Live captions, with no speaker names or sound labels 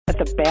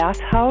the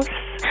bathhouse?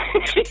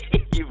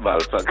 You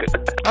motherfucker.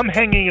 I'm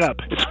hanging up.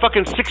 It's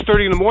fucking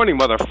 6:30 in the morning,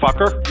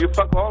 motherfucker. You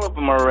fuck all of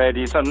them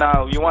already, so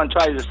now you want to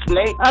try the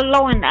snake?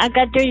 Alone, I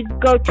got to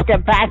go to the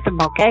bathroom,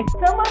 okay?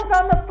 Someone's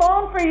on the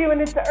phone for you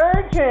and it's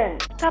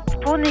urgent. Stop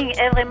phoning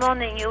every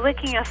morning. You're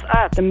waking us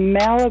up. The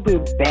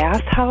Malibu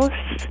bathhouse?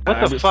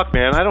 What the fuck,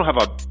 man? I don't have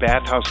a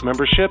bathhouse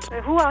membership.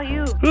 Who are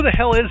you? Who the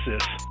hell is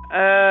this?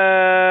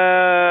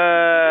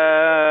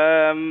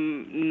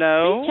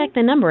 No. Please check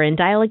the number and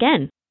dial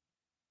again.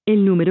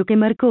 El número que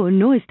marcó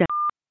no está.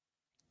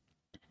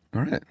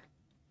 All right.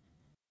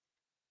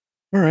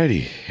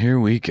 Alrighty, here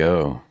we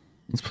go.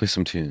 Let's play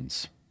some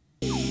tunes.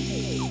 Do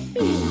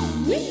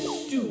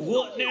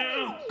what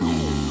now?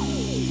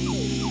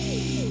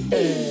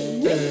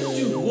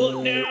 Do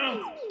what now?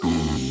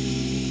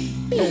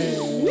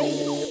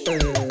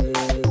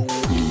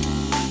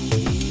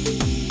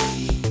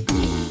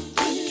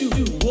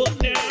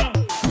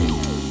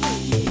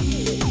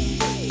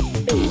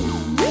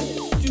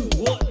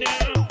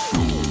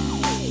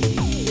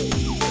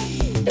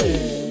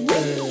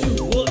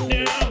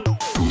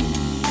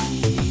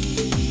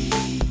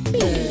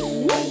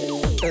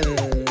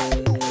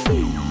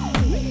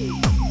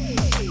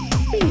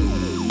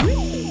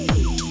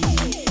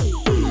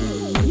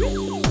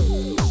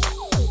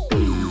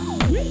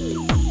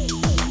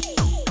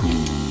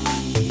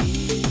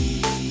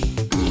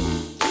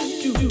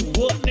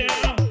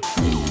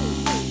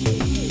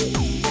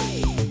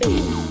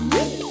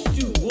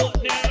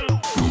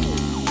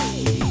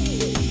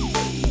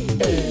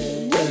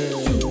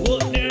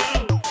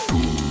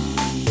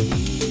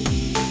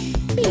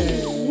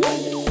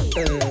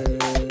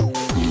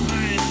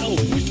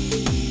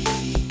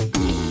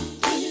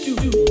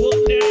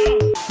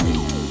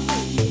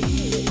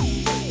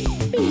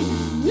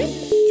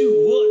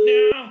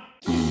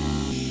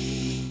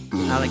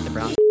 I like the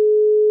brown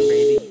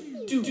gravy.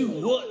 Do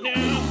what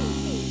now?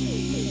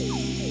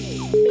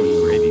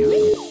 Gravy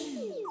on them.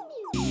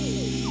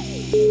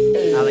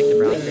 I like the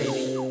brown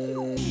gravy.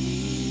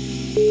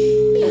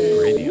 With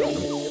gravy on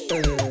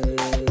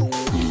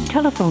them.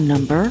 Telephone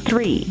number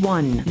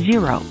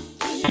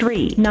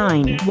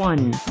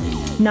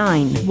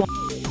 310-391-91.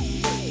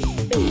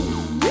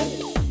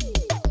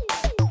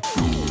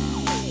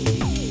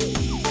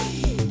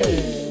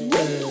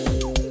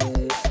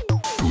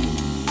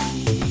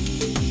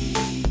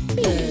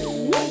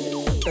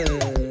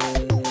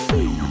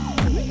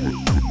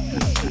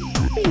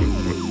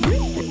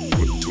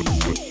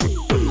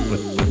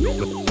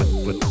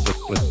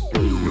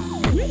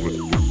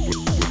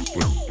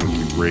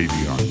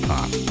 Gravy on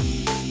top.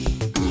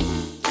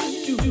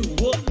 Do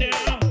what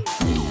now?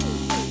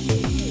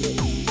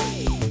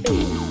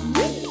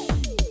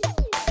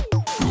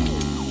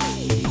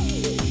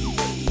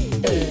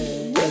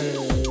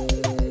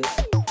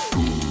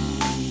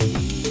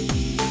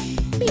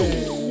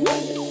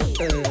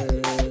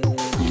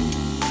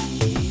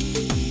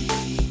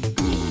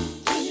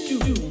 Do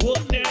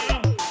what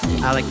now?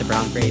 I like the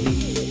brown gravy.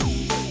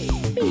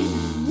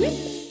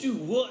 Do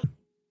what?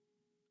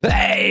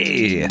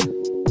 Hey!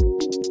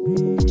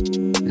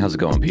 How's it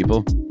going,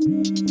 people?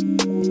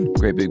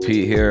 Great Big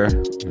Pete here.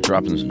 I'm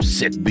dropping some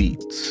sick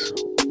beats.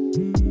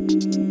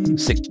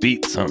 Sick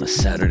beats on a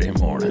Saturday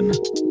morning.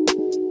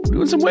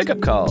 Doing some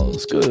wake-up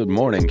calls. Good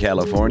morning,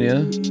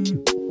 California.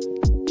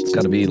 It's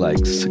got to be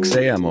like 6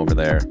 a.m. over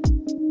there.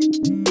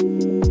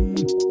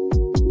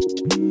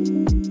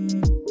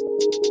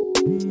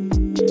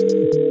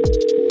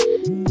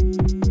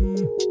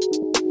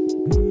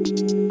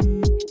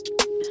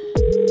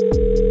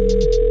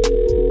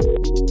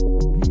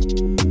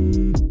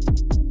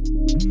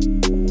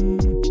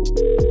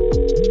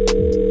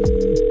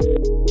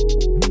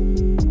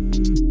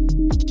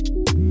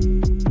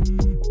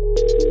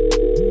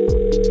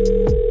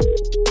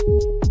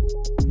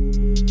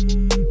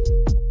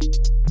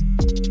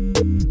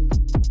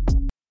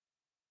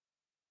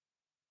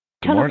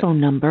 Telephone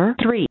number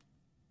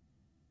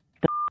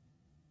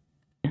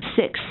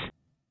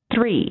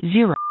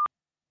 3630. All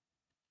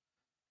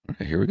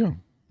right, here we go.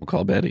 We'll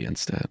call Betty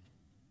instead.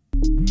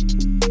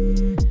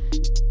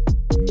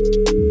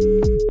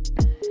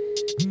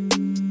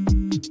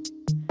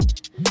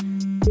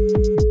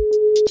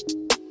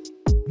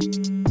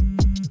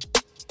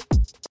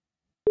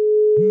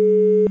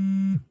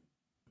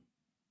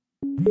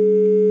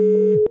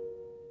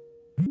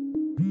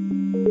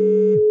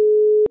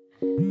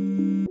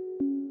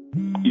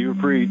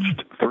 You've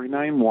reached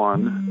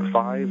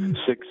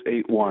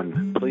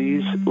 391-5681.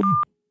 Please.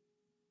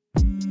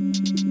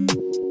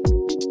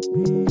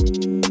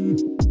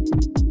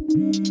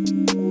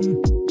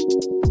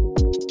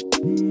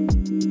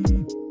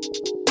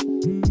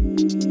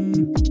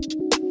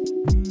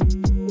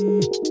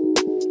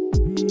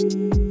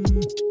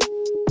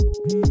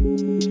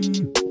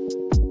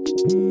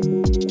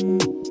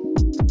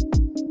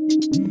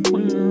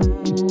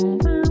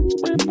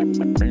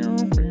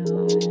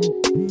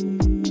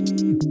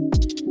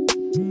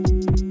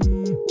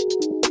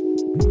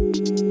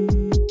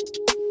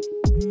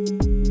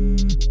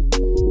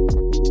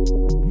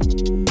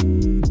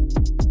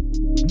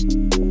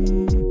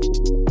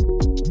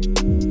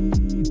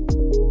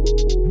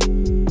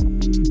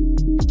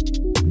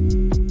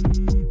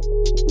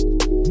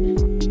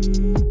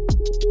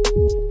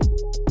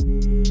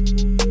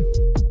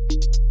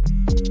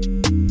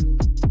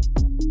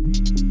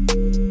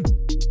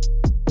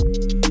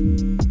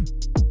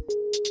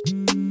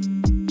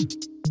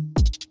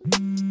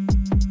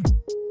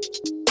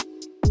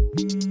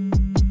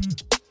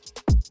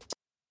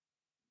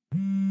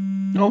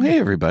 Oh, hey,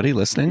 everybody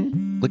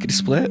listening. Lickety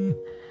Split.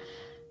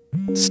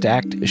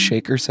 Stacked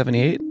Shaker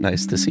 78.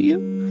 Nice to see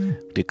you.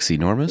 Dixie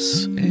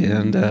Normus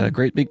and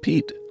Great Big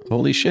Pete.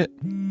 Holy shit.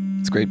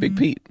 It's Great Big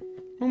Pete.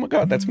 Oh my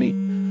God, that's me.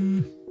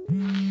 I'm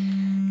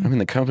in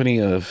the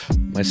company of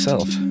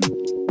myself.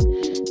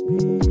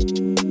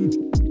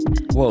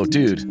 Whoa,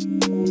 dude.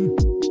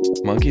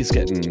 Monkey's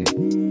getting...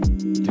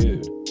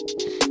 Dude.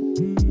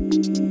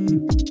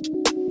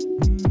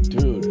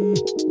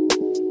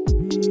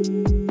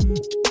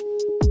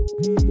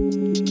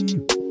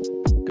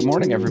 Good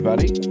morning,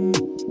 everybody.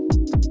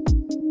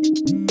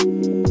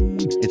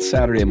 It's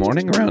Saturday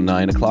morning around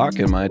 9 o'clock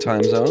in my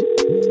time zone.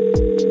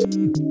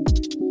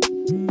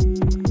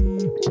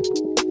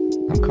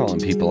 I'm calling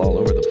people all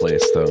over the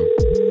place, though.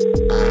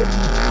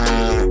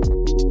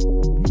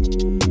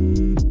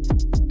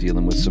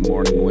 Dealing with some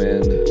morning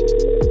wind.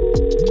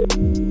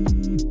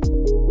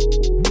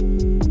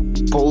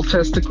 Bull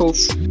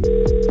testicles.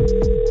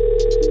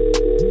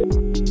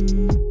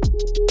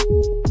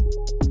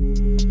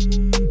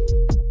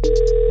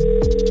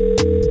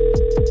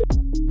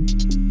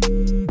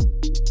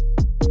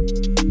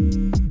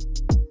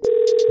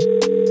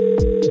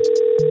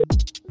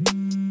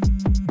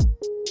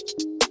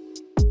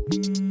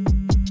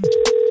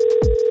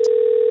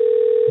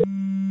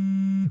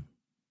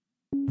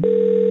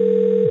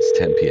 It's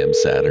 10 p.m.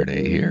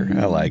 Saturday here.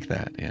 I like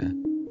that, yeah.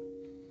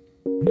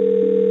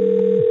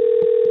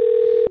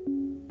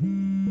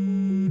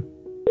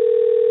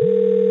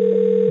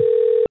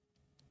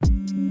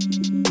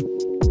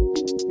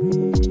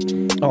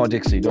 Oh,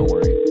 Dixie, don't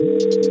worry.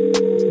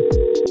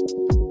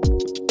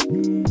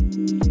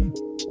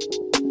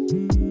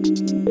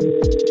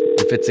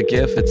 If it's a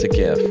GIF, it's a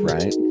GIF,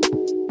 right?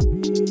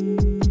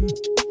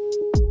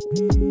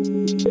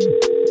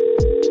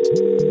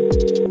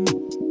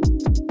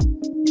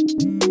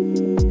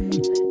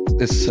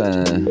 This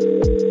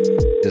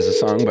is a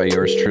song by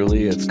yours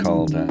truly. It's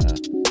called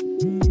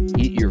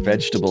Eat Your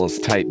Vegetables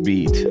Type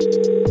Beat.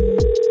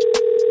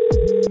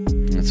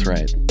 That's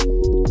right.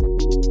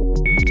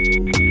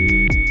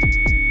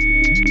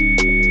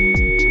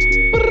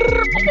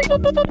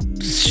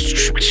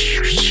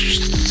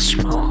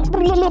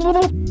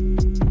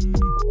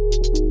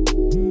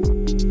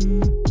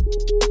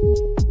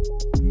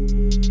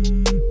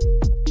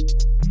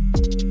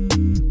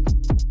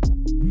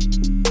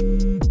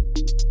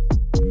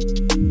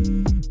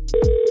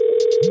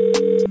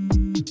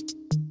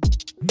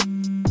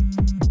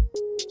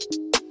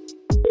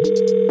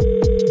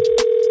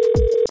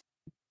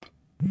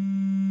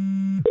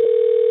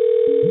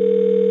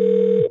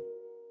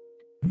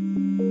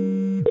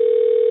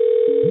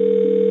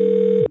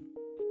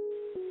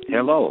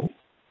 Hello.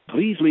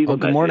 Please leave a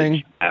message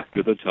morning.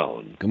 after the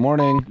tone. Good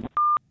morning.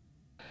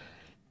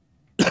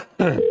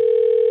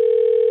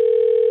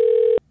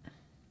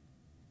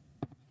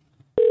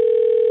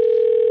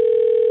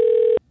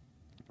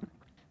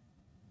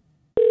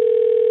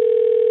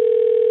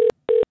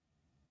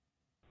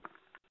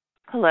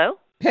 Hello?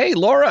 Hey,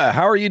 Laura,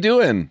 how are you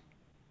doing?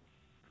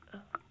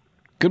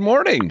 Good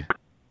morning.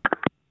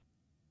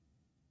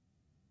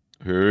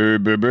 Hey,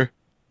 baby.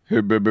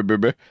 Hey,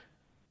 baby.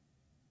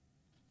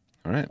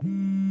 All right.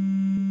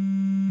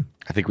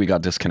 I think we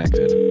got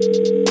disconnected.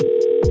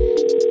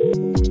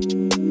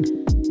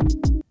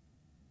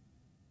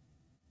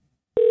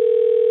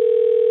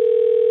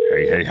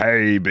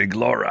 Hey, big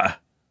Laura.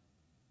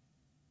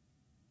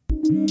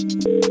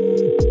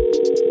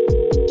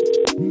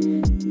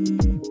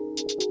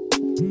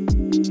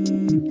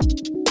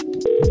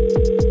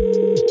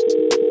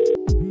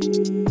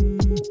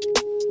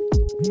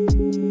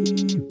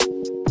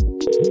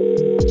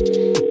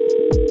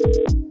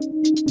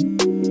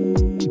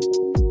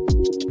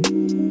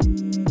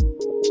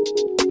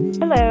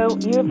 Hello,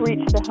 you have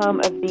reached the home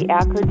of the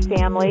Ackard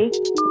family.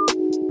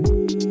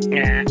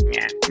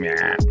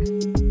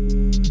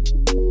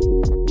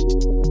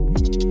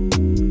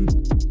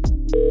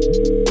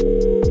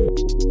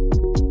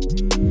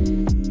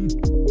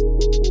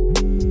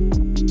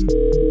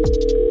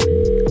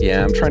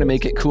 Yeah, I'm trying to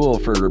make it cool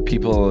for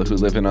people who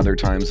live in other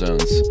time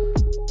zones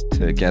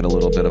to get a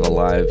little bit of a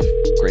live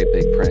Great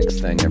Big Pranks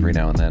thing every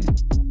now and then.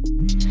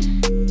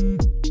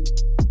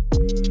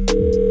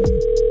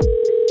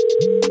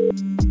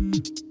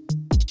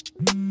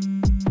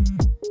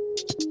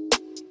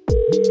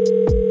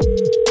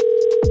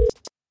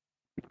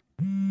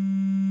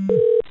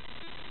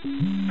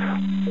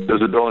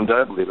 This is Bill and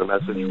Deb. Leave a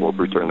message. We'll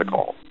return the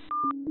call.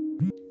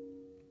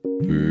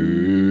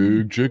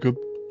 Big Jacob.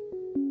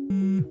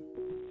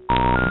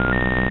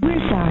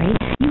 We're sorry.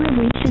 You have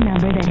reached a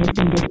number that has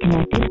been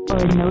disconnected or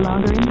is no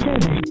longer in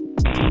service.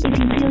 If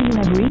you feel you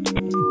have reached...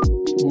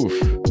 Oof.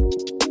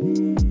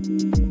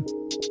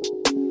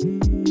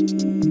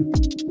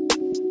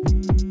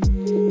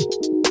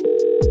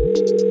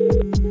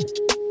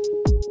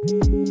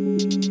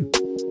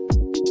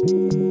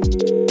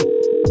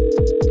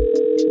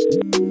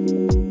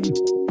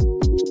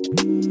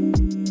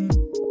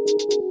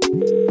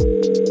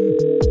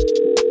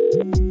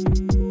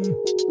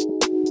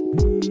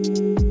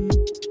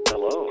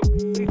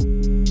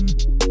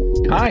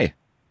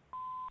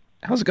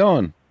 How's it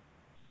going?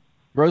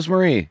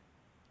 Rosemary,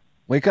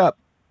 wake up.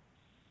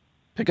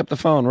 Pick up the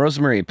phone.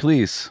 Rosemary,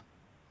 please.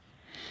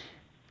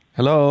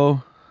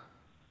 Hello?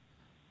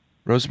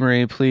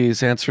 Rosemary,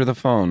 please answer the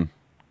phone.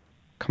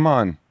 Come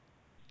on.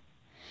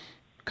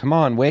 Come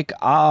on, wake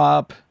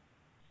up.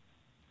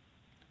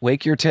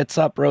 Wake your tits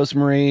up,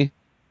 Rosemary.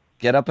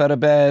 Get up out of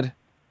bed.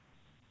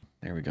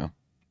 There we go.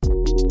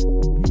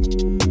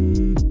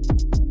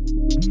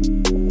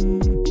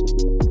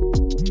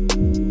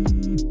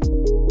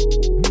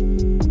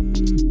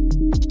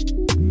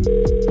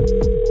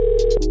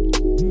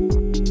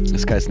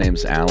 This guy's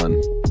name's Alan.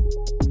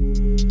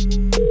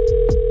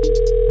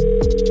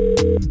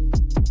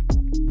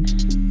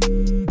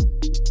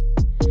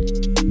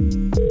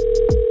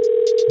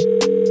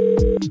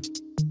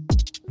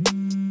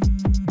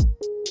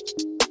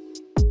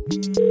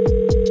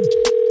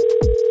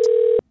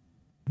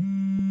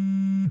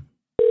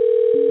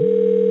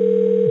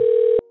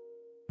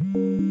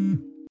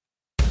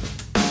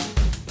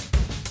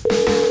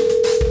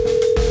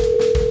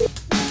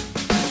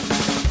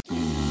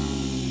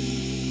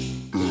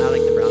 I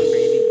like the brown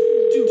gravy.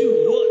 Do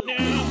what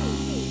now?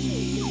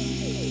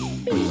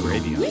 Put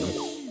gravy on them.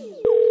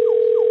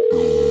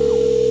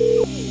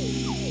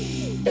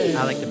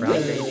 I like the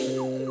brown gravy.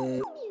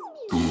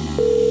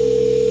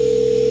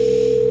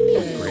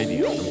 Put gravy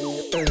on them.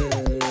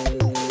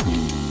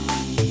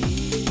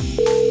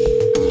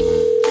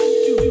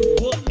 Do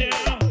what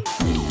now?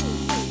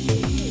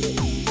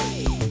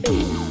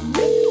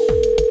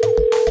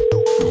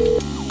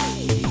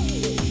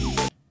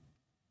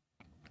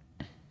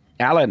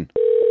 Alan.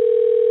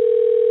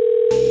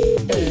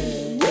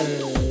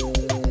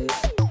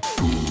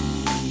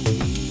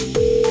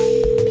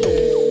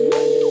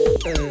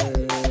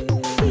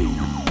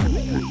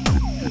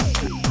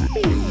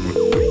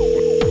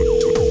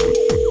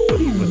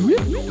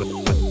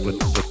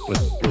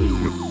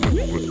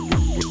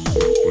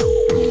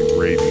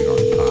 Gravy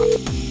on top.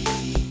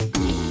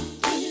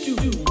 Do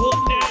what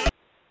now?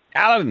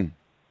 Alan.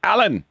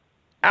 Alan.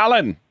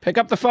 Alan. Pick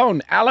up the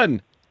phone.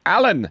 Alan.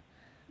 Alan.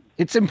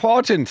 It's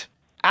important.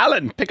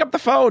 Alan, pick up the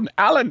phone.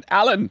 Alan.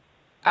 Alan.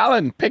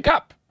 Alan, pick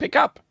up. Pick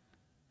up.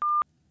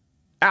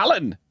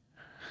 Alan.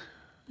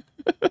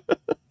 We're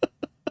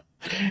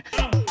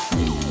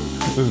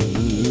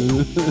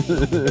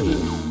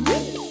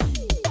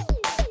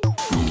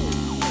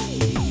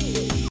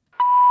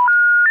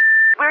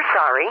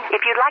sorry.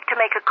 If you'd like to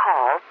make a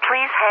call,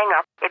 please hang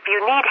up. If you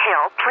need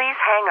help, please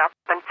hang up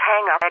and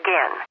hang up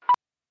again.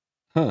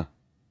 Huh.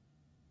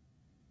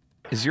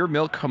 Is your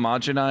milk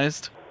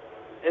homogenized?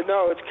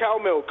 No, it's cow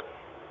milk.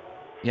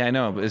 Yeah, I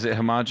know, but is it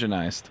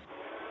homogenized?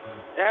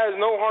 It has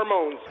no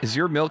hormones. Is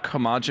your milk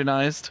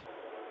homogenized?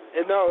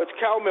 No, it's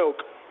cow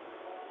milk.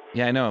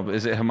 Yeah, I know, but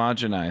is it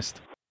homogenized?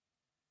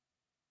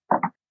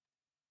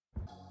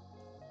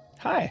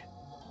 Hi.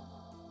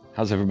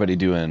 How's everybody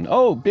doing?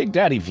 Oh, Big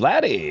Daddy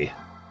Vladdy.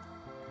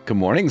 Good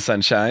morning,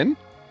 sunshine.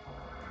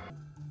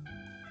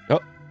 Oh,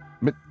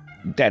 but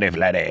Daddy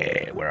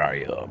Vladdy, where are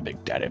you,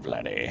 Big Daddy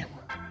Vladdy?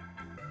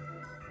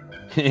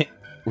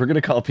 We're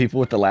gonna call people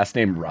with the last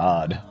name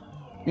Rod.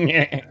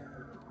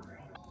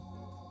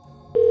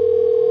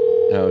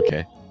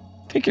 Okay.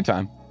 Take your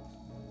time.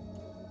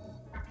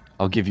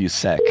 I'll give you a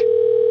sec.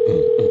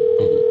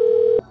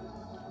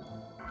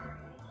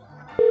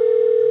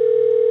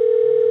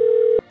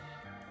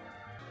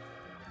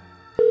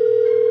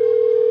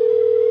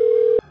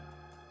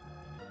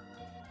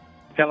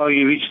 Hello,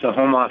 you reached the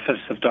home office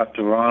of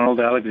Dr. Ronald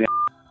Alexander.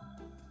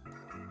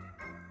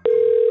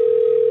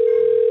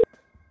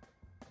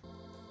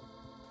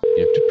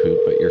 You have to poop,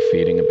 but you're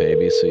feeding a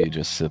baby, so you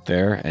just sit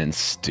there and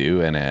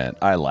stew in it.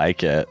 I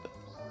like it.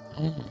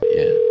 Oh,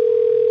 yeah.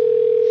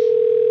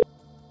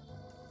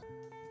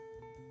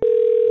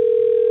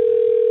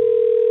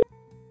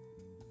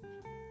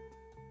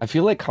 I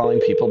feel like calling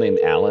people named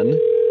Alan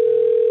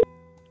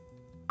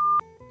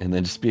and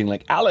then just being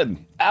like,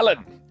 Alan,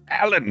 Alan,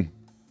 Alan.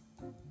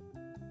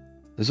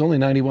 There's only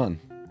 91.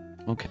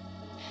 Okay.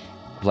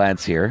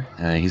 Vlad's here.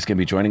 He's going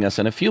to be joining us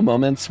in a few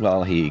moments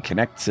while he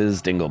connects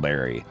his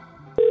dingleberry.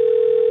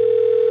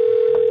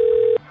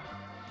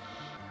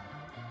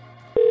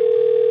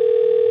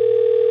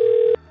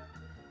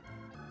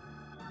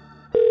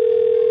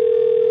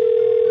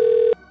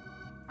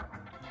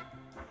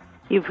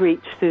 You've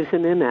reached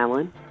Susan and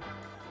Alan.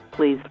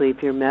 Please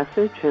leave your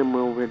message and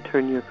we'll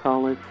return your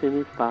call as soon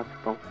as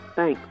possible.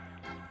 Thanks.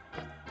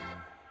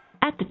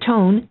 At the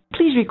tone,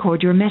 please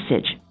record your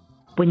message.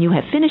 When you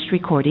have finished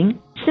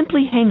recording,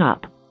 simply hang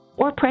up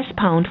or press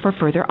pound for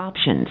further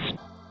options.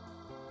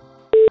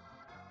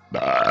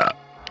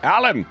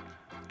 Alan!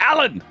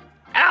 Alan!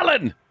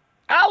 Alan!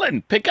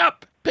 Alan! Pick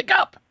up! Pick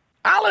up!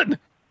 Alan!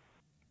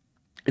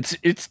 It's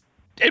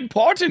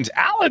important!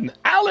 Alan!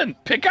 Alan!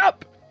 Pick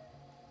up!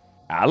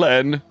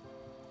 Alan!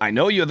 I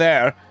know you're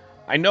there.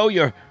 I know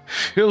you're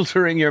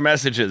filtering your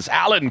messages.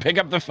 Alan, pick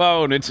up the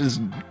phone. It's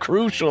as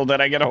crucial that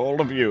I get a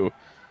hold of you.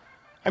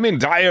 I'm in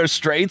dire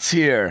straits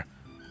here.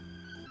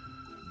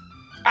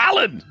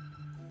 Alan!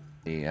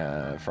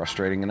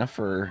 Frustrating enough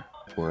for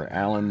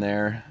Alan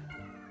there.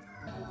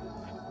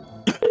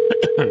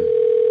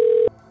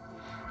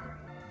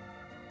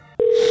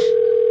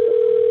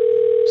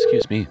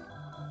 Excuse me.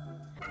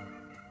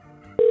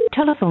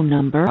 Telephone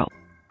number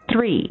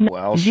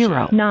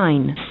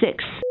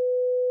 3096.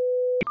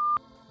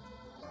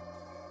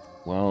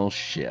 Well,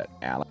 shit,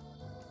 Alan.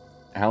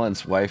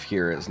 Alan's wife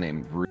here is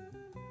named Ruth.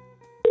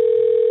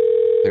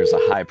 There's a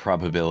high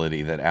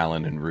probability that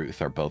Alan and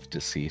Ruth are both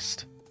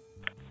deceased.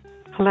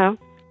 Hello?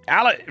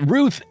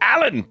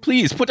 Alan,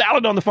 please, put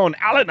Alan on the phone.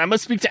 Alan, I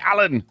must speak to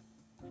Alan.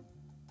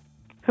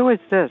 Who is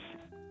this?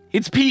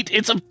 It's Pete.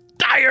 It's a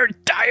dire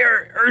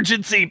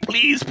urgency.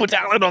 Please put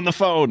Alan on the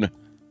phone.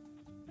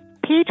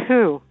 Pete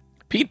who?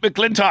 Pete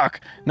McClintock.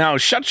 Now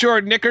shut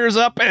your knickers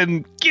up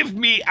and give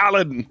me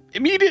Alan.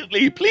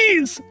 Immediately,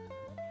 please.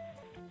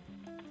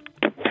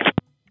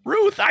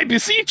 Ruth, I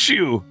beseech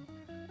you.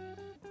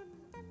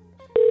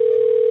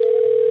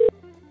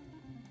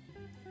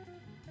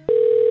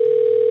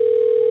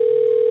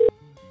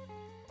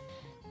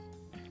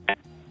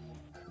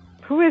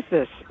 Who is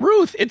this?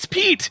 Ruth, it's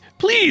Pete.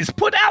 Please,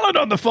 put Alan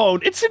on the phone.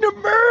 It's an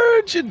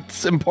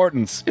emergent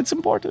importance. It's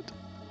important.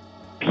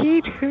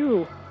 Pete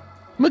who?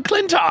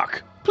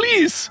 McClintock,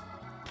 please.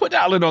 Put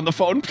Alan on the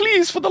phone.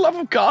 Please, for the love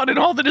of God and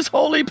all that is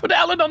holy, put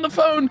Alan on the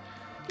phone.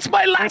 It's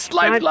my last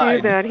lifeline. I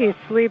can't do that. He's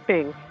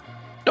sleeping.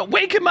 No,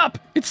 wake him up.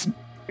 It's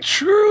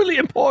truly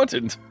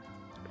important.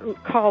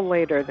 Call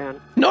later, then.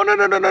 No.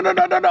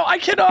 I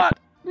cannot.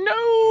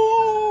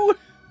 No.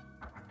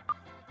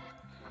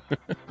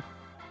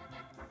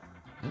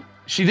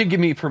 She did give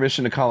me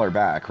permission to call her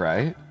back,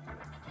 right?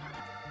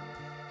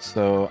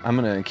 So I'm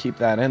going to keep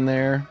that in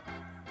there.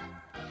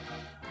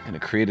 I'm going to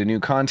create a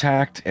new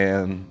contact,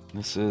 and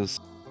this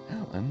is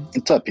Alan.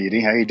 What's up,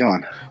 Edie? How you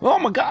doing? Oh,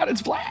 my God,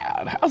 it's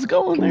Vlad. How's it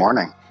going Good there?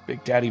 morning.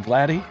 Big Daddy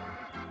Vladdy.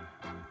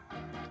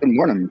 Good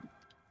morning.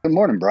 Good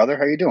morning, brother.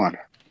 How you doing?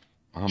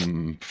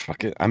 I'm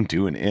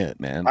doing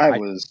it, man. I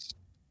was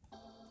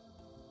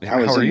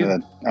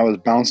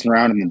bouncing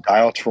around in the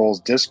Dial Trolls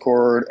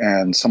Discord,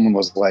 and someone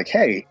was like,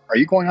 "Hey, are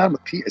you going on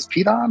with Pete? Is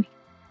Pete on?"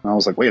 And I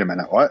was like, "Wait a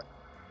minute, what?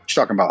 You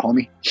talking about,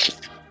 homie?"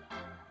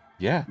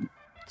 Yeah. And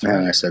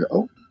right. I said,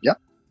 "Oh, yeah,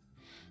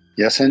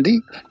 yes,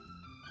 indeed."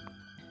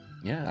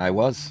 Yeah, I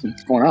was.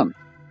 What's going on?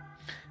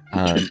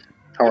 How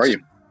are you?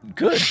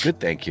 Good,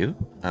 thank you.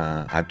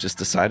 I've just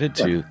decided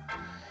to.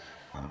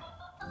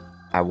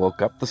 I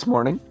woke up this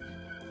morning,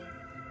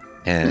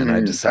 and I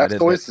decided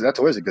that's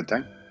always a good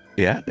thing.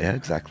 Yeah,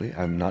 exactly.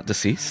 I'm not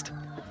deceased.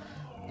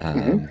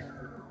 And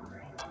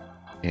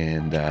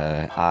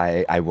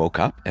I woke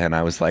up and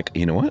I was like,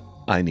 you know what?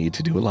 I need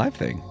to do a live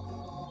thing.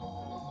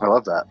 I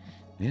love that.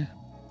 Yeah.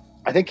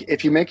 I think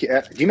if you make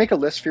a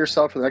list for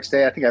yourself for the next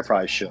day, I think I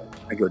probably should.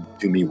 I think it would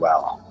do me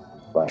well.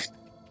 But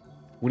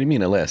what do you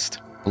mean a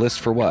list? A list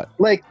for what?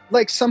 Like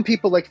some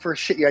people, like for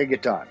shit you gotta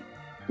get done.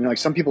 You know, like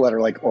some people that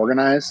are like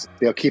organized,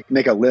 they'll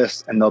make a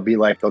list and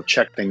they'll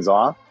check things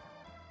off.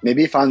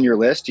 Maybe if on your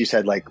list you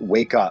said like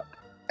wake up,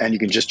 and you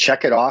can just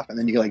check it off, and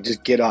then you can like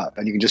just get up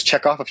and you can just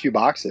check off a few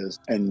boxes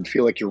and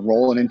feel like you're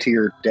rolling into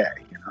your day,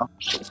 you know?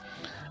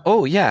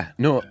 Oh yeah.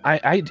 No,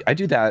 I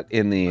do that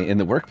in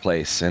the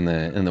workplace, in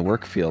the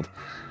work field.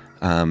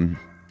 I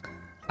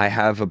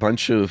have a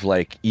bunch of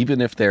like,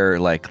 even if they're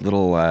like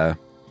little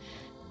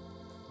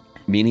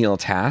menial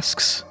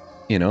tasks,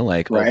 you know,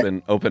 like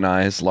right. open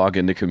eyes, log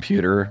into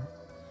computer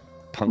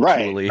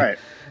punctually. Right.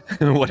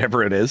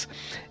 Whatever it is,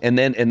 and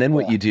then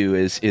what you do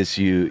is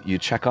you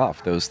check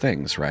off those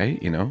things,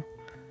 right? You know,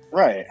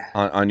 right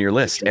on your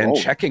list, and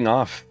checking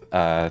off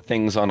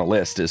things on a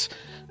list is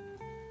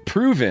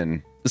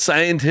proven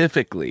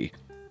scientifically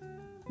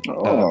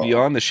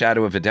beyond the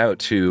shadow of a doubt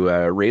to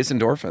raise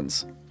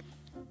endorphins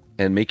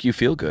and make you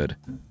feel good.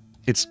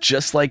 It's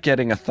just like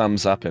getting a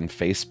thumbs up in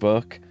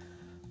Facebook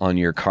on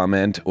your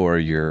comment or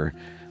your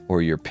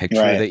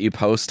picture right. that you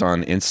post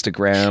on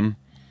Instagram,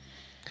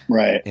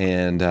 right?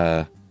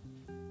 And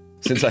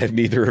since I have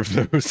neither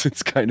of those,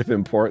 it's kind of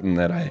important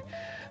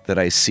that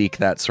I seek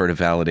that sort of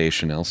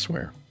validation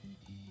elsewhere.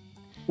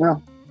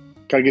 Well,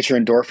 gotta get your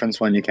endorphins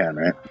when you can,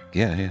 right?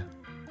 Yeah.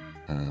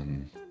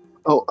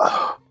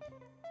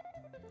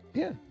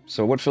 Yeah.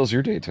 So what fills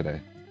your day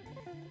today?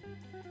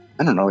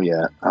 I don't know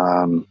yet.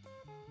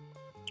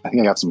 I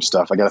think I got some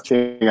stuff. I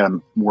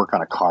gotta work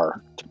on a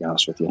car, to be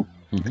honest with you.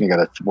 Mm-hmm. I think I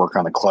gotta work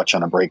on the clutch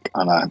on a brake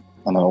on an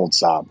old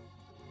Saab.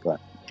 But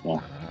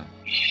yeah.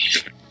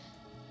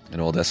 An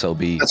old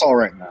SLB. That's all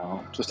right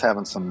now. Just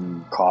having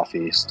some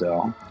coffee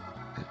still.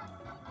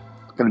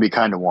 It's going to be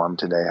kind of warm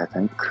today, I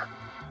think.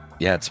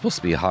 Yeah, it's supposed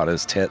to be hot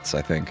as tits,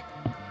 I think.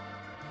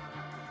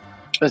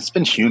 It's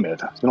been humid.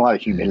 There's been a lot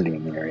of humidity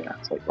in the area.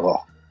 It's like,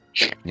 oh.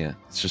 Yeah,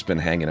 it's just been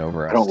hanging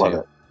over us. I don't love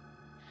it.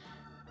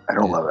 I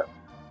don't love it.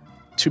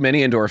 Too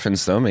many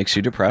endorphins, though, makes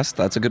you depressed.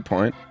 That's a good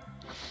point.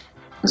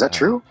 Is that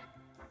true?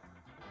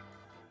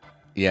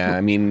 Yeah,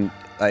 I mean,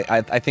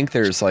 I think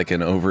there's like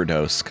an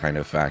overdose kind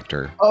of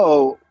factor.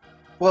 Oh,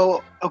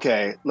 well,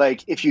 okay.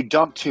 Like if you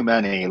dump too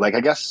many, like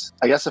I guess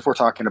if we're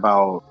talking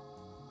about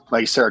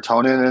like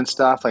serotonin and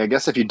stuff, like I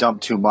guess if you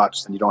dump too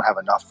much, then you don't have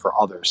enough for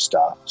other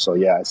stuff. So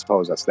yeah, I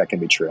suppose that can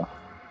be true.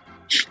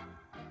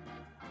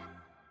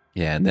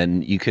 Yeah, and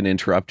then you can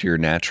interrupt your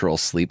natural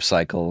sleep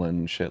cycle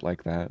and shit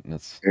like that. And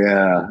it's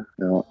Yeah.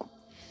 No.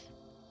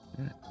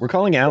 We're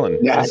calling Alan.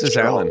 This is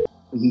Alan.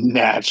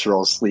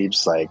 Natural sleep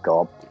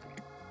cycle.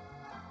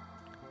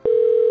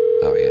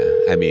 Oh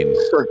yeah. I mean,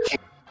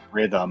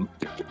 rhythm.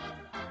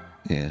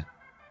 Yeah.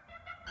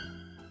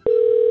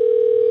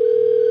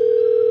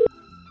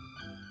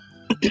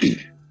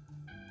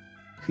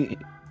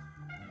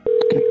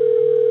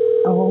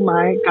 Oh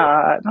my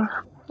God.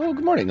 Oh,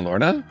 good morning,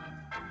 Lorna.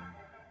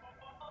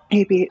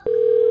 Hey, Pete.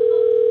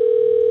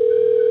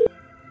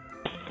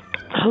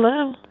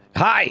 Hello.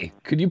 Hi.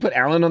 Could you put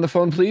Alan on the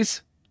phone,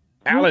 please?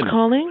 Alan. Who's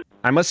calling?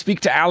 I must speak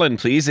to Alan,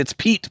 please. It's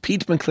Pete.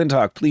 Pete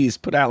McClintock. Please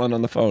put Alan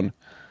on the phone.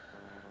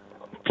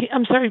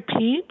 I'm sorry,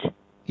 Pete?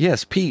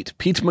 Yes, Pete.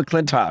 Pete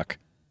McClintock.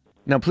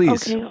 Now,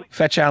 please,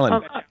 fetch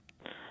Alan.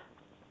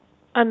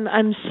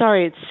 I'm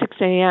sorry. It's 6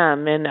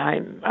 a.m. and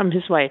I'm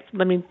his wife.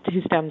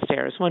 He's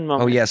downstairs. One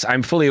moment. Oh, yes.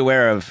 I'm fully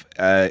aware of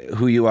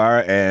who you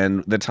are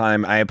and the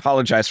time. I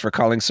apologize for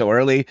calling so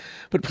early,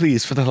 but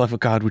please, for the love of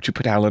God, would you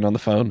put Alan on the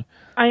phone?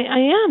 I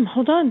am.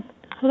 Hold on.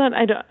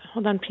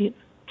 Hold on, Pete.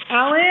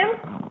 Alan?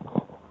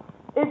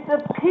 It's a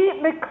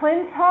Pete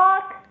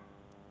McClintock.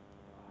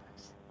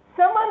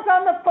 Someone's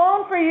on the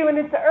phone for you and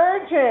it's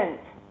urgent.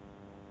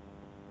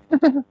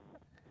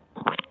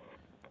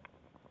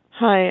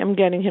 Hi, I'm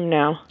getting him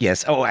now.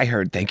 Yes. Oh, I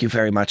heard. Thank you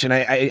very much. And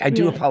I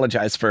do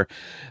apologize for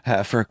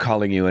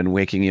calling you and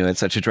waking you at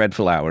such a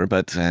dreadful hour,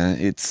 but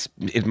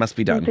it must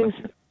be done.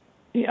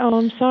 Oh,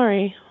 I'm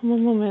sorry.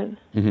 One moment.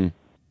 Mm-hmm.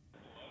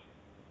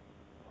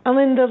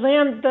 Alan,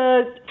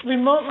 the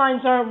remote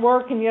lines aren't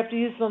working. You have to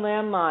use the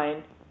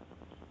landline.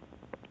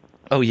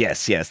 Oh,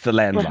 yes, the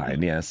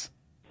landline, yes.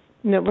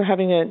 No, we're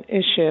having an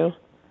issue.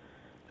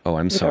 Oh,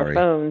 I'm with sorry.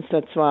 Our phones,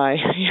 that's why.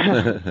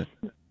 Yeah.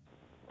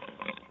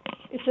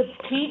 It's a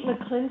Pete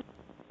McClintock.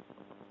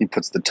 He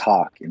puts the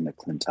talk in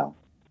McClintock.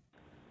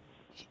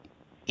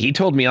 He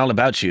told me all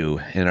about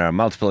you in our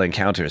multiple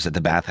encounters at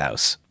the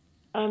bathhouse.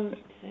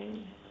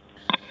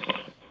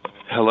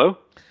 Hello?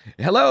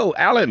 Hello,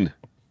 Alan.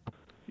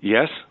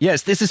 Yes?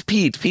 Yes, this is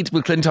Pete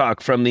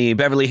McClintock from the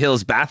Beverly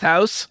Hills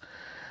bathhouse.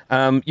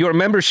 Your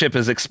membership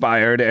has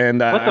expired, and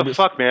what the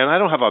fuck, man? I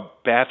don't have a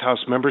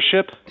bathhouse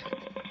membership.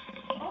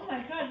 Oh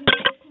my God!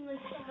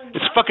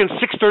 It's fucking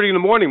 6:30 in the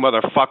morning,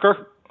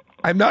 motherfucker.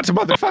 I'm not a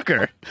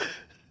motherfucker.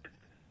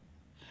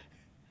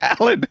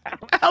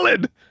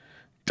 Alan,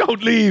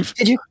 don't leave.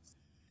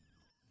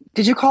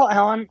 Did you call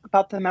Alan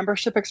about the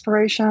membership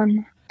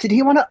expiration? Did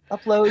he want to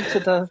upload to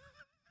the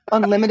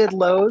unlimited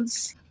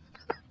loads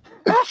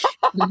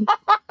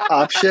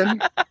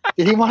option?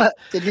 Did he want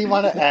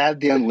to add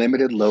the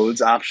unlimited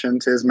loads option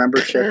to his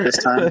membership this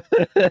time?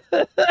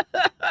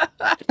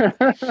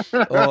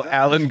 Oh,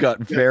 Alan got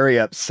very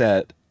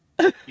upset.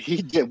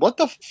 He did. What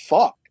the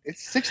fuck?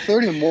 It's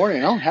 6:30 in the morning.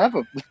 I don't have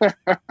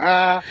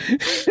I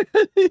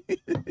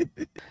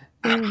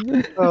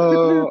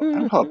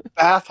don't have a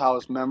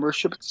bathhouse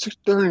membership. It's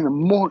 6:30 in the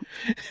morning.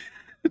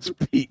 It's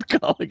Pete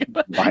calling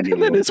about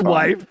and his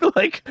wife,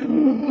 like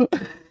in the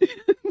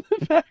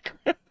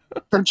background.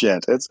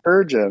 Urgent. It's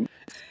urgent.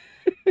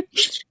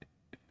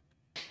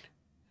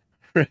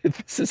 Right,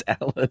 this is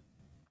Alan.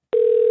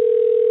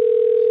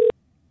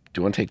 Do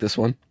you want to take this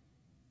one?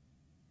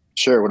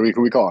 Sure.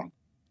 Who we calling?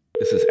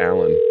 This is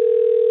Alan.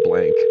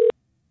 Blank.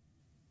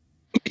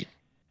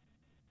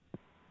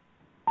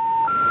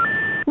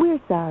 We're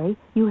sorry.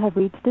 You have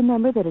reached a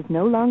number that is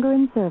no longer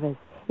in service.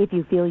 If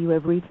you feel you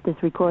have reached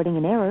this recording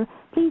in error,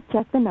 please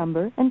check the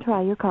number and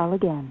try your call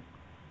again.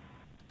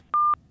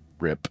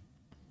 RIP.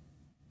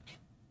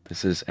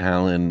 This is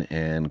Alan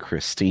and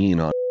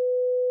Christine on.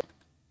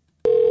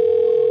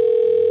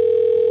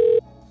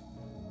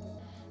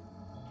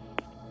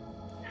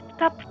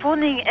 Stop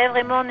phoning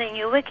every morning.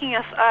 You're waking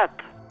us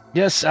up.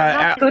 Yes,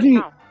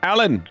 Alan.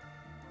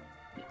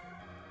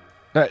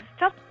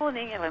 Stop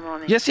phoning every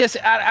morning. Yes,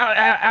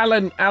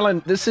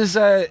 Alan. This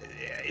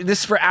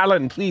is for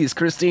Alan, please,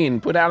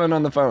 Christine. Put Alan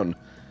on the phone.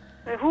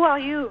 Who are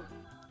you?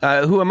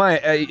 Who am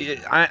I?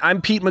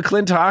 I'm Pete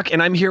McClintock,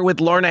 and I'm here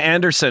with Lorna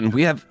Anderson.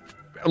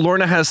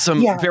 Lorna has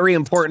some very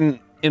important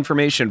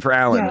information for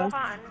Alan. Yes.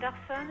 Laura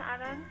Anderson,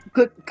 Alan?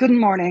 Good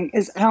morning.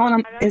 Is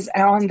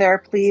Alan there,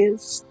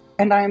 please?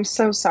 And I am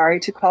so sorry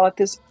to call at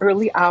this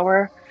early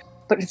hour,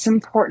 but it's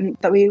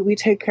important that we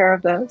take care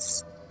of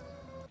this.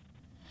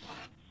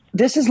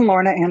 This is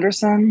Lorna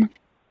Anderson.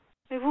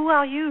 Who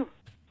are you?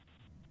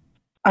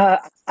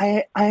 I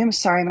am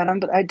sorry, madam,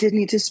 but I did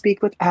need to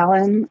speak with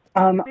Alan.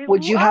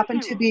 Would you happen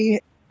to be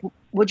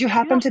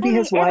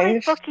his wife?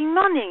 Every fucking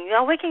morning, you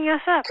are waking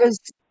us up. Because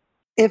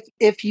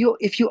if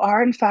you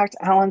are in fact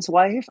Alan's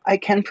wife, I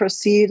can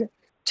proceed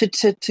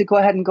to go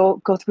ahead and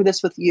go through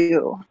this with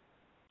you.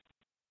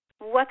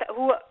 What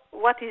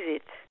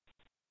is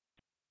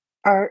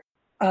it?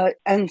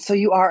 And so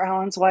you are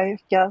Alan's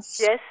wife, yes?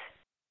 Yes.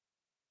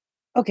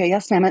 Okay,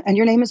 yes, ma'am. And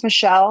your name is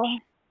Michelle?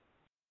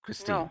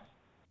 Christine. No.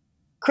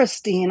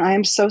 Christine, I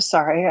am so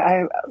sorry.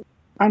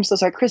 I'm so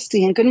sorry.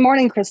 Christine, good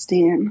morning,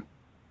 Christine.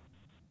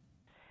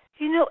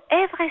 You know,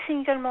 every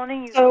single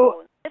morning you So,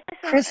 phone.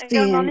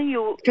 Christine,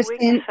 You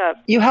Christine, wake us up.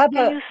 you have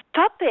Can a you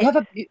stop it? you have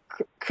a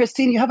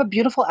Christine, you have a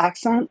beautiful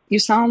accent. You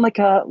sound like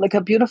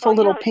a beautiful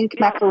little pink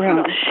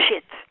macaroon.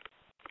 Shit.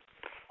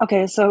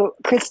 Okay, so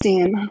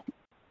Christine,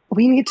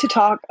 we need to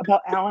talk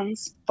about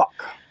Alan's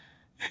fuck.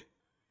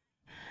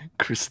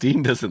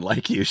 Christine doesn't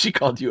like you. She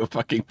called you a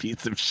fucking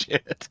piece of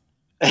shit.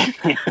 Call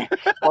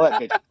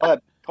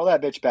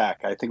that bitch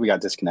back. I think we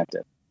got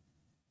disconnected.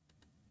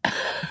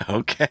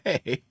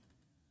 Okay.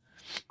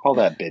 Call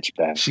that bitch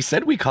back. She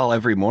said we call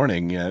every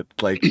morning. Yet,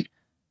 like,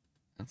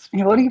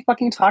 Yeah, what are you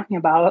fucking talking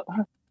about?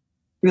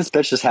 This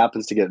bitch just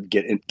happens to get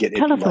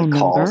Telephone like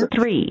calls. number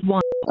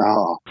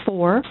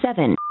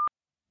 3147.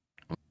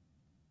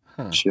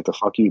 She hit the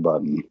fuck you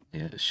button.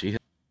 Yeah, she.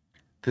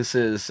 This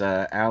is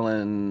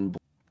Alan.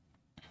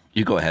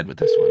 You go ahead with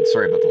this one.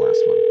 Sorry about the last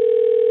one.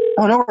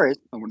 Oh, no worries.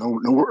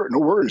 No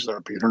worries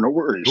there, Peter. No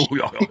worries.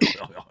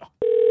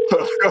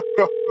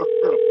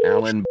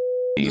 Alan.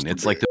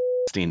 It's like the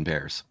Stein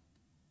Bears.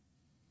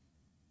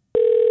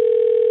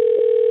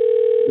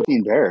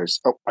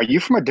 Bears. Oh, are you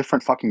from a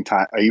different fucking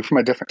time? Are you from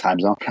a different time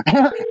zone?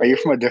 Are you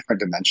from a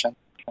different dimension?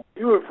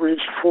 You have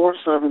reached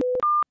 47.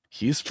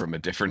 He's from a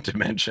different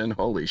dimension.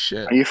 Holy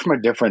shit. Are you from a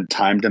different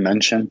time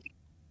dimension?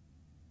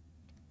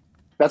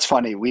 That's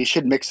funny. We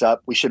should mix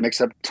up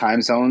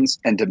time zones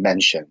and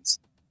dimensions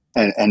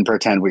and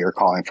pretend we are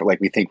calling for,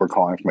 like, we think we're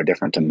calling from a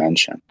different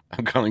dimension.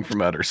 I'm calling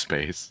from outer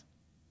space.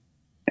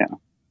 Yeah.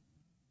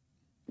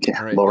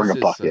 Yeah. Right, lowering a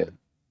bucket.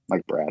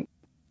 Like Brad.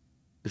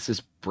 This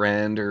is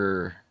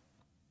Brander.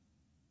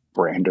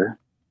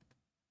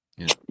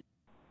 Yeah.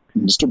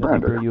 Mr.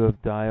 Brander. The number you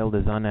have dialed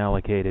is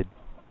unallocated.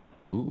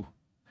 Ooh.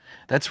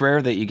 That's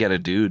rare that you get a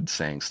dude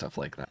saying stuff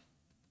like that.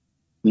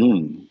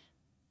 Mm.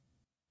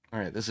 All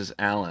right, this is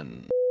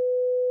Alan.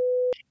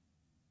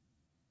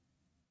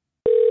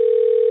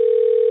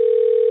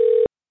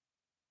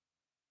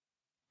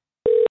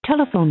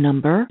 Telephone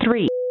number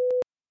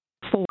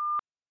 34.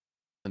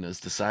 And has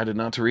decided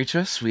not to reach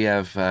us. We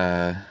have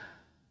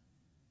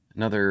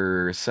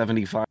another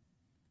 75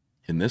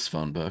 in this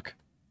phone book.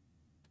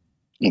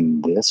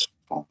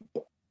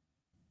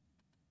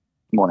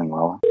 Morning,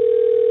 Lola.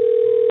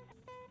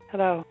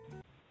 Hello.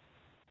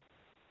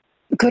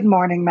 Good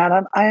morning,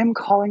 madam. I am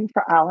calling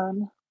for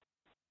Alan.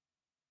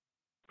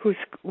 Who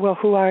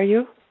are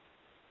you?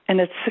 And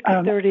it's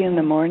 6:30 in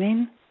the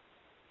morning?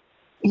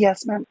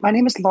 Yes, ma'am. My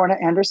name is Lorna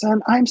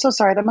Anderson. I'm so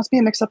sorry. That must be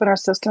a mix-up in our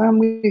system.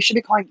 We should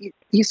be calling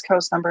East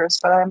Coast numbers,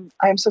 but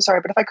I'm so sorry.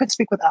 But if I could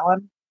speak with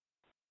Alan.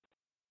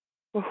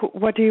 Well,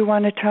 what do you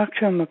want to talk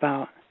to him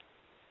about?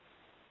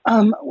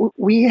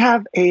 We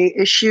have a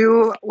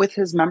issue with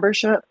his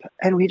membership,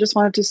 and we just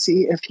wanted to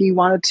see if he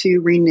wanted to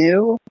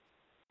renew,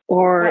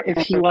 or if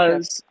he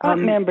was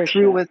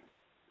through with.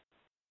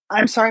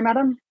 I'm sorry,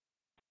 madam.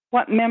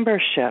 What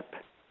membership?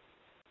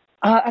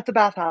 At the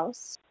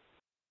bathhouse.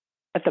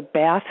 At the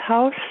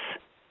bathhouse?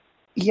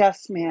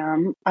 Yes,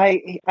 ma'am.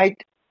 I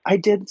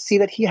did see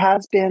that he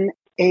has been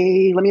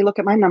let me look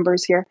at my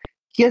numbers here.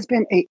 He has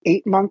been a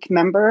 8-month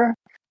member,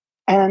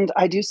 and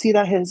I do see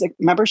that his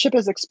membership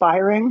is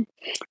expiring,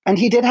 and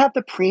he did have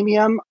the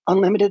premium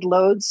unlimited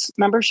loads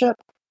membership.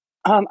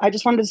 I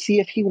just wanted to see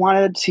if he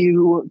wanted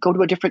to go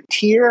to a different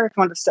tier, if he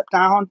wanted to step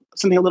down,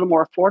 something a little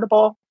more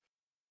affordable,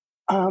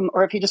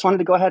 or if he just wanted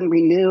to go ahead and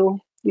renew,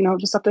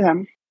 just up to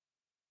him.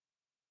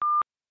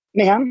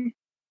 Ma'am?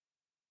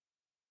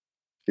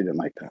 She didn't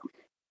like that.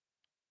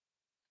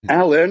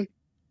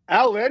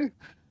 Alan?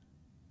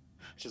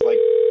 She's like,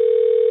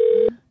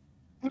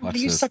 are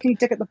you sucking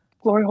dick at the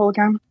glory hole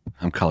again?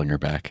 I'm calling her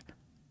back.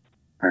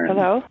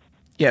 Hello?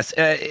 Yes,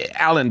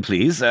 Alan,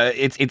 please.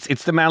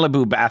 It's the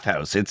Malibu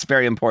bathhouse. It's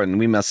very important.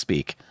 We must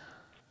speak.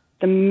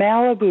 The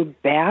Malibu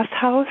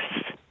bathhouse?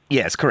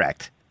 Yes,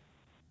 correct.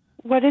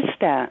 What is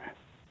that?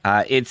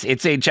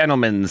 It's a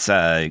gentleman's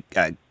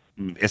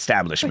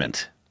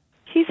establishment.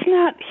 He's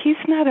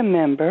not a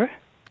member.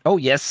 Oh,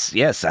 yes.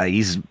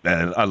 He's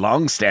a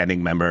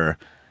long-standing member.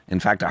 In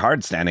fact, a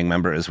hard-standing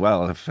member as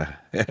well,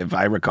 if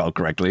I recall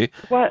correctly.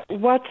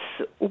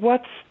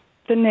 What's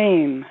the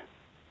name?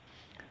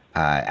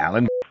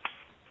 Alan.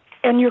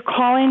 And you're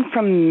calling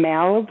from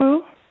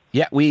Malibu?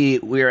 Yeah,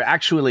 we're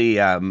actually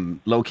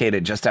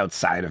located just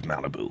outside of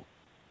Malibu.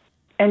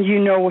 And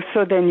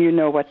then you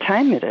know what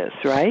time it is,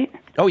 right?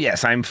 Oh,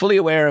 yes, I'm fully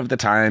aware of the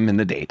time and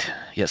the date.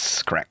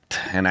 Yes, correct.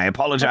 And I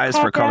apologize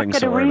for calling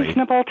so early. At a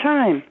reasonable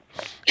time.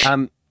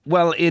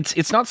 Well,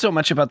 it's not so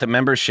much about the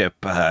membership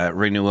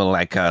renewal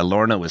like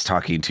Lorna was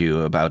talking to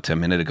you about a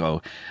minute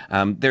ago.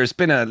 There's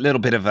been a little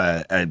bit of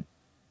an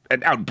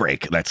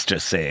outbreak, let's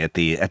just say, at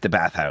the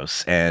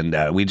bathhouse,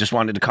 and we just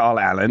wanted to call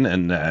Alan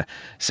and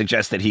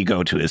suggest that he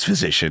go to his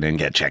physician and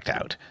get checked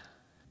out.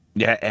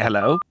 Yeah,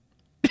 hello?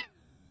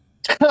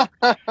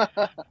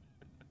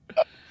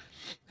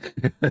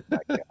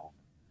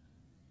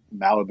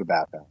 Malibu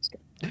bathhouse.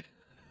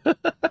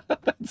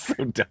 That's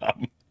so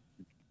dumb.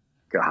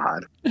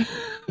 God.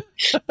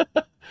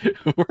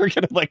 We're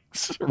gonna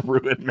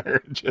ruin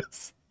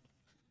marriages.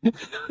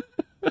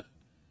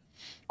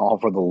 All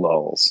for the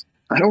lulz.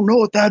 I don't know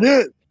what that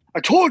is. I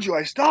told you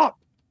I stopped.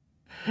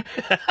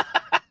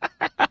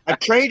 I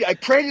prayed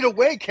it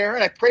away,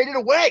 Karen. I prayed it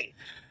away.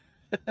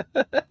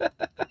 It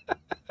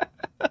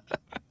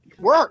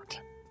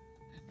worked.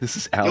 This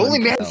is The Alan. only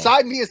man Kell.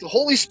 inside me is the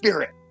Holy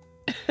Spirit.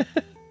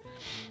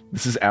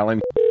 This is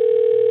Alan.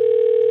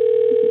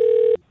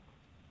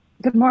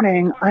 Good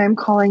morning. I am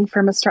calling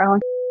for Mr.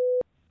 Allen.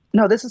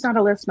 No, this is not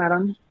a list,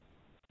 madam.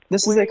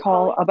 This is a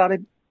call about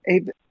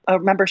a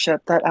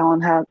membership that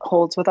Alan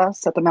holds with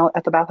us at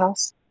the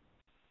bathhouse.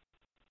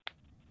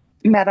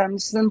 Madam,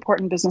 this is an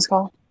important business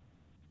call.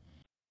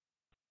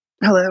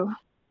 Hello.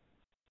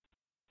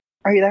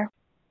 Are you there?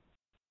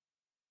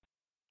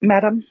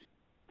 Madam?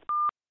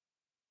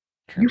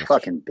 You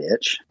fucking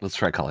bitch. Let's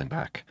try calling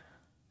back.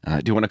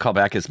 Do you want to call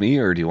back as me,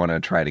 or do you want to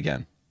try it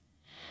again?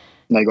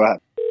 No, go ahead.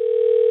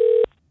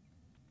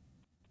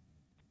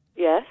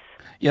 Yes?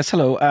 Yes,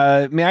 hello.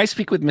 May I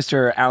speak with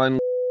Mr. Alan,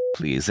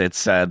 please?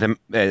 It's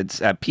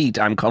Pete.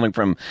 I'm calling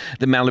from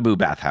the Malibu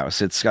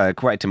bathhouse. It's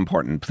quite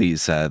important,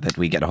 please, that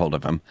we get a hold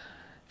of him.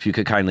 If you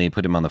could kindly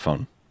put him on the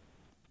phone.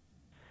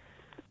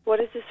 What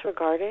is this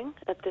regarding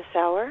at this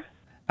hour?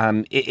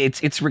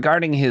 It's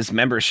regarding his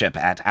membership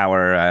at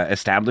our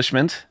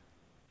establishment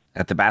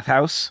at the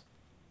bathhouse.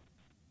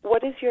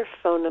 What is your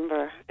phone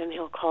number? And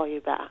he'll call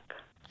you back.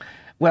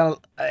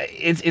 Well,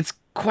 it's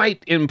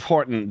quite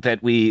important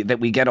that we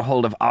get a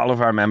hold of all of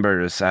our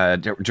members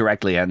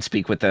directly and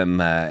speak with them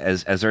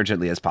as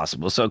urgently as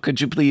possible. So could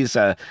you please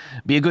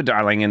be a good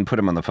darling and put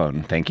him on the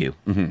phone? Thank you.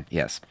 Mm-hmm.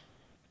 Yes.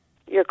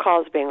 Your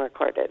call is being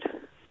recorded.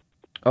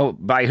 Oh,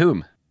 by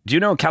whom? Do you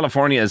know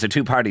California is a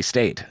two-party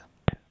state?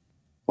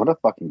 What a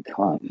fucking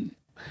cunt.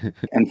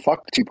 And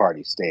fuck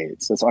two-party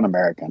states. That's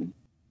un-American.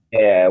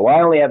 Yeah, why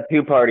only have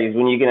 2 parties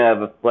when you can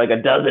have like a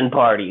dozen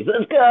parties?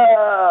 Let's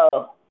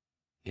go!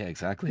 Yeah,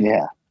 exactly.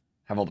 Yeah.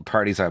 Have all the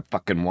parties I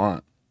fucking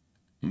want.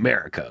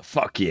 America,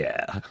 fuck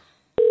yeah.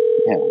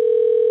 Yeah.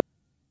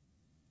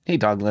 Hey,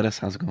 dog lettuce,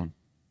 how's it going?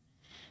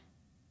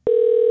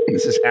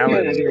 This is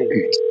Alan.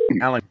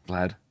 Alan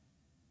Vlad.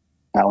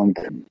 Alan.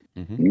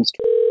 Mm-hmm.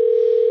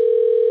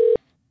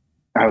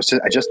 I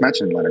just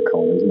mentioned Leonard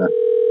Cohen, isn't it?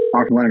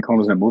 Leonard Cohen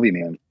was in a movie,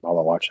 man. All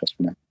I watched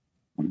yesterday.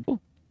 Cool.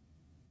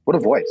 What a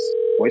voice.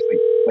 Voice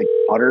like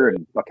butter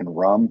and fucking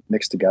rum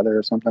mixed together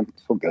or something.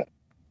 It's so good.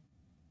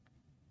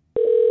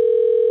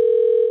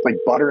 Like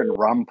butter and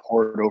rum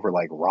poured over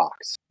like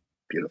rocks.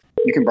 Beautiful.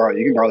 You can borrow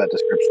that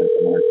description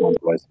from Leonard Cohen's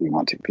voice if you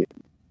want to, Pete.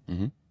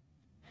 Mm-hmm.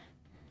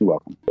 You're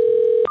welcome.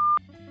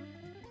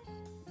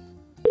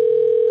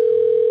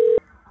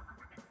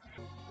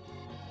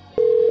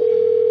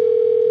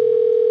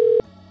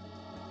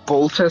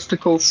 Bull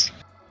testicles?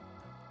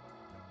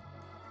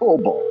 Bull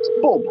balls.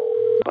 Bull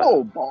balls.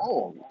 Bull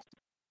balls.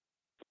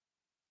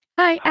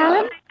 Hi,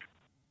 Alan?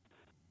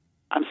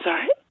 I'm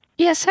sorry?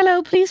 Yes,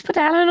 hello. Please put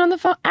Alan on the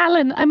phone.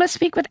 Alan, I must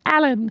speak with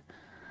Alan.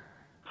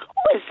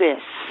 Who is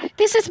this?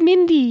 This is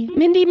Mindy.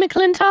 Mindy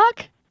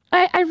McClintock.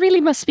 I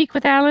really must speak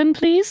with Alan,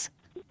 please.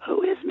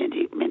 Who is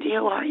Mindy? Mindy,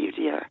 who are you,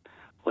 dear?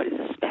 What is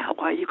this about?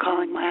 Why are you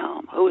calling my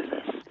home? Who is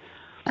this?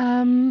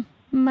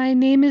 My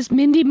name is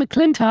Mindy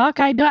McClintock.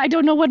 I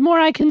don't know what more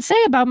I can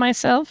say about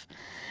myself.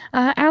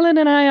 Alan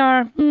and I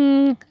are,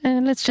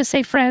 let's just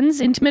say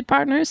friends, intimate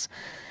partners.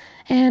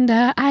 And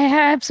I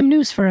have some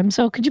news for him.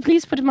 So could you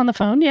please put him on the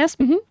phone? Yes?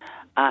 Mm-hmm.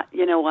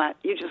 You know what?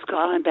 You just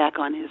call him back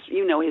on his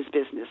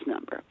business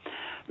number.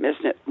 Miss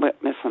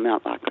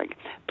Lamelt Lockleg,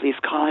 please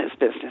call his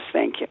business.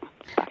 Thank you.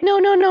 Bye.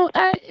 No.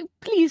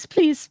 Please,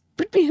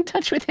 put me in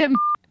touch with him.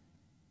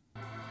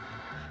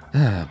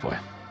 Ah, boy.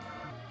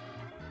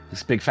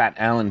 This big fat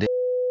Alan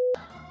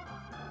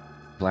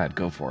Vlad,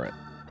 go for it.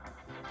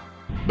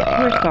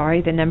 We're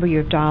sorry, the number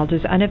you've dialed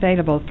is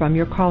unavailable from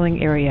your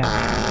calling area.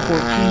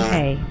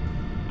 14A.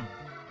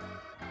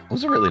 That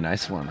was a really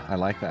nice one. I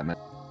like that, man.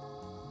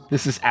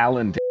 This is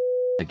Alan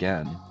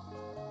again.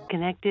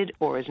 Connected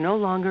or is no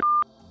longer...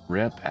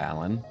 Rip,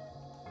 Alan.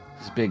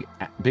 This is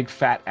big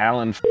fat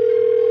Alan.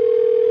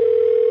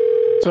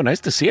 So nice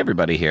to see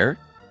everybody here.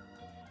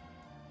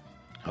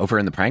 Over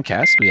in the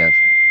Prankcast, we have...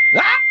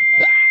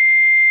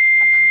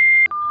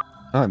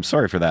 Oh, I'm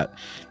sorry for that.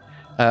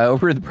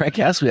 Over in the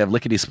Prankcast, we have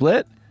Lickety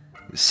Split,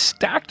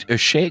 Stacked a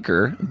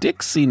Shaker,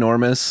 Dixie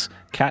Normus,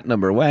 Cat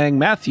Number Wang,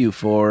 Matthew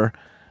 4,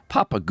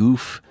 Papa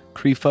Goof,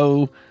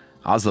 Crefo,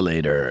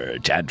 Oscillator,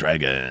 Chad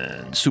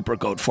Dragon,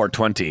 Supercoat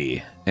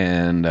 420,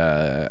 and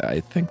I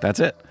think that's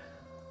it.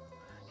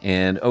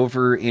 And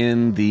over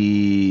in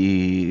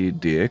the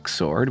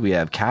Dixord, we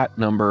have Cat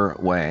Number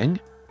Wang,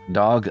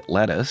 Dog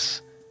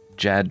Lettuce,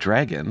 Jad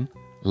Dragon,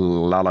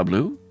 Lala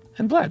Blue,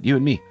 and Vlad, you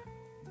and me.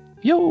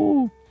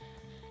 Yo!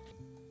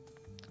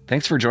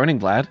 Thanks for joining,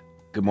 Vlad.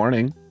 Good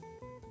morning.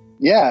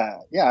 Yeah,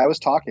 I was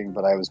talking,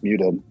 but I was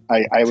muted.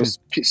 I was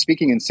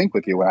speaking in sync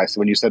with you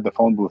when you said the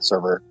phone booth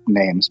server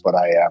names, but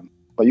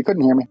you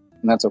couldn't hear me,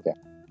 and that's okay.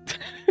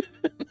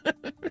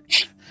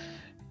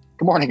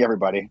 Good morning,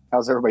 everybody.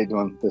 How's everybody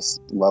doing this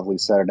lovely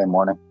Saturday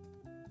morning?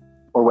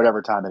 Or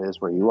whatever time it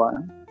is where you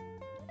are.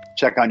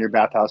 Check on your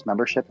bathhouse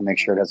membership and make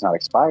sure it has not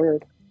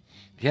expired.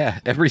 Yeah,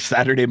 every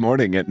Saturday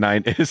morning at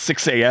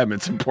 6 a.m.,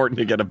 it's important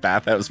to get a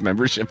bathhouse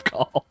membership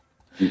call.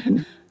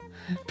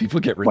 People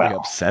get really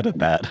upset at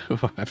that.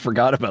 I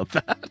forgot about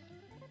that.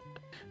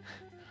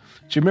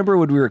 Do you remember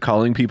when we were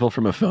calling people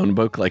from a phone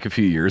book like a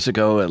few years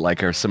ago at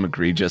like some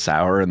egregious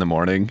hour in the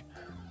morning?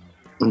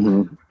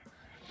 Mm-hmm.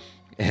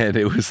 And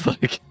it was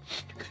like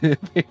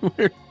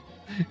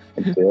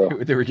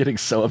they were getting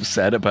so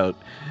upset about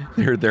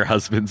their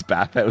husband's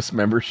bathhouse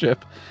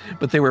membership,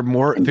 but they were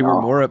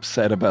more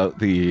upset about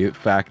the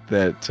fact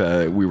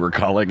that we were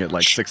calling at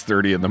like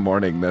 6:30 in the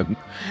morning than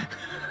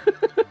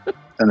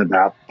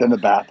the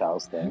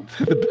bathhouse thing.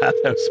 The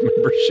bathhouse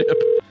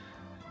membership.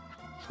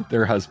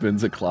 Their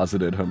husband's a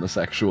closeted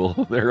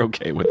homosexual. They're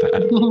okay with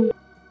that.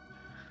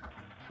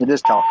 It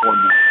is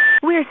California.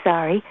 We're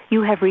sorry.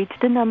 You have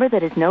reached a number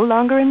that is no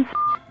longer in...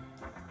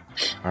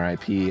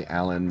 R.I.P.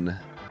 Alan.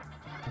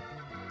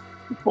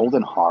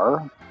 Golden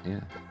Har?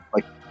 Yeah.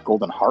 Like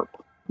Golden Harp?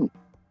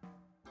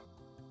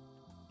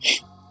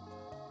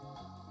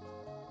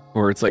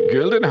 Or it's like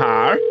Golden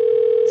Haar.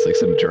 It's like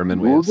some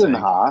German way of saying.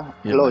 Golden Haar?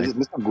 Hello, is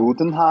this Mr.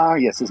 Golden Haar?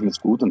 Yes, it's Miss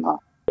Golden Haar.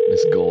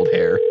 Miss Gold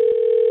Hair.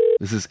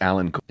 This is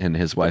Alan and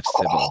his wife,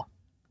 Sybil.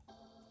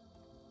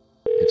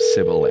 If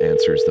Sybil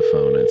answers the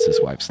phone, it's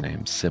his wife's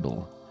name,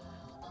 Sybil.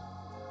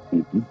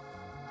 Mm-hmm.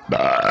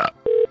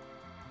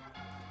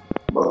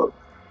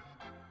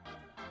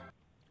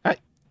 Hi.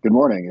 Good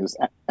morning. Is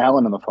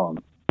Alan on the phone?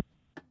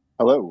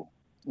 Hello.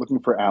 Looking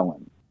for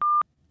Alan.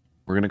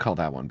 We're going to call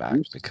that one back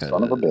because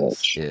son of a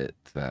bitch.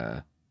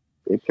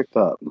 They picked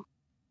up.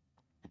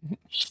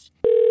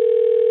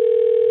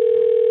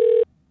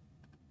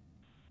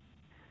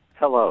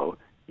 Hello.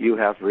 You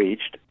have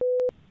reached.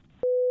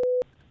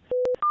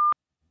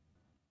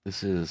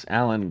 This is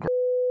Alan.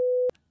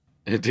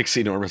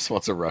 Dixie Normus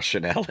wants a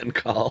Russian Alan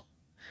call.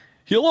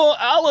 Hello,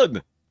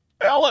 Alan.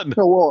 Alan.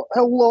 Hello,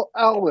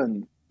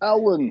 Alan.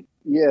 Alan.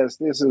 Yes,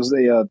 this is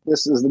the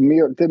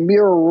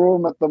mirror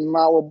room at the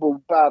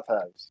Malibu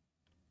bathhouse.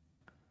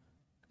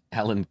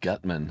 Alan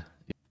Gutman.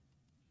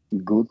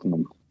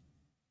 Gutman.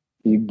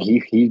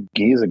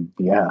 He's a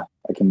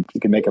I can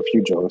make a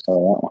few jokes out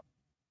of that one.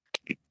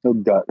 He'll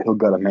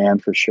gut a man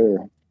for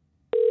sure.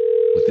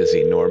 With his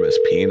enormous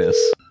penis.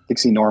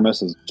 Dixie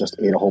Normus has just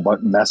ate a whole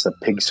mess of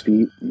pig's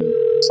feet and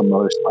some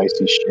other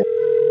spicy shit.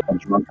 I'm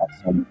drunk on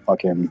some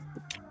fucking,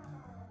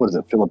 what is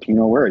it,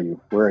 Filipino? Where are you,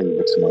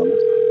 Dixie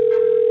Normus?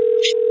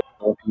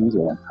 Philippines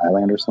or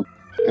Thailand or something?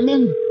 I'm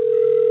in.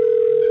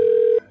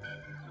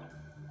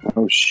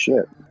 Oh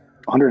shit.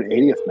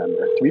 180th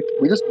member. We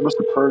just must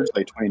have purged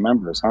like 20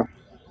 members, huh?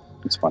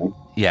 It's funny.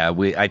 Yeah,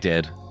 I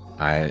did.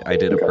 I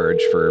did a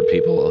purge for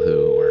people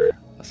who were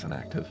less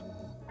inactive.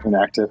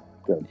 Inactive?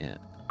 Good. Yeah.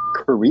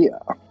 Korea.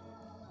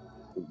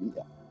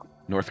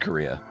 North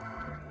Korea.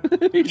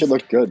 Shit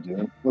looked good,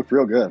 dude. Looked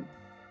real good.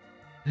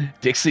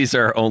 Dixie's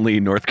our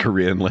only North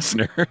Korean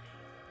listener.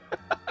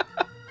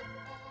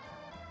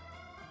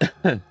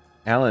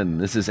 Alan,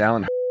 this is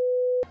Alan.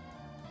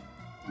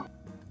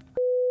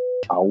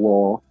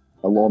 Hello,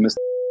 Mr.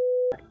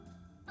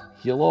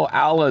 Hello,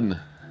 Alan.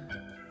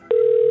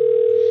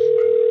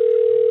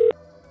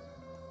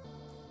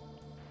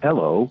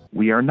 Hello,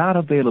 we are not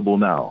available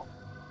now.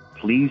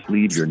 Please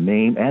leave your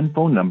name and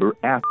phone number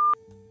after.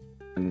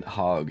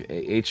 Hog,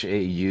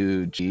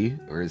 H-A-U-G,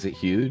 or is it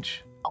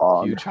huge?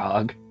 Hog. Huge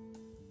hog.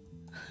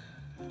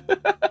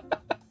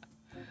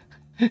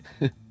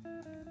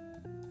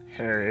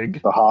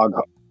 Herrig. The hog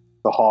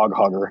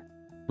hugger.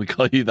 We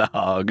call you the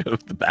hog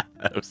of the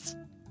bathhouse.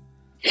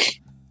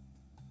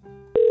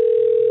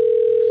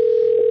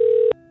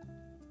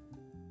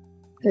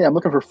 Hey, I'm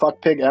looking for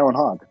fuck pig Alan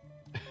Hogg.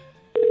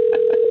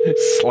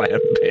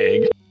 Slam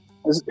pig.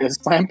 Is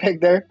Slam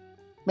Pig there?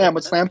 Man,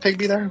 would Slam Pig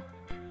be there?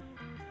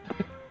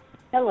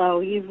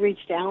 Hello, you've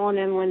reached Alan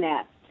and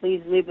Lynette.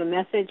 Please leave a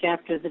message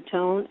after the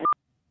tone.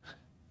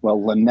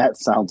 Well, Lynette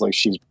sounds like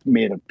she's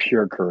made of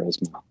pure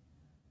charisma.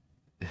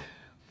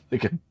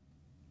 Like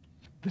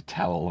the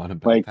towel on a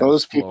bathhouse like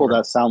those people floor.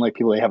 that sound like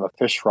people they have a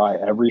fish fry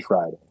every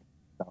Friday.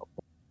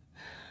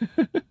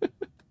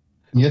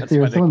 Yes, they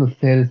are some of the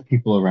saddest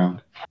people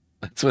around.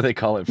 That's what they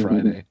call it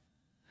Friday.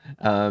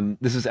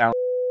 This is Alan.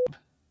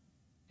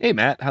 Hey,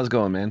 Matt. How's it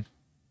going, man?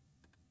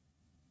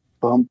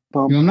 Bum,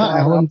 bum, I'm not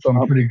Alan, so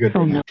I'm pretty good.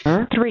 Phone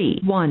number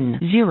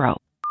 310.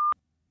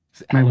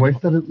 My wife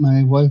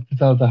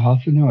is out of the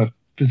house and now have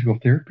physical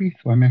therapy,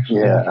 so I'm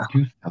actually able to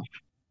do stuff.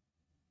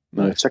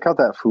 Nice. Check out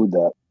that food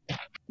that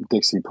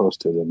Dixie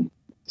posted in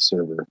the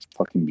server. It's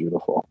fucking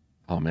beautiful.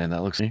 Oh man,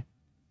 that looks me.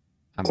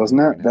 Doesn't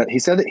it? That he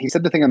said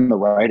the thing on the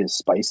right is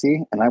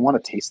spicy, and I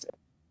want to taste it.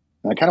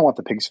 And I kind of want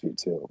the pig's feet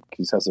too.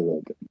 He says it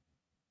really good.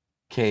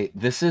 Okay,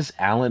 this is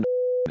Alan,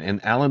 and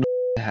Alan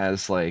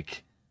has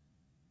like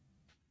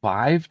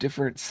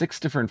 6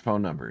 different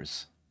phone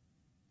numbers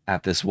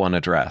at this one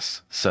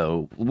address.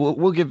 So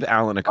we'll give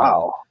Alan a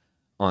call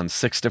on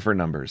 6 different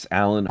numbers.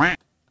 Alan. I'm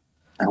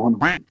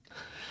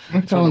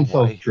calling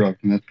self-drug,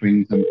 and that's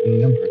bringing some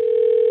numbers.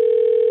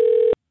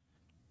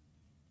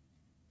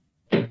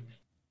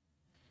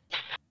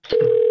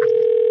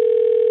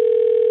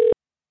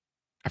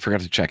 I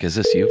forgot to check. Is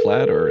this you,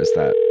 Vlad, or is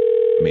that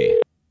me?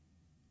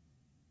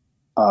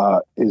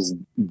 is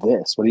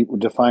this? What do you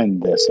define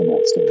this in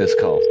that statement? This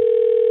call.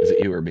 Is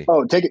it you or me?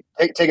 Oh, take it,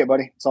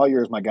 buddy. It's all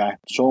yours, my guy.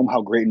 Show them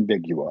how great and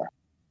big you are.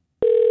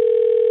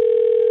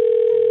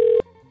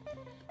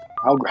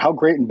 How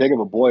great and big of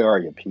a boy are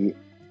you, Pete?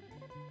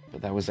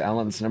 But that was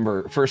Alan's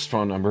first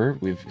phone number.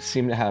 We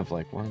seem to have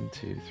like 1,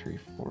 2, 3,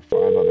 4, 5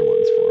 other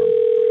ones for him.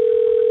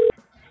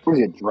 Was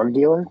he a drug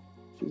dealer?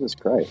 Jesus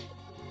Christ.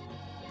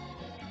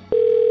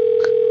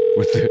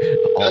 With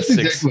all That's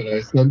six, exactly what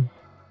I said.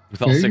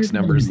 with all 6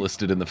 numbers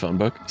listed in the phone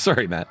book.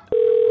 Sorry, Matt.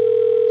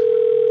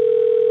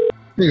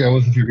 Maybe I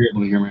wasn't sure if you're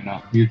able to hear me or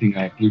not. I'm using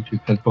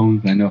Bluetooth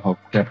headphones. I know how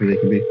crappy they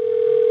can be.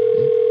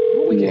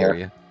 Well, we can hear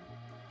you.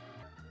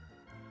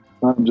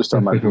 I'm just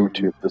on my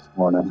Bluetooth this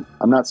morning.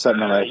 I'm not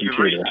setting on my You've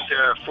computer.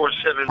 reached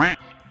 47.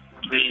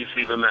 Please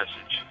leave a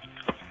message.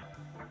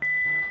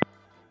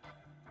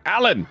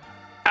 Alan!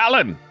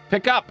 Alan!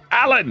 Pick up!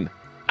 Alan!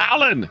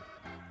 Alan!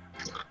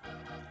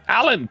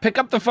 Alan! Pick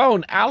up the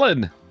phone!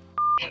 Alan!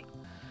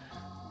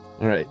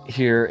 All right,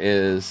 here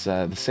is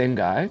the same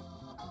guy.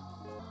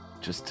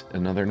 Just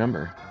another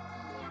number.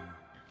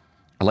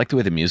 I like the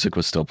way the music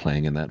was still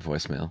playing in that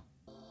voicemail.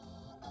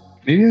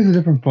 Maybe there's a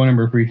different phone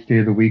number for each day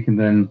of the week and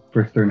then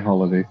for certain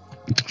holidays.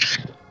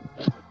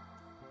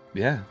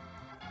 Yeah.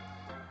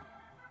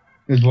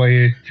 That's why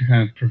to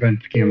kind of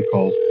prevent scam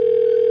calls.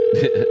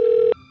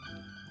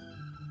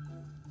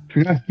 If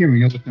you're not hearing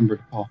me, you know what number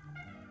to call.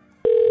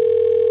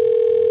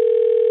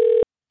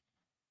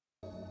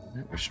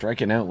 We're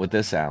striking out with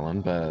this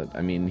Alan, but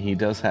I mean, he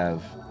does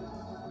have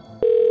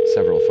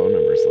several phone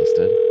numbers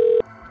listed.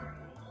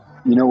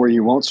 You know where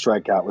you won't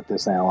strike out with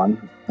this,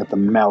 Alan? At the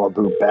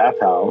Malibu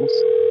bathhouse.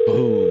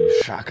 Boom,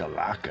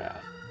 shakalaka.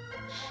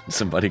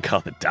 Somebody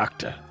call the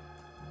doctor.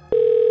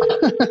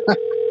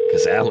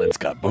 Because Alan's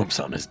got bumps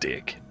on his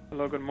dick.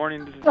 Hello, good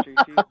morning. This is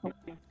JT.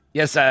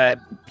 Yes,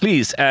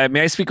 please,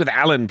 may I speak with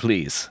Alan,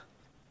 please?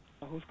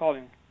 Who's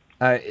calling?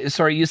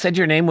 Sorry, you said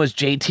your name was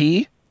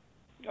JT?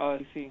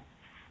 JC.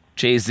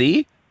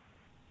 JZ?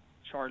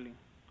 Charlie.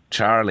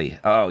 Charlie.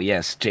 Oh,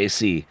 yes,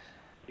 JC.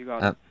 You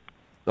got it.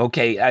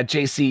 Okay,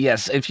 JC,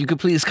 yes. If you could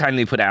please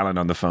kindly put Alan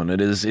on the phone. It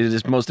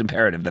is most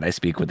imperative that I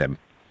speak with him.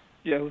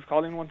 Yeah, who's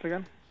calling once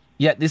again?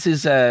 Yeah, this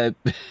is this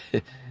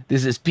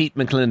is Pete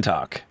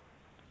McClintock.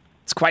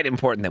 It's quite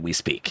important that we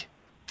speak.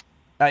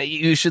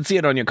 You should see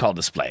it on your call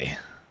display.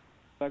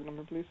 Back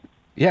number, please.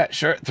 Yeah,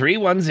 sure.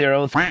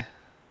 310-09.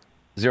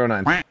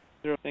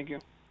 Thank you.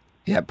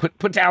 Yeah,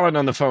 put Alan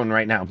on the phone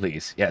right now,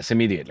 please. Yes,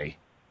 immediately.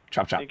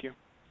 Chop, chop. Thank you.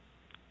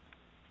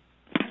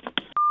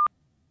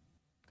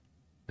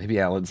 Maybe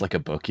Alan's like a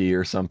bookie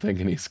or something,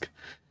 and he's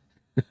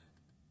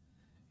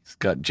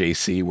got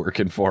JC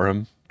working for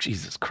him.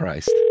 Jesus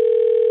Christ.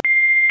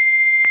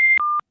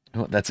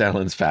 Oh, that's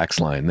Alan's fax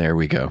line. There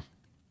we go.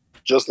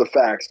 Just the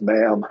facts,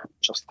 ma'am.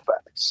 Just the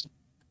facts.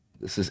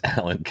 This is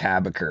Alan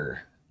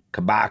Kabaker.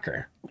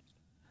 I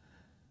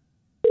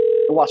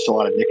watched a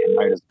lot of Nick at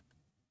Night,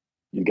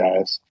 you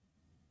guys.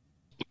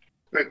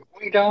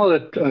 We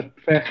download a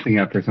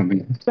faxing app or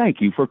something. Thank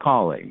you for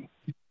calling.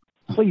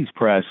 Please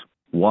press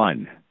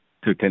 1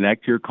 to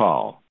connect your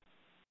call.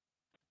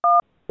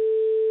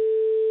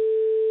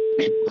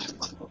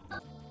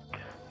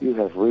 You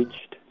have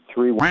reached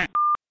 3.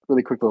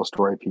 Really quick little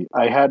story, Pete.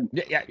 I had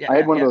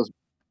one of those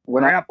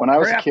when I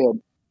was a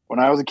kid. When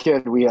I was a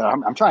kid, we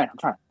I'm trying.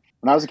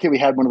 When I was a kid, we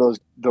had one of those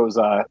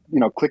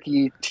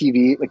clicky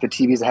TV, like the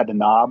TVs that had the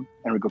knob,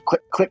 and we go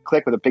click, click,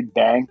 click with a big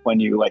bang when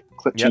you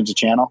change the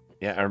channel.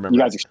 Yeah, I remember.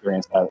 You guys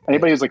experienced that.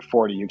 Anybody who's like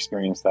 40, you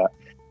experienced that.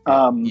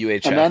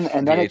 UHF,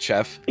 and then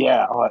VHF.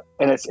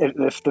 And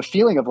it's the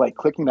feeling of like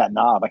clicking that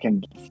knob. I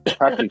can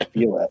practically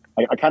feel it.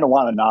 I kind of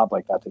want a knob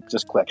like that to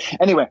just click.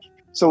 Anyway,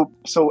 so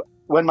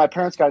when my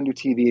parents got a new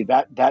TV,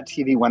 that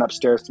TV went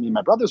upstairs to me in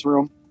my brother's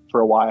room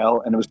for a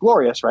while, and it was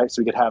glorious, right?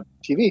 So we could have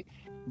TV,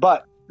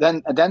 but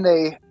then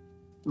they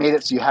made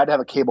it so you had to have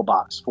a cable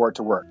box for it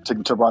to work,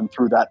 to run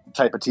through that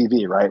type of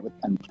TV, right?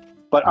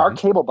 But our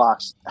cable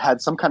box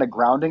had some kind of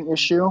grounding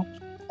issue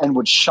and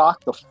would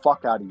shock the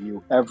fuck out of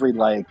you every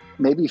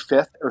maybe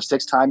 5th or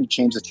 6th time you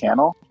change the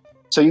channel.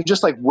 So you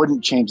just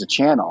wouldn't change the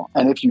channel.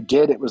 And if you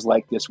did, it was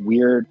like this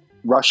weird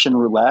Russian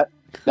roulette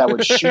that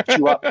would shoot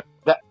you up.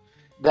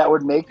 That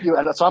would make you.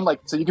 And so I'm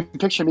so you can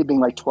picture me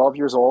being 12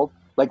 years old,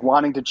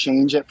 wanting to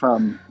change it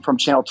from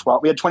channel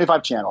 12. We had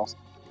 25 channels.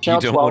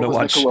 Channel 12 was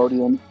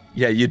Nickelodeon.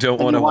 Yeah, you don't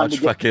want to watch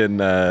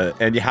fucking,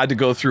 and you had to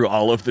go through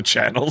all of the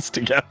channels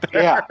together.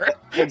 Yeah,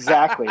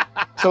 exactly.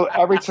 So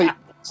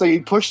so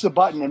you'd push the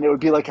button, and it would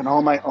be like an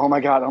oh my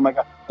god, and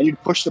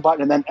you'd push the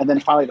button, and then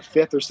finally the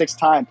 5th or 6th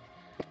time,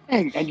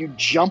 bang, and you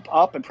jump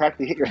up and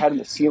practically hit your head in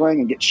the ceiling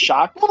and get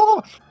shocked.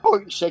 Oh,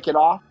 you shake it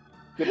off,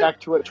 get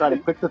back to it, try to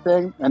click the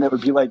thing, and it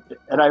would be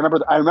and I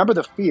remember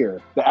the fear,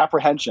 the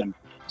apprehension.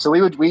 So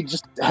we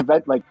just have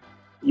that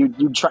you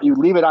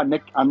leave it on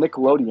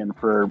Nickelodeon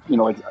for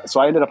so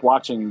I ended up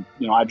watching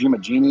I Dream of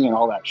Jeannie and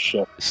all that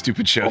shit.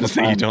 Stupid shows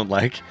that you don't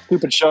like.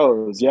 Stupid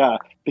shows, yeah,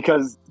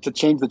 because to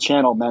change the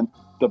channel meant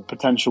the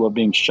potential of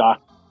being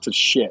shocked to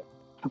shit.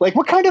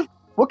 What kind of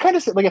What kind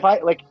of like if I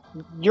like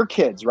your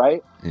kids,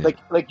 right? Yeah.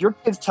 Like your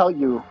kids tell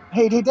you,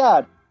 hey,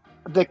 Dad,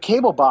 the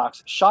cable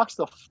box shocks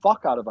the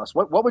fuck out of us.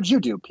 What would you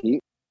do,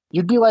 Pete?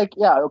 You'd be like,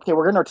 yeah, okay,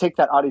 we're gonna take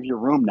that out of your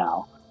room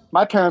now.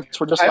 My parents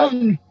were just I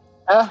don't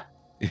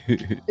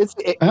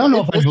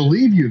know if I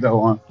believe you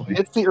though, honestly.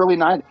 It's the early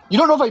 90s. You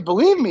don't know if I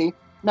believe me,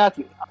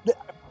 Matthew,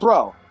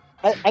 bro.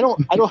 I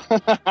don't.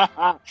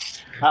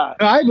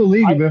 I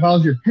believe you, but if I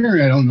was your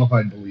parent, I don't know if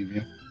I'd believe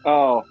you.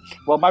 Oh,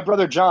 well, my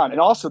brother John, and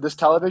also this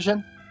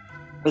television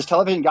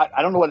got,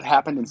 I don't know what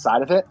happened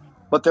inside of it,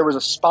 but there was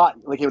a spot,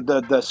 like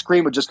the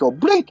screen would just go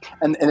blink,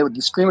 and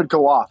the screen would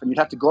go off, and you'd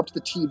have to go up to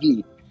the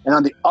TV, and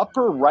on the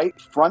upper right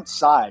front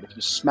side, if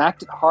you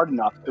smacked it hard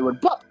enough, it would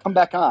come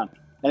back on.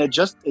 And it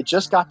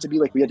just got to be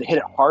like we had to hit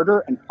it harder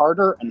and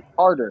harder and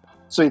harder.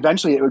 So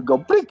eventually it would go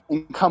blink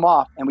and come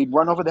off, and we'd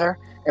run over there,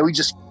 and we'd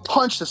just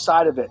punch the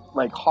side of it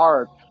like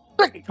hard,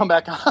 blink, and come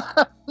back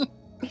on.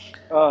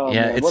 Oh,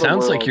 yeah, man, it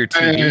sounds like your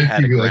TV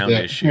had a ground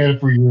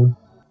issue.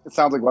 It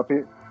sounds like what,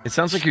 Pete? It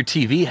sounds like your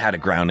TV had a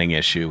grounding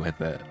issue with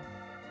it.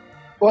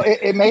 Well,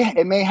 it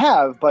may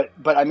have, but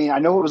I mean, I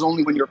know it was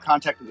only when you were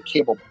contacting the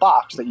cable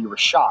box that you were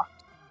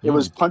shocked. It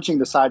was punching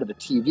the side of the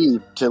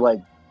TV to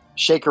like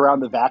shake around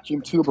the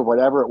vacuum tube or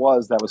whatever it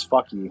was that was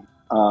fucky.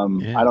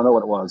 I don't know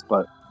what it was,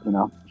 but you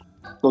know,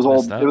 those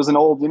old. It was an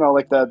old, you know,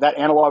 like that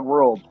analog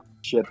world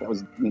shit that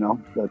was, you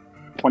know, the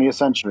 20th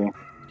century.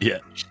 Yeah.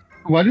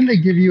 Why didn't they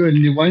give you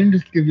why didn't they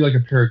just give you like a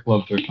pair of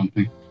gloves or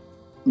something?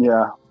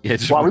 Yeah.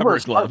 It's well, we were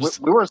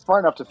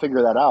smart enough to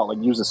figure that out, like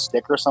use a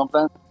stick or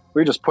something.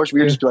 We just push.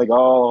 We would just be like,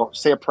 "Oh,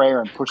 say a prayer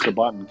and push the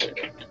button."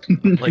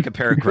 Like a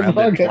pair of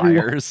grounded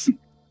pliers.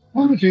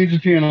 Why would you change the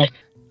channel?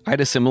 I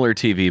had a similar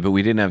TV, but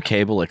we didn't have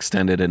cable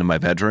extended into my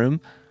bedroom,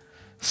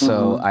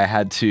 so I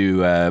had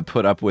to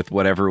put up with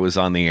whatever was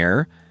on the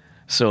air.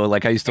 So,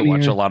 like, I used to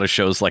watch a lot of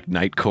shows like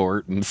Night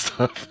Court and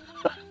stuff.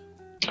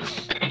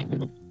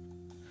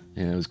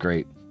 Yeah, it was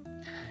great.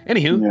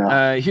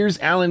 Anywho, here's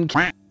Alan.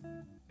 I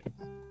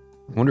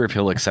wonder if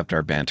he'll accept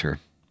our banter.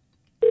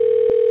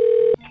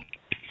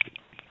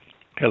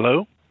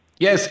 Hello?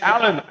 Yes,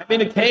 Alan, I'm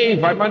in a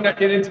cave. I'm in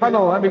a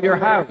tunnel under your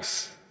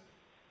house.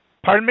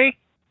 Pardon me?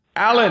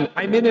 Alan,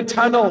 I'm in a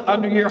tunnel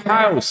under your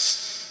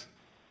house.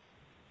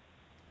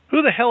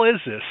 Who the hell is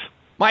this?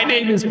 My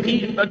name is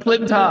Pete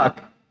McClintock.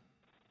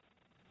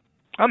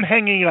 I'm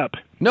hanging up.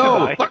 No,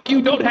 Goodbye. fuck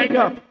you, don't hang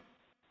up.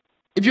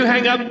 If you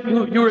hang up,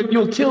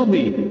 you'll kill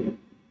me.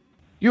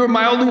 You're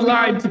my only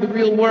line to the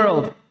real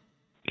world.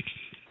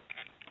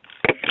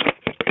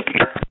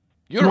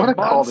 You're what a a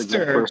call to get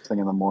monster. first thing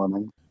in the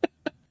morning.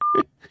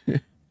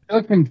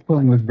 I think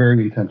pulling was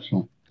very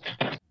intentional.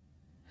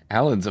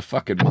 Alan's a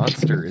fucking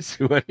monster is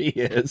what he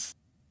is.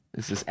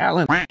 This is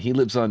Alan. He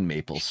lives on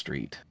Maple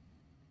Street.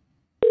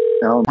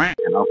 No,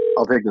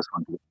 I'll take this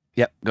one.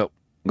 Yep, go.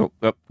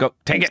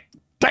 Take it.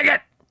 Take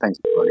it. Thanks,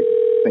 buddy.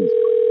 Thanks.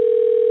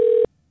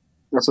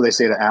 That's what they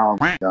say to Alan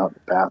out in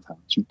the bathhouse.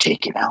 You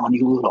take it, Alan,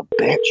 you little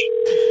bitch.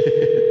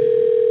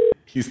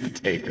 He's the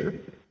taker.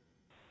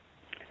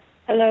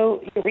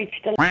 Hello, you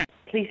reached the line.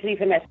 Please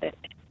leave a message.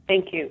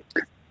 Thank you.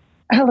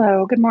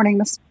 Hello, good morning,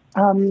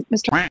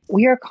 Mr.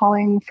 We are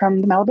calling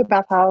from the Malibu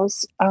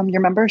Bathhouse. Your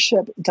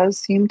membership does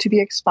seem to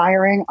be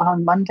expiring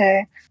on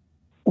Monday.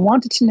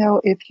 Wanted to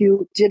know if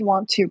you did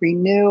want to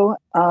renew,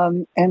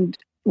 and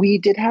we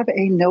did have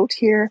a note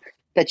here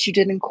that you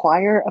did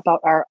inquire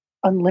about our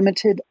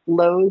Unlimited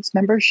Loads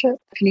membership.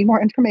 If you need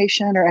more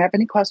information or have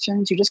any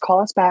questions, you just call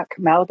us back.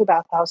 Malibu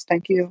Bathhouse.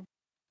 Thank you.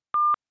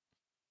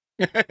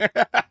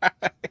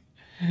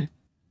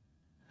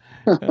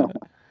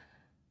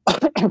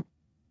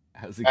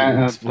 How's he going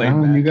to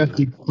explain that? You got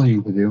to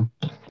explain to do.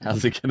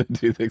 How's he going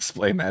to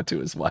explain that to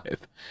his wife?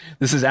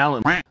 This is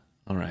Alan.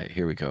 All right,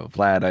 here we go.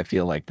 Vlad, I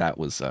feel like that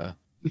was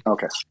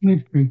okay.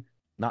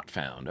 Not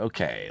found.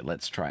 Okay,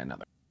 let's try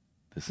another.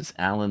 This is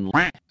Alan.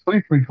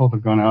 23 calls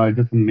have gone out. I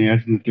just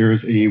imagine that there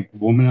is a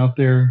woman out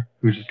there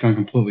who's just gone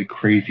completely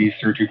crazy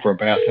searching for a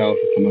bathhouse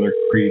at some other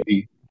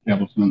crazy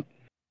establishment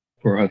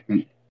for her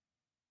husband.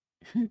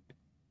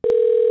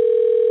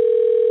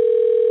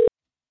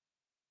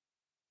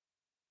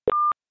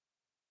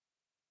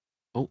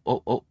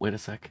 Oh, wait a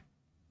sec.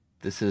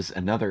 This is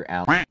another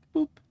Alan.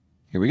 Boop.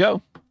 Here we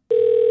go.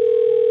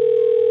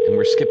 And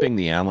we're skipping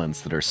the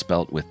Allens that are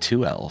spelt with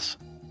 2 L's.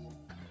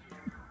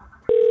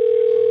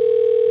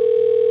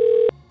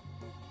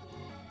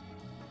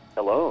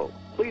 Hello.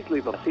 Please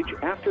leave a message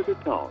after the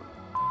tone.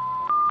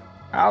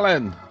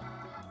 Alan.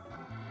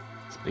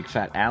 It's big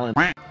fat Alan.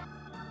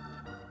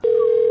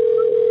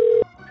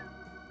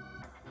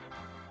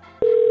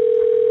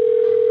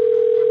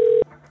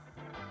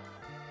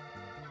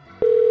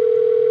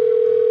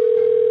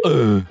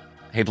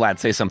 Hey, Vlad,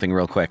 say something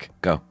real quick.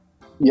 Go.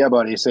 Yeah,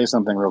 buddy, say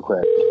something real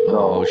quick. Go.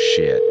 Oh,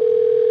 shit.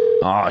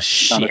 Oh, Sound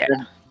shit. okay?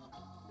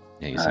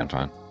 Yeah, you sound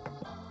fine.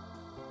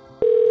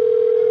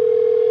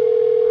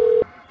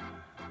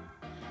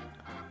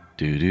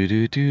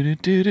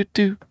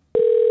 Do.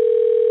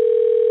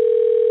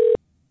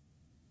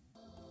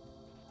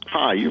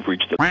 Hi, you've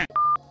reached the...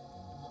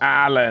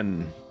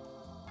 Alan.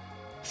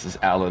 This is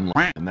Alan,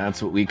 and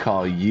that's what we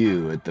call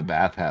you at the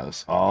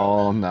bathhouse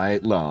all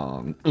night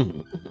long.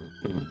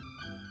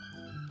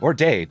 Or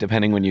day,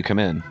 depending when you come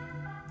in.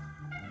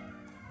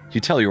 You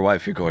tell your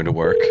wife you're going to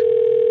work.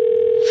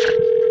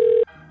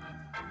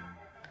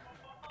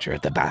 But you're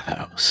at the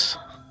bathhouse.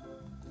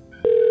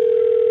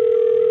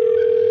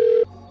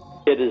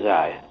 It is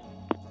I.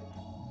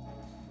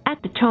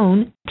 At the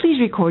tone, please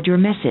record your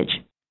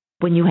message.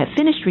 When you have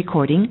finished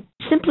recording,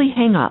 simply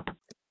hang up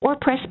or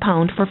press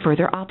pound for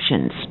further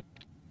options.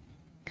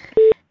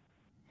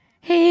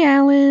 Hey,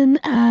 Alan.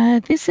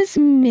 This is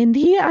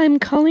Mindy. I'm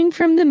calling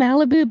from the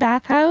Malibu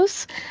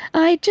bathhouse.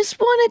 I just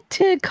wanted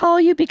to call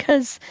you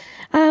because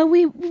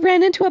we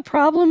ran into a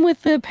problem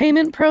with the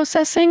payment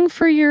processing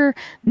for your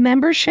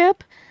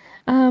membership.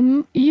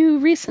 You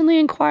recently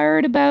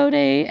inquired about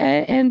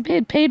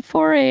and paid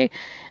for a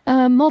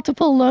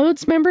multiple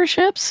loads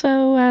membership.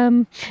 So,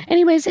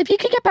 anyways, if you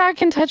could get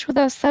back in touch with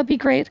us, that'd be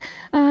great.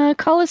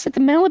 Call us at the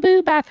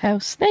Malibu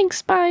bathhouse.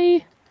 Thanks.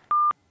 Bye.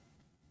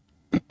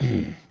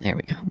 There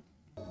we go.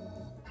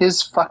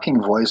 His fucking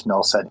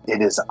voicemail said,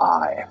 "It is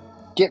I."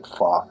 Get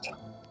fucked.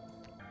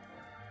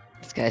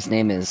 This guy's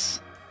name is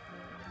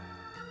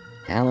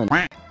Alan.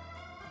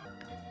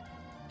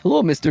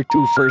 Hello, Mr.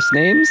 Two First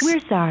Names. We're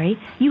sorry.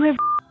 You have...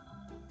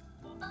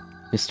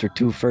 Mr.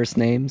 Two First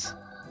Names.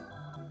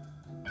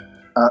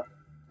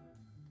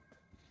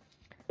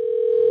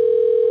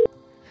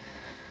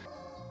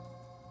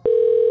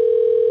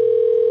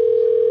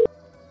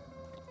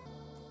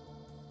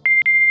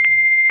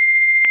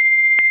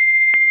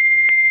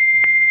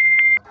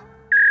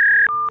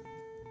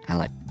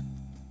 Alan.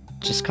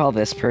 Just call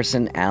this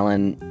person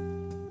Alan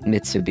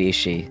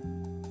Mitsubishi.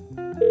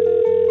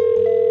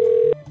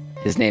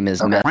 His name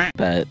is Matt,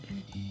 but...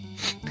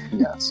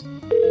 Yes.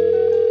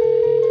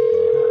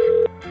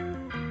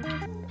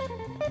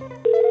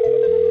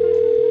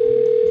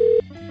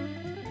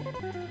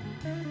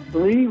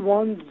 Three,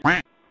 1,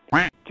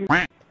 2,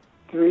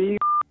 3.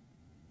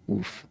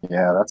 Oof.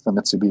 Yeah, that's the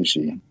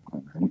Mitsubishi.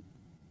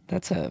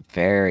 That's a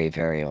very,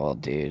 very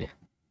old dude.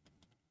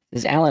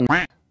 This is Alan.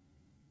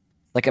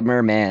 Like a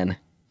merman.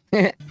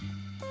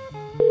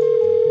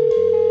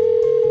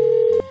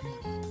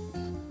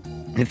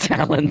 It's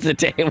Alan's a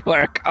day of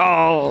work.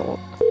 Oh!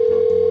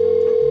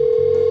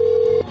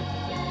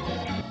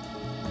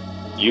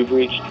 You've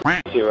reached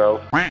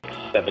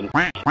 070.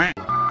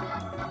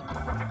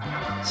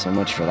 So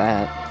much for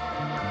that.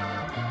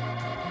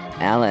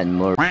 Alan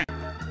Moore.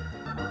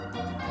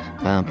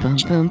 Bum bum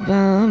bum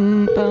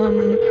bum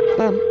bum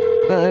bum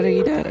ba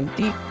da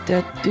dee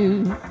da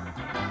doo.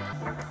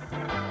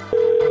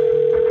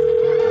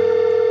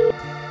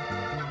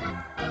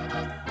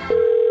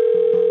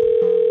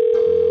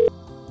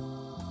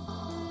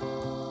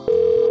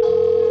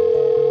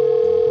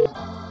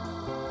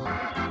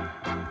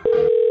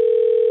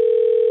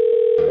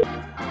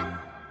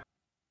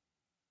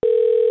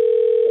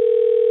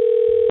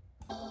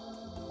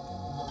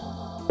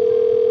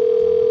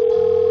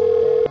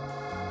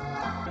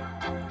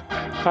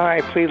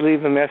 Hi, please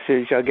leave a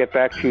message. I'll get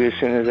back to you as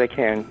soon as I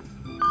can.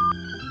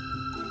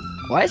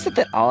 Why is it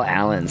that all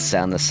Allens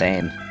sound the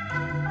same?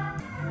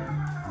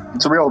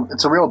 It's a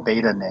real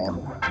beta name.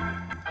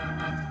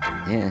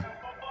 Yeah.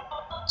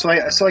 So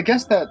I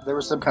guess that there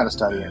was some kind of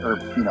study, or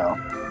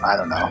I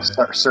don't know,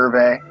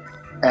 survey,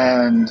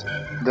 and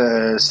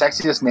the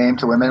sexiest name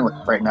to women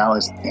right now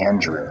is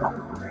Andrew.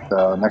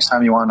 So next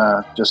time you want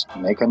to just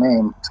make a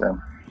name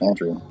to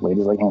Andrew,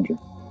 ladies like Andrew.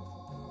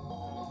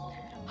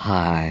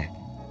 Hi,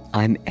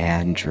 I'm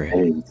Andrew.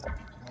 Hey.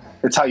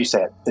 It's how you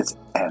say it. It's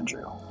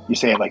Andrew. You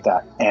say it like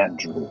that,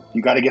 Andrew.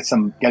 You got to get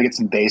some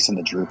bass in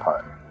the Drew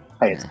part.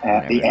 Hey, it's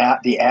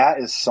the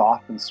is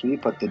soft and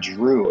sweet, but the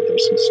Drew,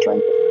 there's some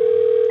strength.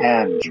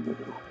 Andrew,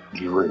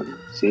 Drew.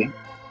 See,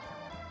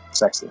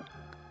 sexy.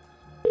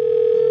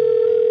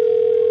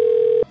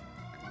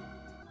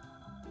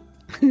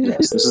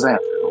 Yes, this is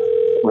Andrew.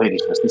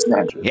 Ladies, this is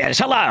Andrew. Yes,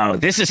 hello.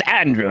 This is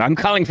Andrew. I'm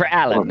calling for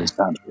Alan.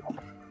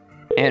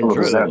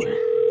 Andrew.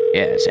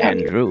 Yes,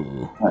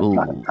 Andrew.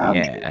 Ooh,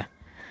 yeah.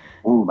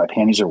 Ooh, my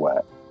panties are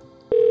wet.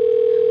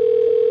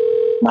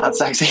 Not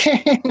sexy.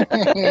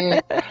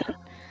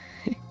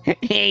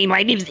 Hey,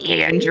 my name's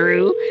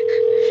Andrew.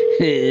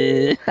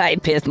 I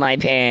pissed my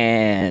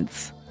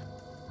pants.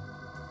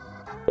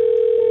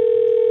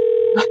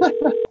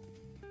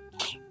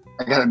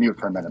 I gotta mute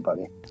for a minute,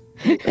 buddy.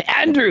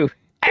 Andrew!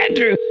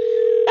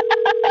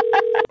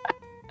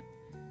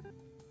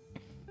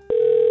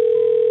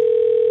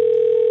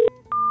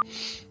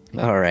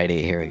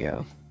 Alrighty, here we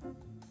go.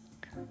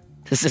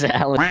 This is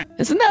Alan.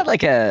 Isn't that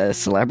like a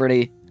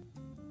celebrity?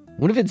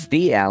 What if it's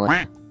the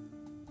Alan?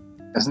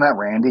 Isn't that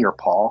Randy or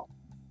Paul?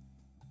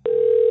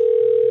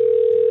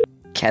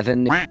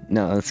 Kevin?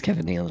 No, that's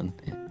Kevin Nealon.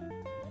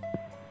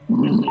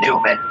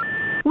 Newman.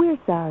 We're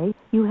sorry.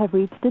 You have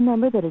reached a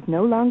number that is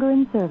no longer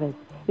in service.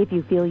 If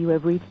you feel you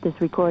have reached this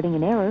recording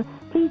in error,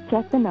 please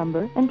check the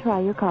number and try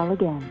your call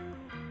again.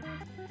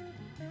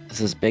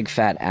 This is Big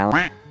Fat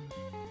Alan.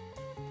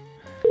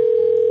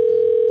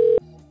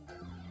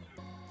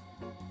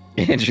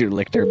 Andrew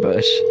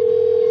Lichterbush.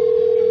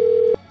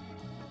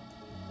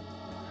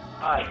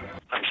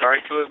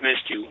 to have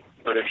missed you,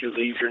 but if you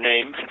leave your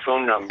name and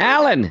phone number,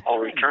 Alan! I'll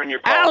return your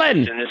call Alan!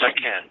 as soon as I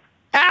can.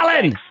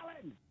 Alan!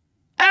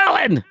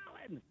 Alan!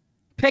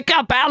 Pick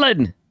up,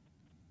 Alan!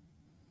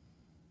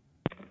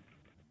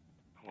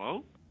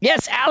 Hello?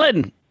 Yes,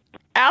 Alan!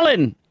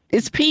 Alan!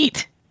 It's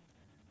Pete!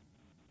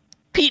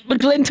 Pete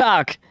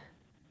McClintock!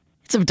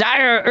 It's of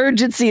dire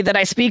urgency that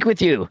I speak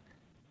with you.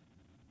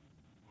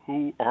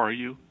 Who are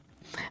you?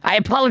 I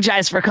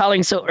apologize for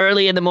calling so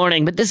early in the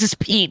morning, but this is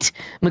Pete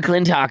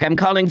McClintock. I'm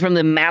calling from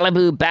the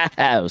Malibu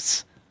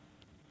bathhouse.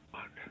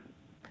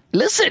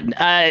 Listen,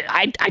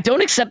 I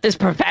don't accept this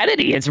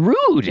profanity. It's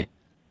rude.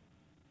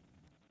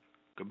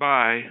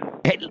 Goodbye.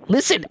 Hey,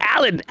 listen,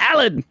 Alan,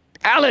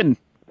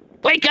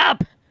 wake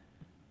up.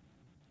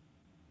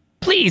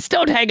 Please,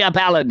 don't hang up,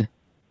 Alan.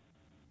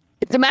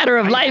 It's a matter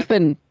of life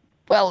and,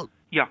 well...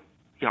 Yeah.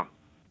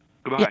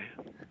 Goodbye. Yeah.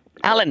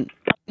 Alan,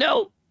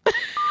 no.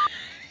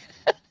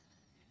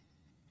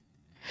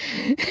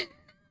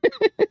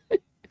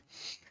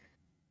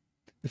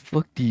 The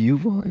fuck do you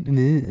want?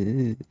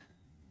 This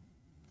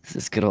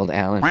is good old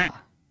Alan.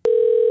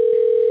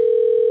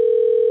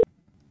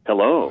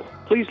 Hello.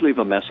 Please leave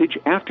a message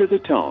after the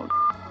tone.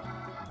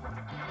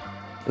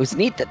 It was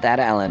neat that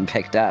Alan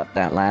picked up.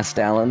 That last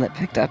Alan that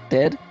picked up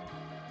did.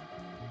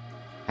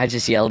 I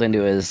just yelled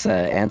into his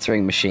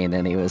answering machine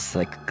and he was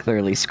like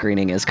clearly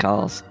screening his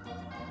calls.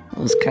 It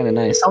was kind of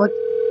nice.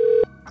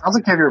 Sounds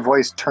like you have your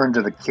voice turned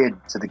to the kid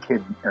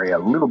area a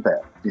little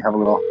bit. Do you have a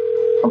little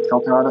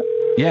filter on it?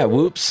 Yeah,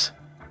 whoops.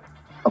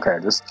 Okay,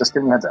 just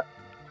give me a heads up.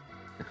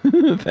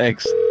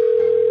 Thanks.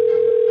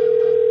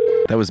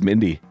 That was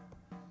Mindy.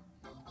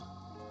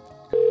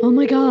 Oh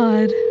my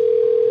god.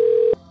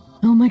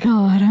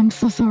 I'm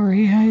so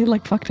sorry. I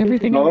fucked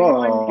everything up.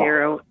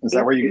 Oh, is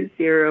that where you?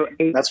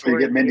 That's where you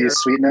get Mindy's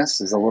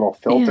sweetness. Is a little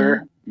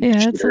filter.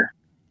 Yeah, it's a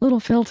little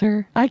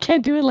filter. I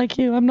can't do it like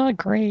you. I'm not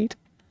great.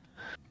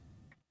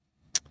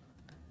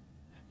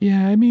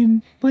 Yeah, I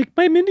mean,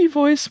 my Mindy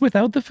voice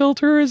without the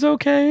filter is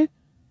okay.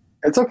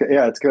 It's okay.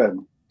 Yeah, it's good.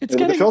 It's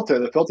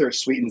the filter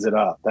sweetens it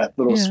up. That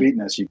little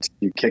sweetness, you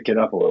kick it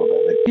up a little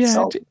bit.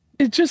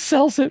 It just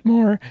sells it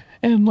more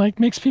and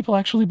makes people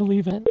actually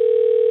believe it.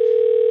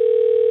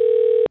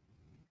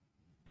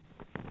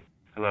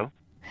 Hello?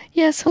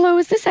 Yes, hello.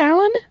 Is this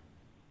Alan?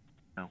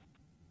 No.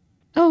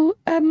 Oh,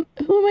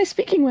 who am I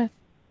speaking with?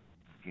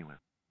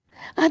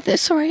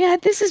 Sorry,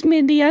 this is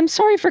Mindy. I'm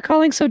sorry for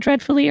calling so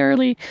dreadfully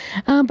early,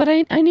 but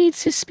I need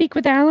to speak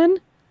with Alan.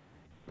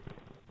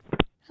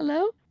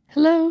 Hello?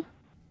 Hello?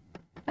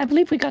 I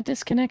believe we got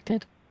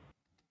disconnected.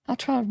 I'll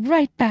try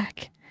right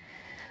back.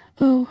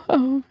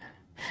 Oh,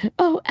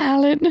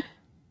 Alan.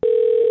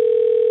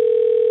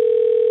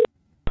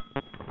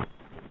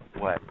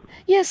 What?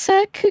 Yes,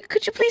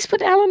 could you please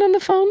put Alan on the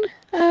phone?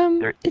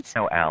 It's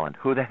no Alan.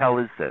 Who the hell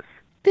is this?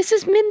 This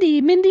is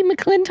Mindy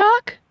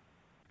McClintock.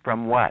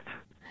 From what?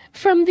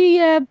 From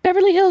the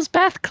Beverly Hills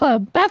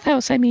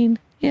bathhouse, I mean.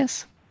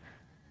 Yes.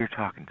 You're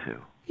talking to?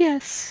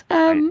 Yes.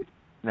 No.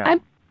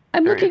 I'm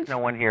there looking. Is no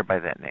one here by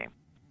that name.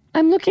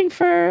 I'm looking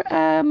for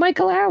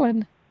Michael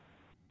Allen.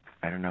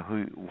 I don't know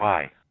who.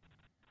 Why?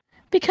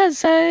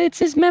 Because it's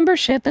his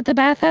membership at the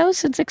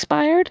bathhouse. It's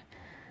expired,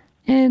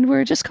 and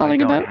we're just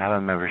calling about. I don't have a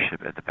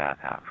membership at the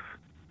bathhouse.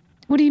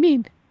 What do you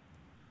mean?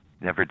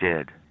 Never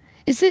did.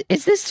 Is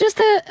this just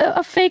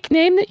a fake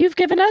name that you've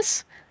given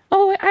us?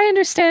 Oh, I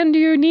understand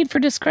your need for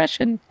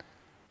discretion.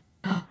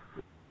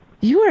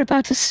 You were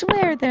about to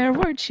swear there,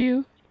 weren't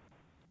you?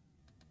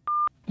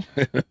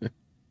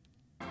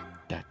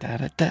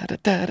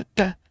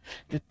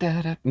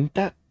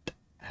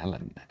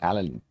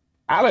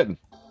 Alan.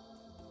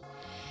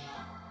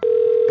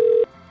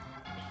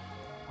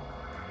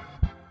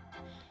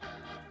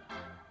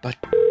 But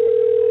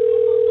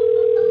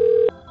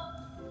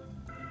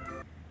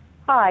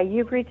Hi,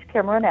 you've reached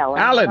Cameron Allen.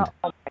 Alan.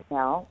 Right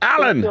now.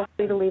 Alan. Feel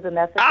free to leave a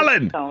message Alan.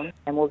 on the phone,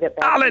 and we'll get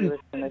back to you as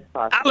soon as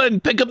possible. Alan,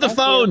 pick up the Thank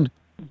phone.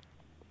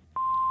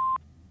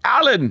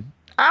 you.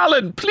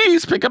 Alan,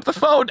 please pick up the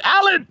phone.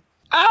 Alan.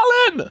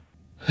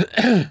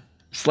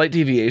 Slight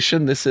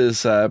deviation. This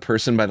is a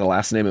person by the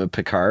last name of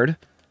Picard.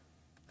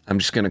 I'm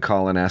just going to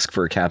call and ask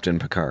for Captain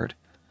Picard.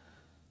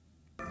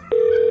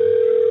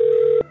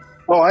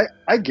 Oh,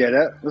 I get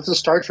it. This is a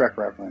Star Trek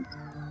reference.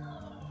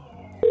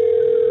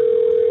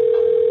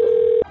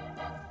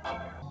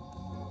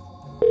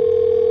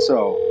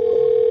 So,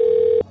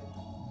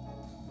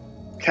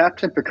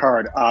 Captain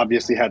Picard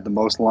obviously had the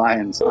most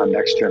lines on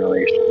Next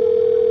Generation.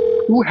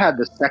 Who had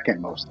the second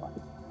most lines?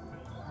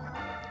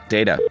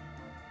 Data.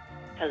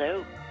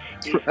 Hello.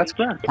 That's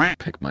correct.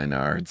 Pick my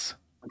nards.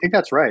 I think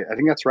that's right.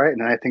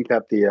 And I think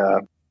that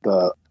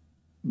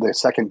the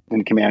second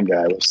in command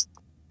guy was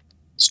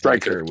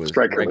Stryker.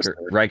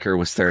 Riker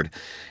was third.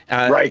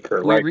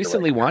 Riker. We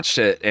recently watched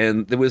it,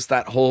 and there was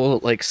that whole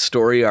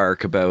story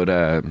arc about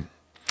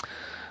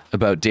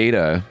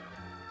Data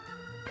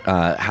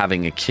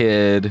having a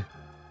kid,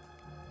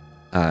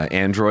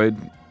 android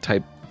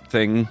type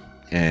thing,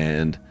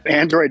 and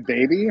android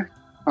baby.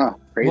 Huh,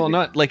 crazy. Well,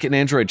 not like an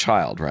android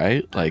child,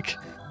 right?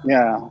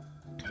 Yeah.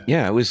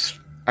 It was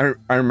I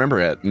remember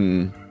it,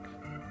 and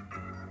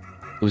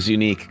it was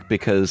unique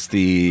because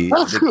the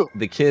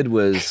kid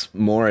was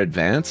more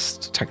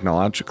advanced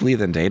technologically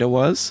than Data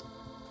was.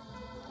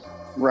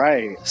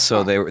 Right.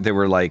 So they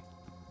were like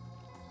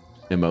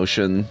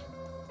emotion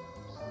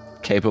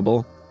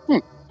capable.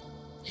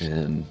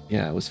 And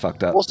yeah, it was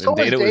fucked up. Well, so and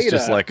Data was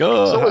just like,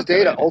 oh. So was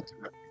Data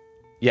Ultimate.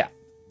 Yeah.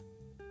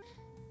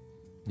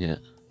 Yeah.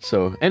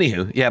 So,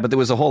 anywho, yeah, but there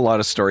was a whole lot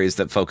of stories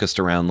that focused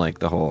around like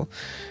the whole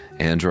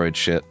Android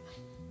shit.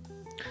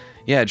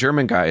 Yeah, a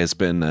German guy has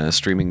been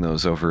streaming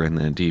those over in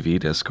the DV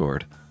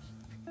Discord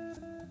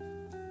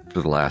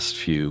for the last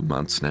few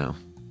months now.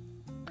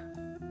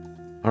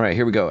 All right,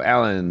 here we go.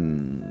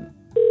 Alan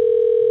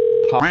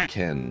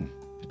Popkin.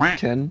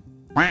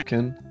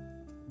 Popkin.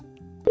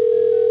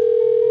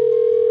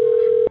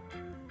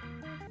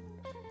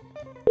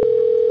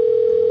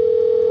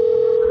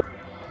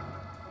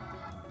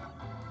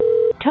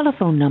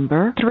 Telephone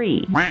number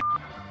 3.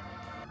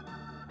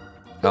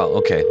 Oh,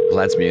 okay.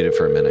 Vlad's muted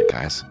for a minute,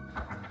 guys.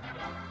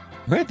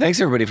 All right, thanks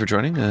everybody for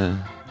joining.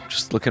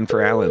 Just looking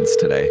for Alan's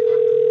today.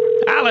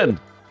 Alan!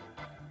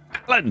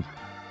 Alan!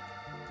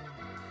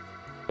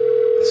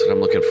 That's what I'm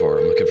looking for.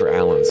 I'm looking for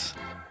Alan's.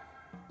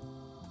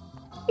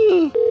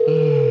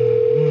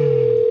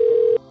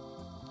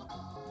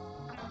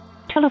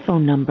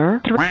 Telephone number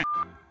 3.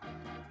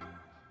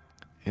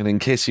 And in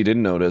case you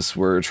didn't notice,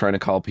 we're trying to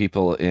call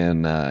people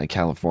in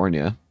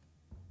California.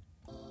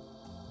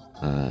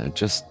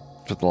 Just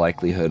for the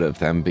likelihood of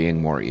them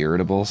being more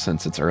irritable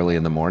since it's early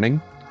in the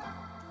morning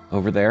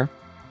over there.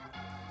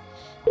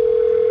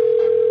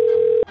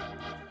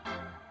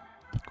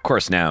 Of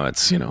course, now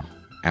it's,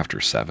 after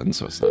 7,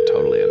 so it's not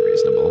totally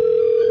unreasonable.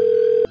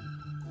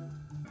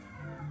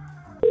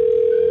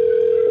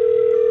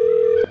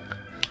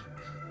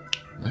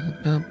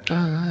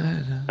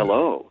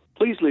 Hello.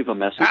 Please leave a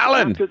message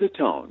Alan! after the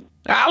tone.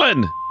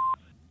 Alan!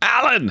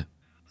 Alan!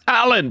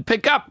 Alan!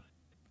 Pick up!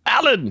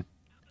 Alan!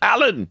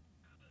 Alan!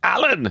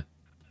 Alan!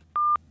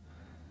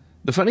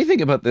 The funny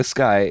thing about this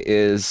guy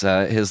is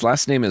his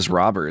last name is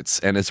Roberts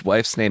and his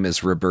wife's name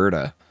is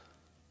Roberta.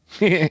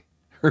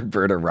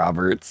 Roberta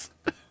Roberts.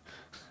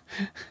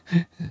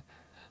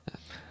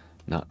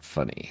 Not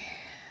funny.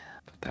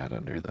 Put that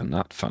under the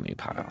not funny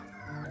pile.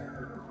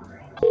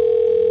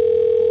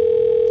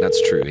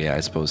 That's true. Yeah, I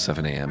suppose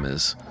 7 a.m.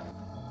 is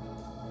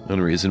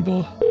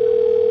unreasonable.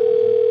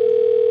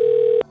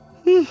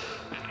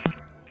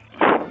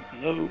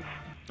 Hello.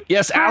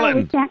 Yes, Alan.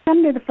 We can't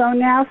come to the phone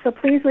now, so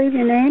please leave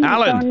your name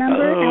Alan. and phone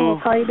number, and we'll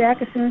call you back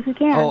as soon as we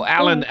can. Oh,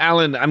 Alan,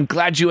 Alan, I'm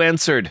glad you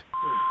answered.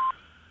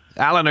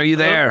 Alan, are you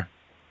there?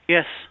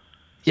 Yes.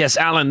 Yes,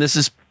 Alan, this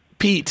is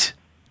Pete.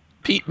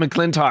 Pete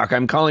McClintock.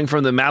 I'm calling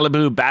from the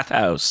Malibu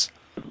Bathhouse.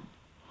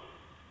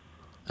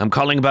 I'm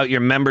calling about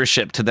your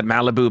membership to the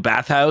Malibu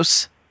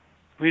Bathhouse.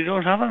 We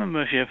don't have a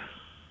membership.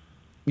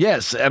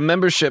 Yes, a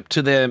membership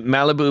to the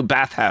Malibu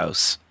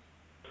Bathhouse.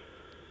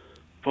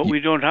 But we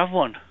don't have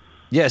one.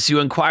 Yes, you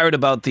inquired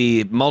about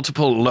the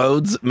multiple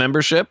loads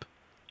membership?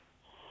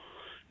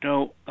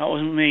 No, that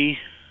wasn't me.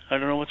 I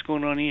don't know what's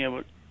going on here,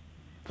 but...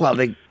 Well,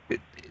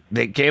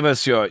 they gave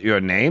us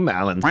your name,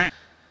 Alan,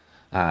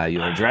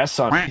 your address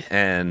on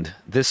and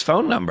this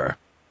phone number.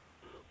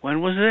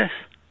 When was this?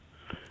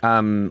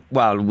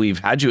 Well, we've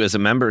had you as a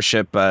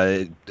membership.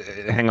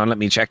 Hang on, let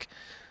me check.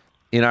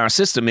 In our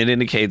system, it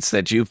indicates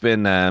that you've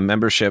been a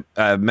member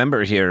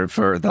here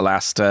for the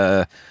last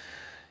 8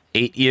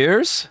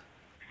 years.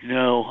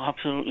 No,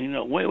 absolutely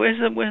not. Where's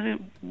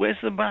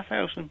the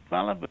bathhouse in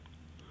Malibu?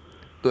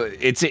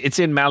 It's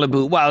in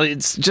Malibu. Well,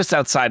 it's just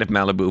outside of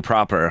Malibu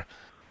proper,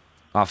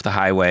 off the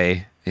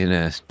highway in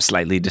a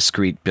slightly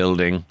discreet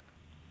building.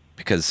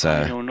 Because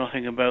I know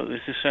nothing about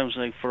this. This sounds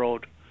like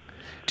fraud.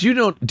 Do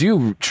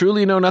you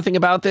truly know nothing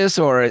about this,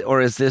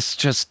 or is this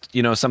just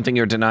something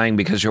you're denying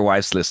because your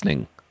wife's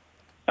listening?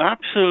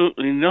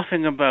 Absolutely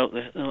nothing about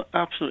this. No,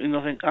 absolutely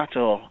nothing at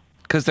all.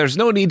 Because there's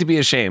no need to be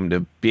ashamed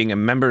of being a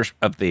member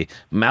of the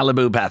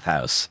Malibu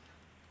Bathhouse.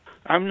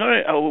 I'm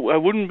not. I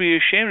wouldn't be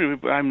ashamed of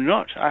it, but I'm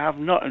not. I have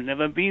not. I've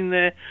never been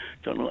there.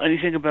 Don't know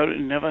anything about it.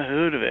 Never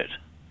heard of it.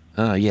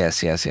 Oh,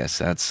 yes.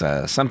 That's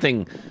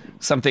something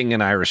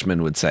an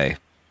Irishman would say.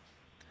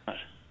 What?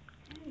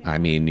 I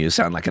mean, you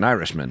sound like an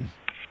Irishman.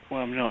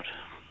 Well, I'm not.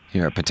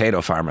 You're a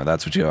potato farmer.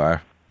 That's what you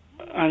are.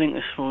 I think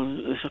this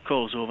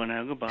call's over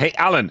now. Goodbye. Hey,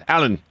 Alan.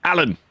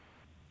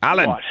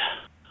 What?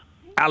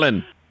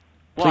 Alan,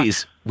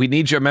 please, we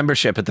need your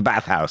membership at the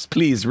bathhouse.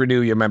 Please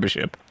renew your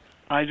membership.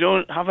 I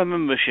don't have a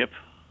membership.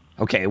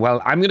 Okay,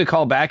 well, I'm going to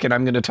call back and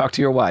I'm going to talk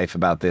to your wife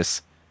about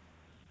this.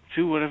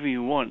 Do whatever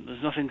you want.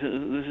 There's nothing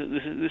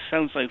to... This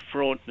sounds like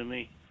fraud to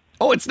me.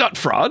 Oh, it's not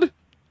fraud.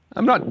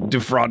 I'm not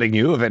defrauding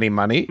you of any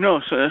money.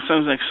 No, so that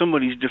sounds like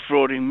somebody's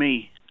defrauding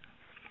me.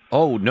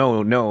 Oh,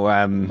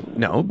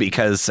 no,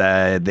 because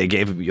they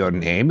gave your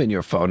name and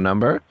your phone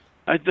number.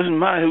 It doesn't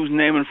matter whose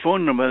name and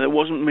phone number. It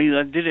wasn't me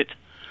that did it.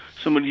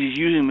 Somebody's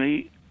using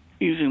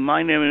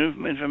my name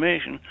and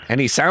information. And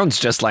he sounds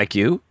just like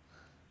you.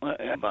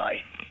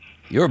 Bye.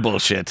 You're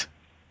bullshit.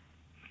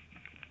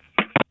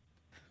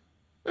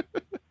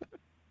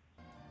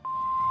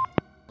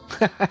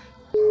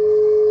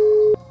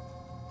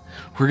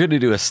 We're going to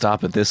do a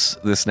stop at this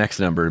next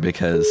number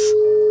because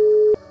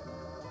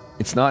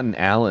it's not an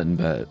Alan,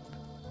 but...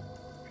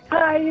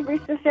 Hi, you've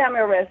reached the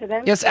Samuel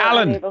residence. Yes, We're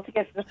Alan. unable to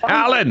get to the phone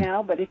Alan. right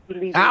now, but if you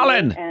leave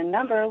Alan. your name and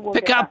number, we'll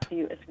Pick get up. back to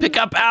you as soon Pick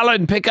up,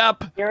 Alan. Pick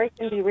up. Gary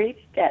can be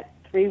reached at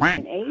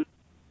 318.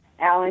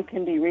 Alan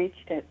can be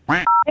reached at...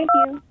 Thank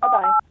you.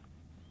 Bye-bye.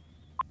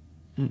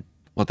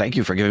 Well, thank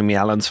you for giving me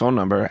Alan's phone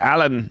number.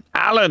 Alan.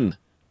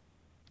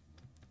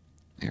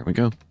 Here we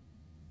go.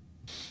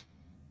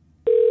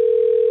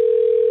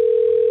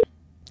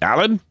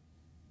 Alan?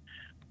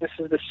 This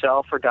is the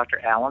cell for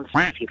Dr. Allen.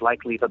 If you'd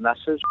like, leave a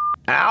message.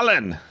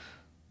 Alan! All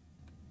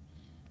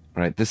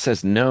right, this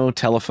says no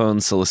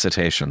telephone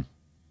solicitation.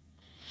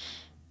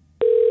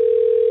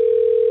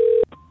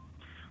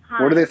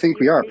 What do they think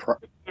we are?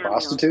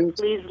 Prostitutes?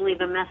 Please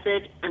leave a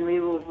message and we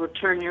will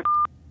return your...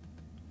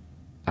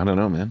 I don't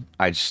know, man.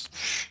 Jeez.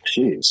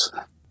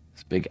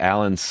 This big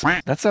Alan's...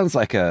 That sounds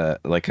like a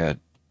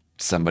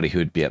somebody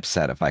who'd be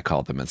upset if I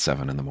called them at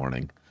 7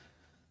 a.m.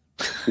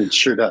 It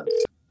sure does.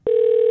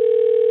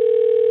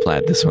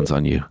 Vlad, this one's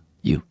on you.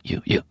 You.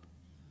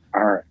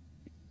 All right.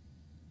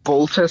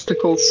 Bull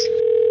testicles?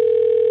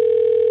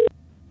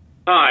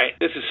 Hi,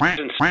 this is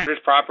Centers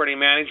Property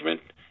Management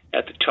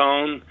at the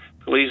Tone.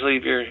 Please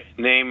leave your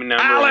name and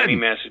number and any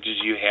messages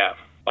you have.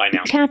 Bye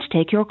now. Can't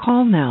take your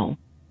call now.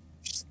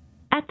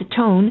 At the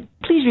tone,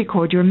 please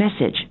record your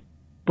message.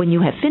 When you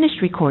have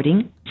finished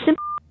recording, simply...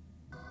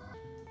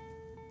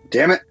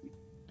 Damn it.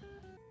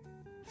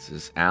 This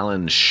is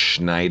Alan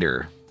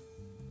Schneider.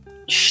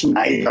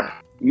 Schneider.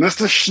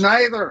 Mr.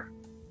 Schneider.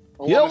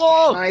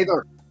 Hello.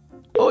 Schneider.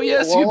 Oh,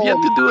 yes, you've yet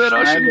to do a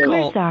Russian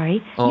call. We're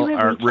sorry. Oh, You have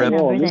our reached rep. a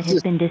number that this has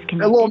is- been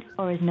disconnected Hello,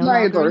 or is no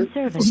longer Schneider. in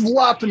service.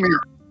 Vladimir.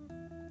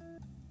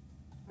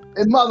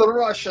 In Mother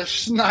Russia,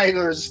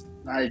 Schneider's...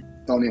 I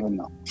don't even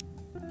know.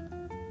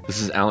 This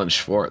is Alan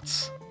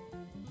Schwartz.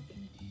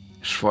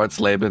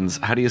 Schwartzleben's...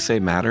 How do you say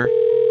matter?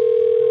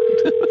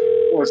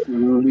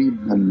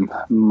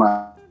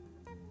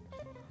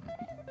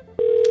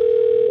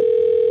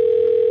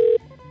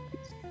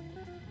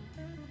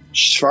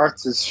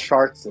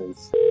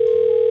 Schwarzes.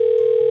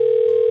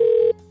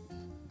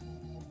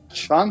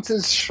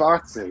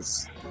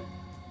 Schwarzes.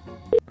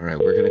 All right,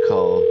 we're going to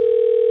call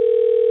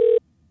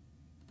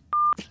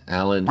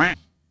Alan.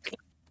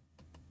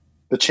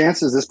 The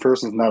chances this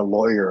person's not a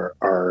lawyer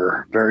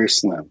are very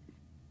slim.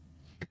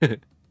 Tell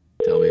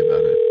me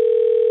about it.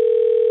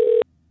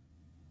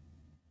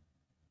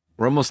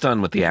 We're almost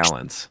done with the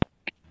Allens.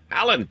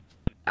 Alan!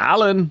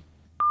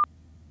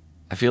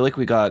 I feel like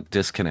we got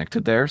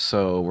disconnected there,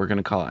 so we're going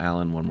to call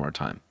Alan one more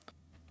time.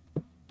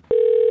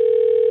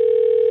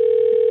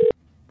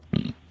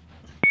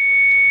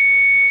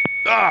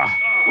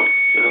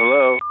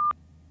 Hello.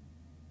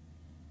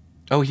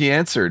 Oh, he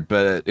answered,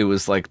 but it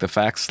was like the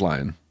fax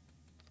line.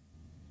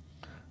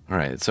 All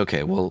right, it's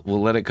okay. We'll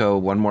let it go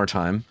one more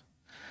time.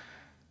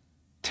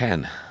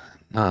 10,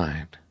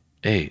 9,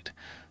 8,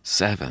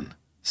 7,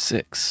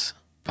 6,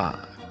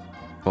 5,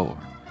 4,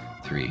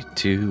 3,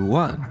 2,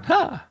 1.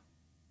 Ha!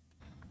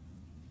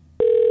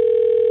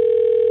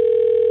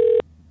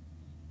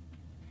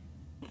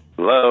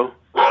 Hello.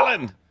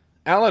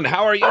 Alan,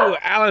 how are you?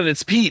 Alan,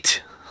 it's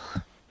Pete.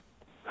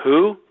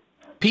 Who?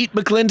 Pete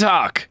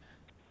McClintock.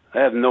 I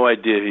have no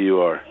idea who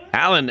you are.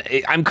 Alan,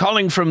 I'm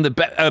calling from the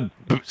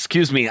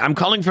I'm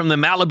calling from the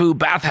Malibu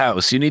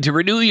Bathhouse. You need to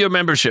renew your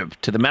membership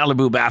to the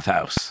Malibu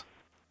Bathhouse.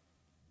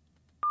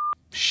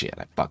 Shit,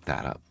 I fucked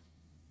that up.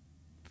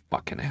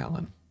 Fucking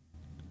Alan.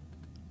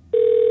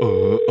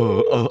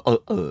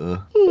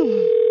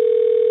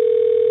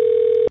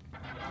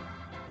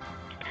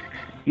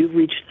 You've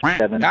reached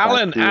 7.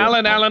 Alan.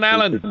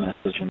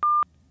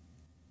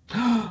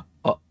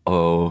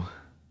 Uh-oh.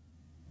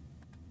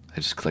 I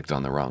just clicked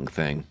on the wrong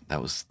thing.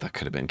 That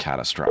could have been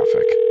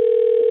catastrophic.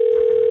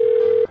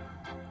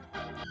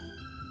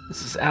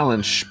 This is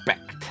Alan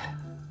Specht.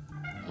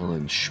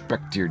 Alan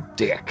Specht your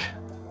dick.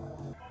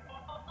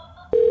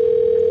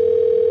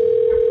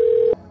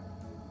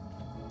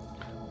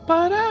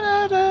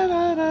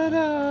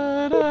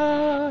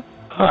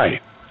 Hi.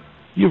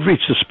 You've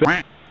reached the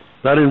spec.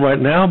 Not in right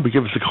now, but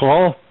give us a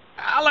call.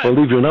 Alan! Or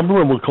leave your number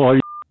and we'll call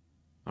you.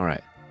 All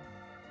right.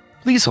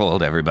 Please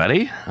hold,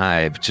 everybody.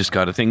 I've just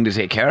got a thing to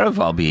take care of.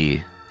 I'll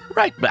be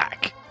right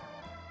back.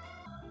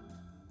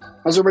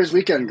 How's everybody's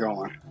weekend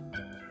going?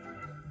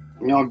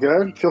 You all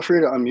good? Feel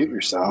free to unmute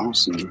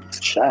yourselves and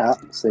chat,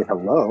 say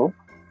hello.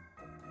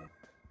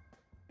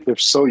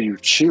 If so you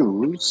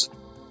choose.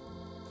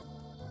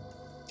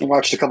 I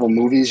watched a couple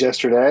movies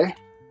yesterday.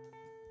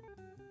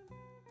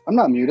 I'm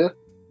not muted.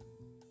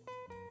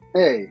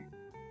 Hey.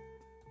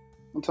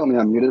 Don't tell me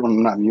I'm muted when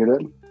I'm not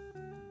muted.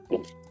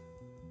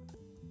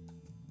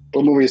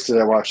 What movies did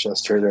I watch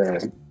yesterday?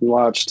 We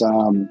watched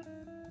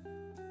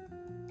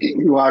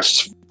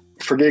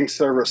Forgetting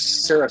Sarah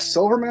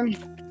Silverman.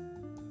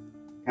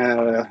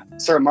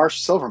 Sarah Marsh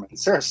Silverman.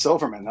 Sarah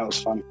Silverman. That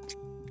was fun.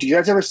 Did you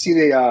guys ever see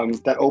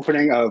the that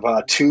opening of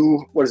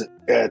Two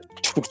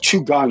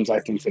Guns?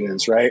 I think it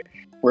is, right?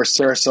 where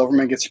Sarah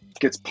Silverman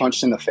gets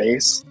punched in the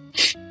face.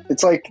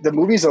 It's like the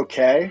movie's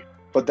okay,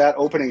 but that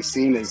opening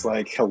scene is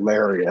like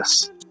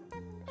hilarious.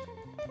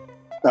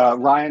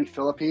 Ryan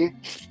Phillippe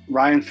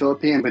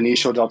and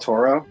Benicio del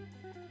Toro,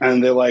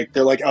 and they're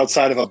like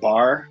outside of a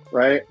bar,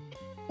 right?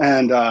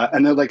 And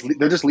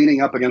they're just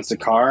leaning up against a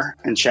car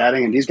and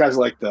chatting, and these guys are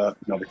like the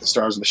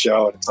stars of the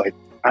show. And it's like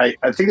I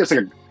think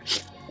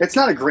it's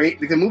not a great.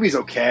 The movie's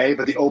okay,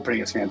 but the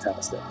opening is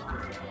fantastic.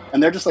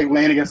 And they're just like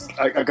laying against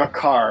a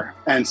car,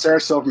 and Sarah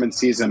Silverman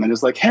sees him and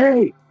is like,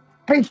 "Hey,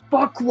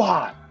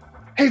 fuckwad!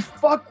 Hey,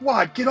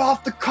 fuckwad! Get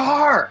off the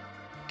car!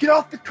 Get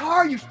off the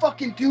car, you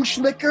fucking douche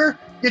licker!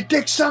 Your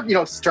dick suck!"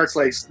 Starts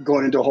like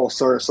going into a whole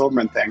Sarah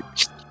Silverman thing,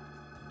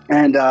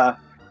 and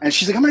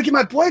she's like, "I'm gonna get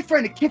my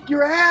boyfriend to kick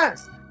your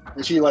ass."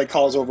 And she like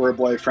calls over her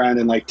boyfriend,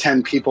 and like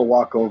 10 people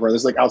walk over.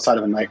 There's like outside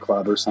of a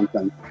nightclub or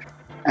something,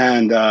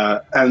 and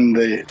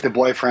the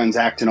boyfriend's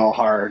acting all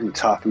hard and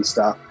tough and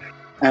stuff.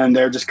 And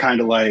they're just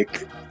kind of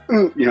like,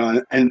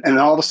 and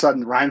all of a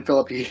sudden Ryan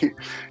Phillippe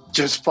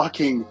just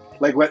fucking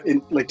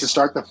to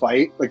start the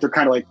fight. Like they're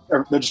kind of like,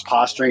 they're just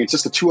posturing. It's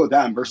just the two of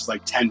them versus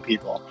like 10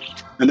 people.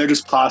 And they're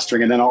just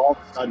posturing. And then all of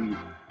a sudden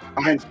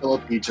Ryan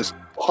Phillippe just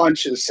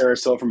punches Sarah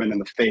Silverman in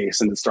the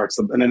face, and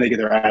and then they get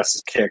their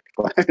asses kicked.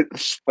 But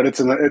it's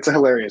a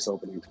hilarious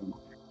opening film.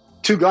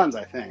 Two Guns,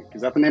 I think.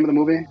 Is that the name of the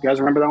movie? You guys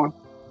remember that one?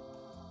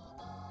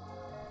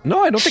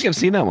 No, I don't think I've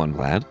seen that one,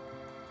 Vlad.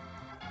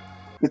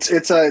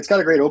 It's got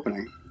a great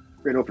opening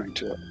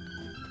to it.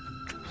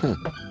 Huh.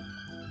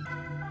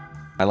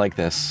 I like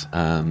this.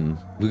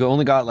 We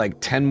only got like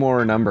 10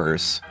 more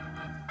numbers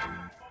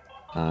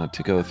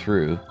to go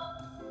through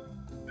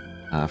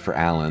for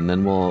Alan.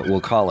 Then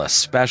we'll call a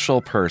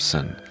special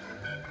person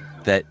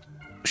that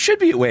should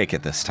be awake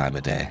at this time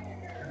of day.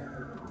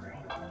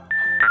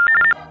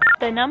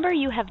 The number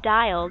you have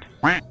dialed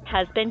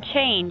has been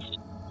changed.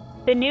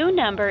 The new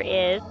number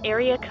is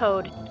area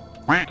code.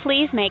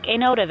 Please make a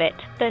note of it.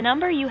 The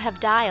number you have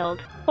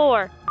dialed,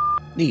 4.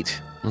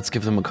 Neat. Let's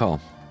give them a call.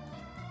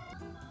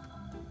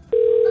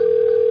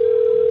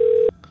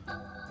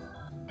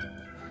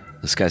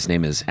 This guy's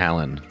name is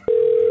Alan.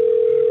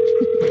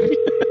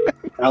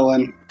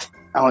 Alan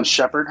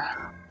Shepard.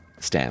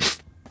 Stan.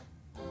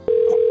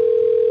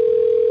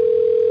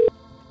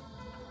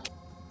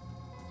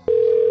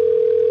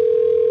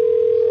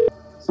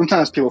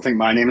 Sometimes people think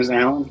my name is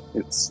Alan.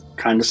 It's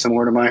kind of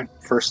similar to my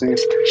first name,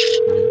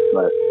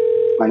 but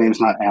my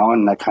name's not Alan,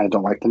 and I kind of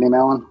don't like the name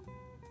Alan.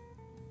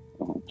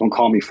 Don't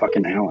call me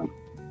fucking Alan.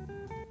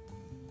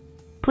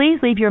 Please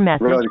leave your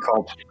message. I'd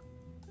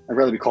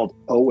rather be called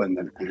Owen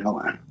than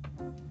Alan.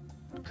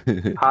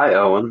 Hi,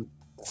 Owen.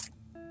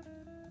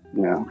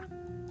 Yeah.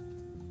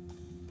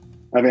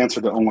 I've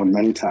answered to Owen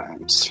many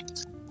times.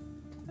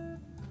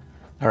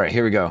 All right,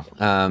 here we go.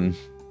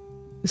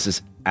 This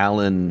is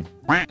Alan,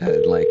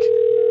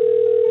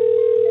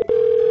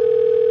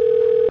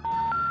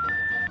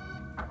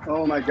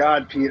 Oh my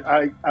God, Pete!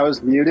 I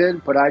was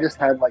muted, but I just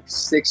had like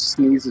 6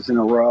 sneezes in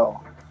a row.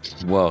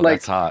 Whoa,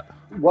 that's hot.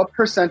 What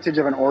percentage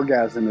of an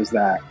orgasm is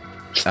that?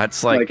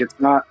 That's like it's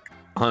not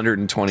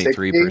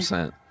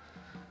 123%.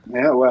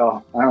 Yeah,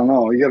 well, I don't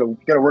know. You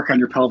gotta work on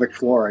your pelvic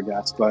floor, I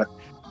guess. But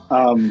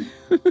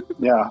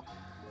yeah.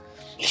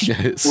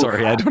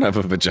 Sorry, I don't have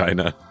a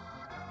vagina.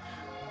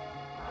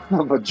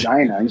 A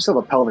vagina? You still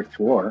have a pelvic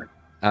floor.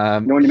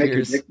 When you make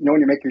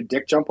your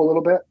dick jump a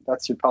little bit,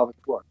 that's your pelvic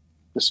floor.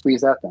 Just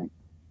squeeze that thing.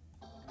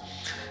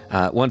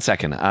 1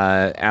 second.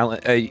 Alan.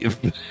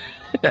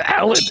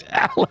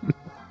 Alan.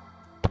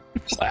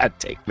 Vlad,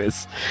 take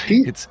this.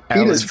 Pete, it's Pete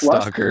Alan is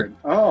Stalker.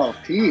 Oh,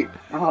 Pete.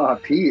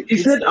 Pete. He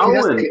said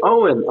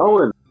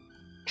Owen.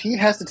 Pete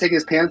has to take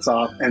his pants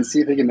off and see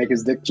if he can make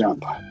his dick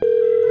jump.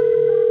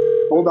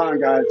 Hold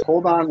on, guys.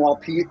 Hold on while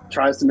Pete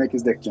tries to make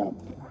his dick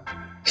jump.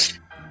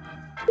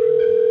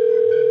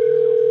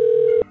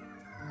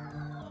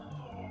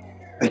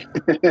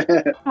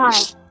 Hi.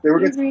 They were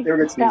good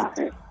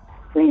sneezes.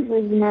 Please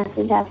leave a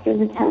message after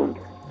the tone.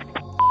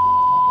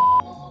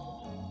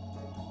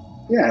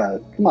 Yeah,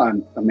 come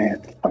on,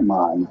 Amanda. Come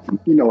on.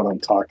 You know what I'm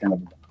talking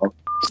about.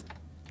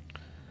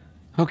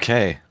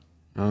 Okay.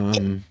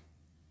 Can't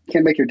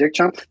make your dick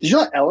jump? Did you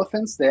know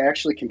elephants, they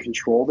actually can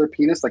control their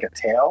penis like a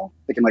tail?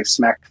 They can like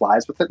smack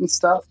flies with it and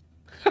stuff.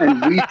 And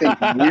we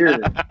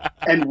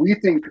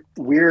think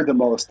we're the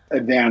most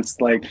advanced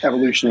like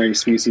evolutionary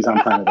species on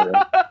planet Earth.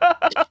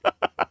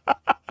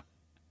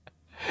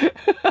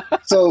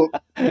 So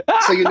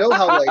you know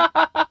how like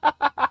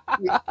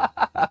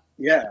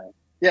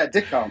yeah,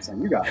 dick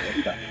bouncing. You got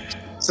it.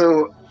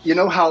 So you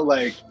know how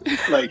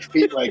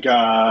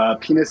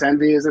penis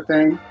envy is a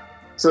thing.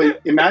 So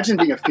imagine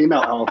being a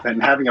female elephant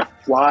and having a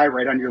fly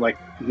right on your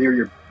near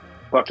your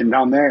fucking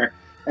down there,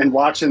 and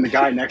watching the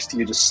guy next to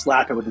you just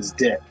slap it with his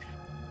dick.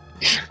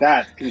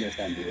 That's penis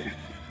envy.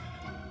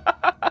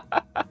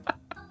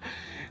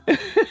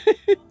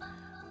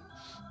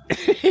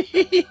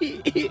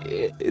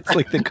 It's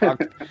like the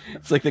cock.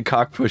 It's like the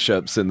cock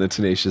push-ups in the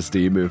Tenacious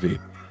D movie.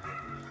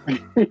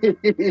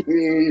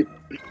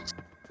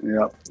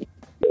 Yep.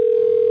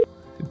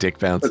 dick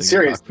bouncing, But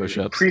seriously, cock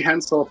push-ups.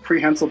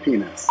 prehensile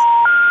penis.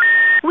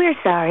 We're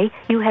sorry.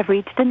 You have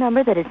reached a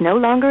number that is no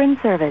longer in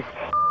service.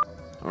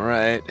 All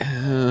right,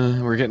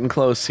 we're getting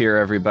close here,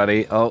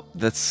 everybody. Oh,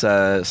 that's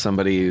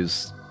somebody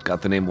who's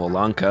got the name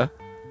Wolanka,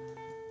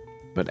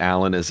 but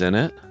Alan is in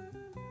it.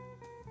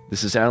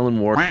 This is Alan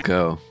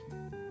Warko.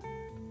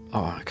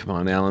 Oh, come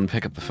on, Alan,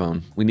 pick up the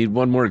phone. We need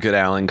one more good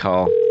Alan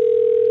call,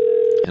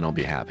 and I'll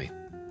be happy.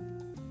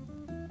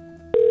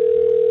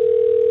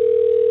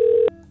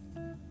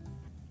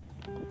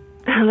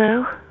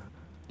 Hello?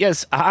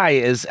 Yes, hi,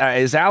 is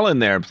Alan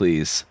there,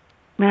 please?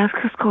 May I ask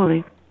who's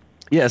calling?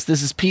 Yes,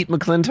 this is Pete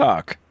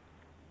McClintock.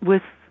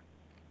 With?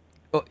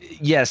 Oh,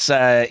 yes,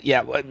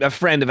 yeah, a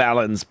friend of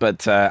Alan's,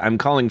 but I'm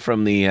calling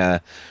from the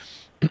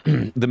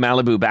the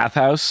Malibu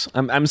bathhouse.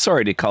 I'm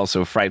sorry to call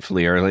so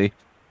frightfully early.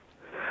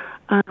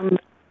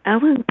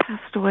 Alan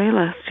passed away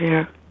last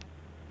year.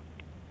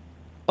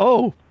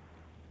 Oh,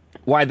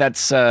 why?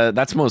 That's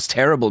most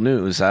terrible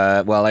news.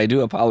 Well, I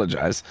do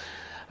apologize.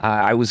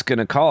 I was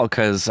gonna call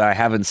because I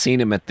haven't seen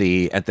him at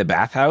the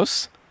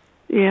bathhouse.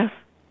 Yes.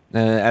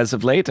 As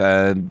of late,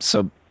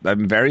 so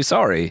I'm very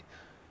sorry.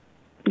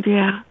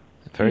 Yeah.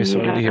 Very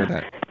sorry to hear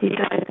that. He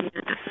died at the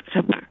end of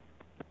September.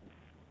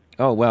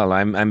 Oh well,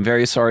 I'm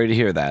very sorry to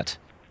hear that.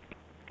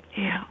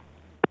 Yeah.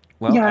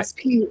 Well, yes,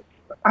 Pete.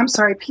 I'm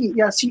sorry, Pete.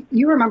 Yes,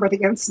 you remember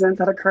the incident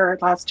that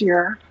occurred last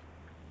year.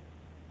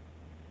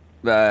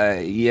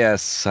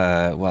 Yes.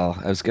 Well,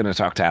 I was going to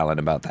talk to Alan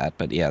about that,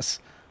 but yes.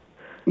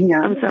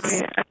 Yeah. I'm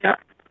sorry.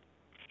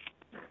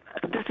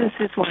 This is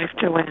his wife,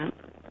 Joanne.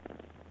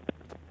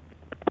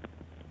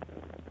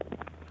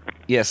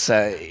 Yes.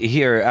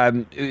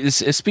 Here.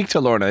 Speak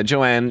to Lorna,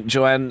 Joanne.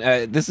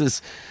 This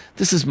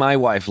is my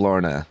wife,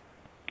 Lorna.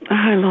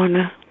 Hi,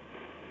 Lorna.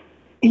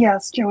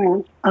 Yes,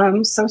 Joanne.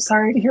 I'm so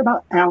sorry to hear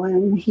about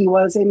Alan. He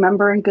was a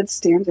member in good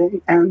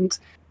standing, and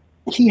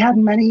he had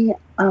many,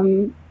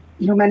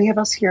 many of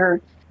us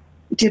here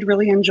did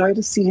really enjoy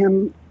to see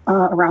him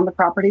around the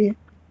property.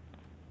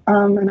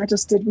 And we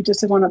just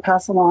did want to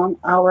pass along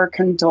our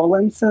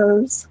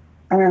condolences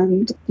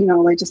and,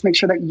 just make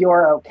sure that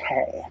you're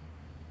okay.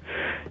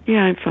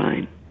 Yeah, I'm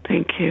fine.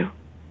 Thank you.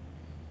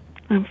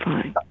 I'm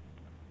fine.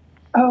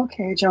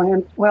 Okay,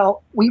 Joanne.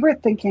 Well, we were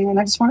thinking, and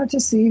I just wanted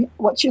to see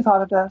what you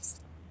thought of this.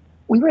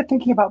 We were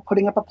thinking about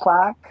putting up a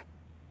plaque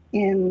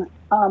in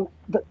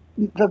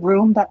the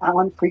room that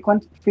Alan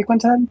frequented.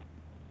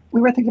 We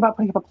were thinking about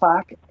putting up a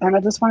plaque, and I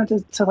just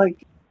wanted to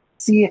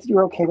see if you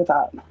were okay with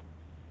that.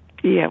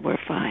 Yeah, we're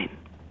fine.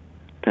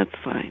 That's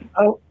fine.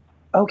 Oh,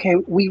 okay.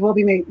 We will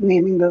be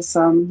naming this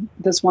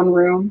this one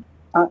room,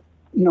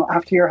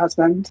 after your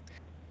husband,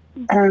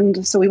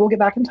 and so we will get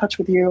back in touch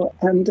with you.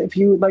 And if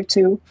you would like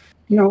to,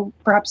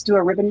 perhaps do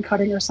a ribbon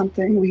cutting or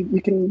something, we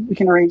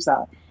can arrange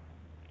that.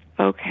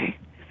 Okay,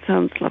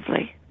 sounds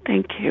lovely.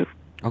 Thank you.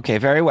 Okay,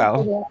 very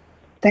well. Yeah.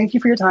 Thank you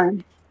for your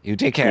time. You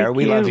take care.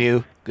 We love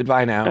you.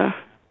 Goodbye now.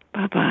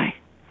 Bye-bye.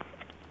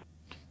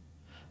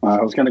 I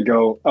was gonna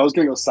go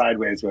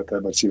sideways with her,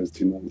 but she was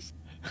too nice.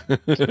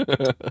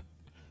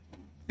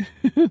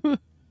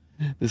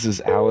 This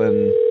is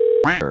Alan.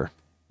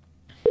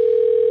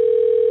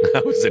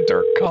 That was a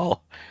dark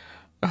call.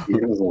 Yeah,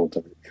 it was a little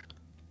dark.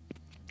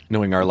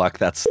 Knowing our luck,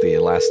 that's the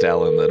last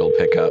Alan that'll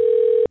pick up.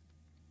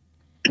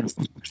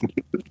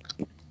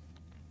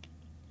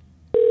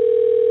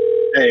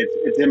 Hey,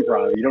 it's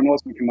improv. You don't know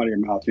what's going to come out of your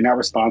mouth. You're not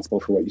responsible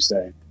for what you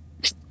say.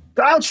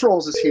 Dial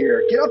Trolls is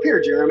here. Get up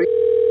here, Jeremy.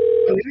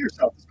 Believe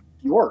yourself. It's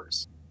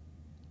yours.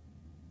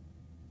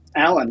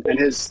 Alan and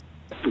his...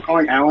 We're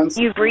calling Alan's...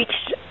 You've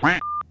reached...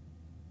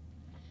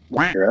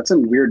 That's a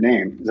weird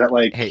name. Is that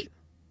like... Hey.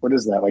 What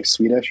is that? Like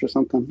Swedish or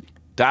something?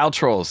 Dial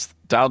Trolls.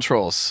 Dial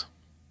Trolls.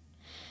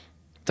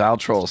 Dial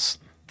Trolls.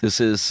 This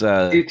is...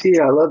 GT,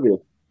 I love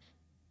you.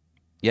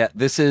 Yeah,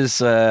 this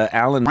is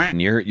Alan.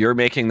 You're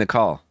making the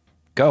call.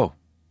 Go.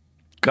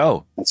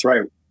 That's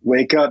right.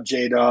 Wake up,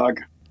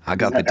 J-Dog. I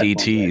got the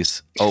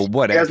DTs. Oh,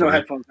 whatever. He has no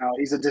headphones now.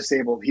 He's a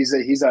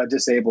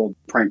disabled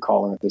prank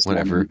caller at this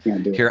whatever. moment. He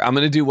can't do it. Here, I'm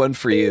gonna do one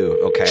for you,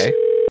 okay?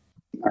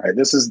 All right,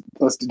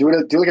 let's do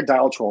like a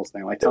Dial Trolls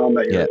thing. Like tell him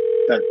that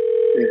that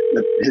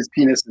his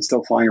penis is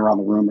still flying around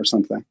the room or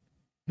something.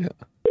 Yeah.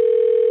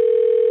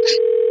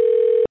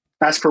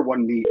 Ask for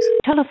one meat.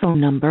 Telephone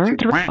number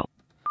 3.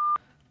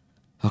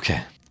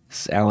 Okay.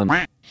 This is Alan.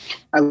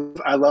 I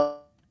love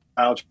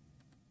Dial Trolls.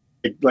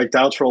 Like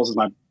Dial Trolls is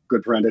my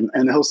good friend,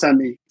 and he'll send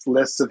me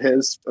lists of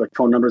his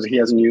phone numbers that he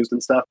hasn't used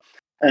and stuff.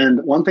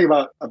 And one thing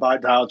about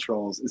Dial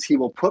Trolls is he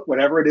will put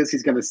whatever it is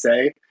he's going to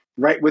say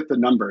right with the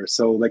number.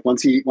 So like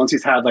once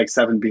he's had like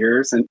 7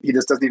 beers, and he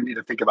just doesn't even need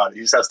to think about it.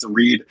 He just has to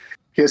read.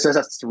 He just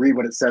has to read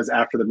what it says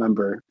after the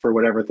number for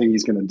whatever thing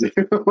he's going to do.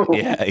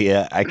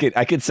 Yeah. I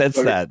could sense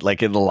that.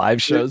 Like in the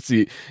live shows,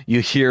 you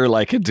hear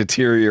like a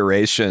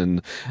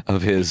deterioration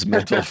of his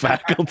mental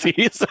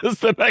faculties as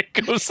the night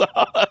goes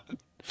on.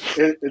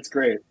 It's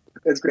great.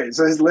 It's great.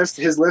 So his list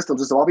will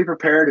just all be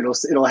prepared.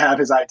 It'll have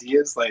his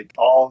ideas like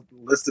all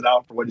listed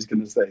out for what he's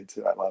going to say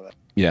too. I love it.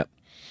 Yeah.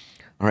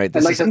 All right.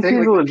 This is a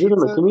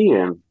legitimate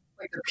comedian.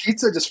 like the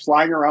pizza just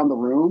flying around the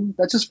room.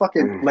 That's just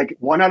fucking like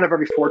 1 out of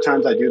every 4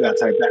 times I do that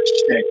type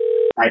that shit.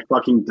 I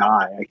fucking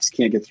die. I just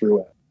can't get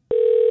through it.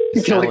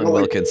 You can only Alan go,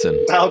 like,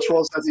 Wilkinson. Dial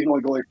Troll says you can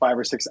only go like 5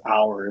 or 6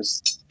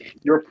 hours.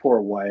 Your poor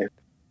wife.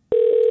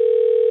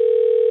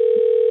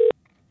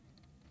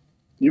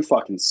 You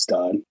fucking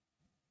stud.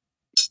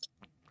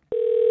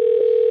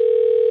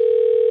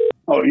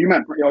 Oh, you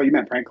meant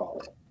prank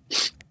call.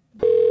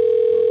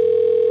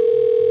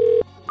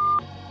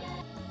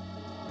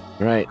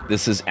 Right,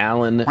 this is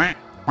Alan.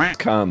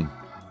 Come.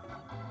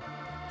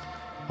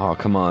 Oh,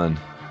 come on.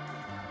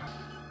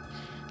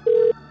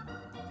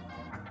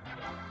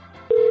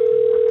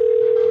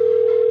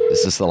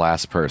 This is the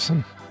last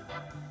person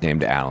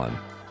named Alan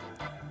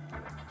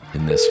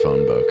in this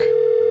phone book.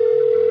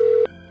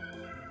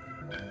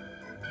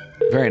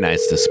 Very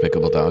nice,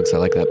 Despicable Dogs. I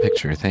like that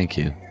picture. Thank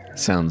you.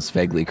 Sounds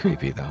vaguely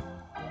creepy, though.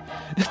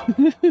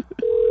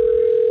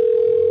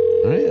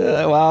 All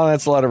right, well,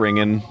 that's a lot of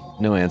ringing.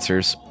 No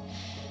answers.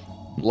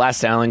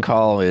 Last Alan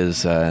call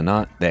is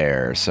not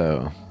there,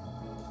 so...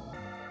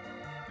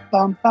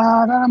 Bum,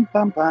 ba-dum,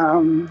 bum,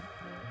 bum.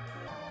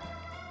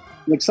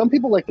 Like, some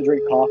people like to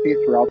drink coffee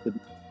throughout the...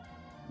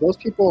 Those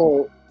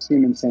people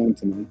seem insane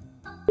to me.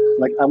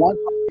 Like, I want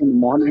coffee in the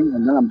morning,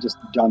 and then I'm just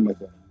done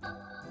with it.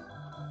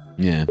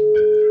 Yeah.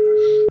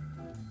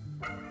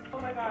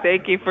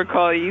 Thank you for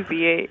calling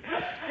UC8.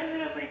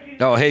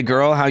 Oh, hey,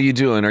 girl, how you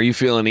doing? Are you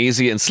feeling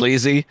easy and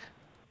sleazy?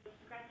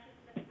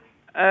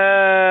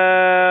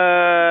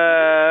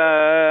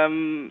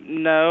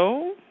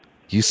 No.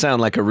 You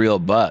sound like a real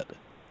butt.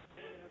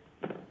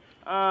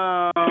 What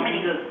are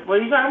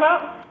you talking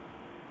about?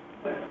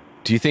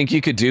 Do you think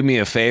you could do me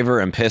a favor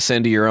and piss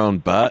into your own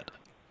butt?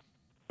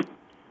 Oh,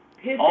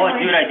 dude,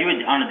 I do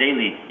it on a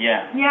daily.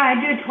 Yeah. Yeah, I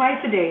do it twice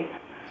a day.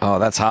 Oh,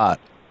 that's hot.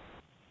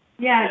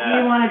 Yeah, do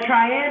you want to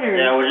try it or?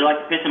 Yeah, would you like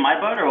to piss in my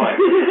butt or what?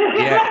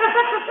 Yeah.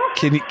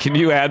 Can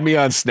you add me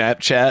on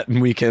Snapchat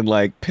and we can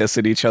like piss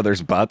at each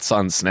other's butts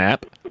on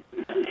Snap?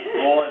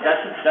 Well,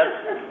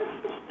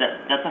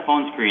 that's a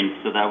phone screen,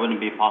 so that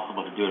wouldn't be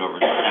possible to do it over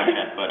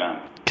Snapchat.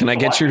 But Can I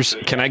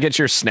get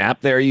your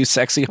Snap there, you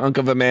sexy hunk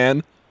of a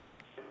man?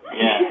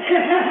 Yeah.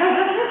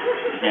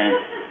 Yeah.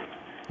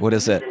 What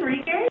is it?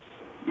 Enrique?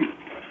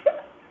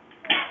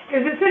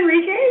 Is this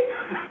Enrique?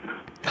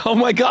 Oh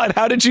my God!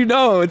 How did you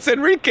know? It's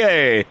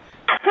Enrique.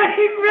 I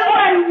didn't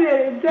realize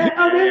it.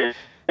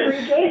 There's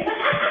Enrique.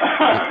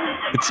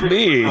 It's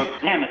me. Oh,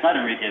 damn, it's not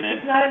Enrique then.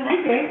 It's not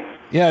Enrique.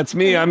 Yeah, it's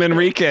me. I'm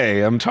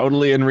Enrique. I'm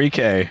totally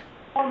Enrique.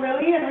 Oh,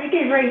 really?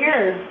 Enrique's right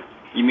here.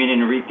 You mean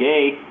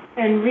Enrique?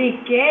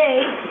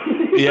 Enrique.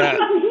 Yeah.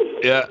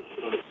 Yeah.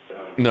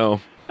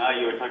 No. Oh,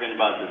 you were talking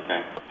about this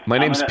guy. My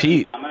name's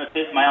Pete. I'm gonna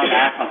piss my own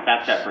ass on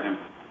Snapchat for him.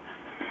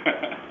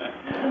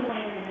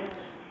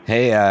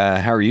 Hey,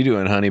 how are you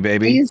doing, honey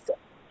baby?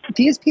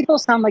 These people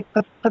sound like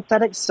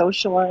pathetic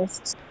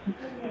socialists.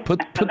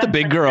 Put the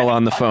big girl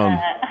on the phone.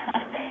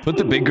 Put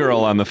the big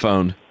girl on the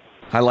phone.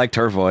 I liked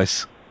her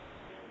voice.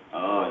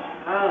 Oh,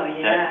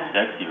 yeah.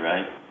 Sexy,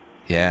 right?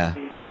 Yeah.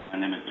 My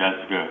name is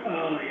Jessica.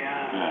 Oh,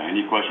 yeah. Yeah,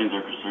 any questions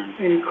or concerns?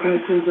 Any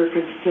questions or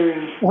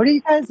concerns? What are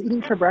you guys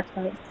eating for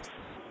breakfast?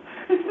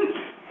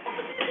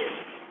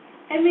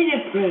 I'm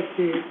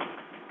inappropriate.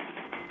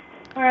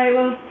 All right,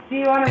 well, do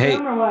you want a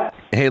room or what?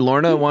 Hey,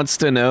 Lorna wants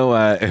to know,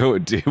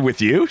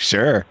 with you?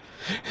 Sure.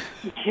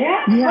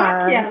 Yeah.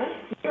 Yeah.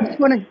 Let's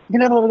want to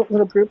get a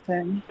little group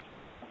thing.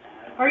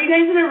 Are you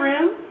guys in a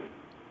room?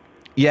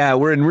 Yeah,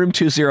 we're in room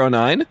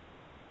 209.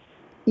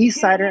 East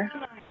Sider.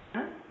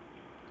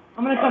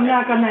 I'm going to come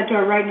knock on that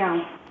door right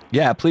now.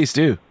 Yeah, please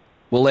do.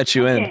 We'll let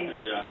you in. Okay.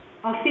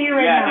 I'll see you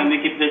right Yeah, now. and we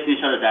keep pissing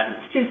each other's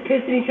asses. Just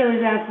pissing each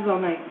other's asses all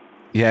night.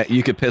 Yeah,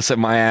 you could piss at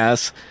my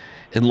ass,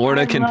 and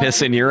Lorna can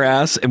piss in your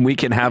ass, and we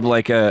can have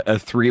like a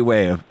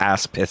three-way of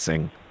ass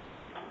pissing.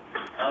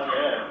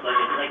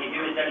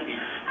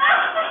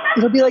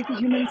 It'll be like the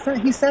human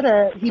centipede. He said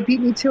it. He beat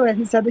me to it.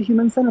 He said the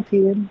human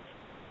centipede.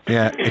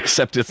 Yeah,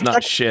 except it's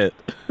not shit.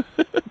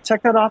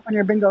 Check that off on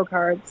your bingo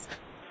cards.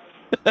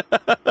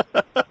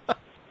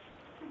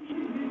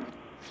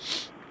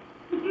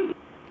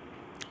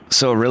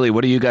 So really,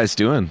 what are you guys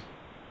doing?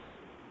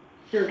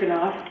 Jerking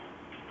off.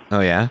 Oh,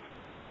 yeah?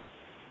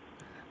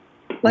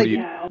 Like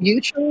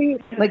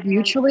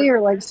mutually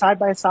or like side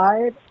by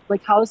side?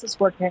 Like how is this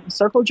working?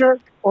 Circle jerk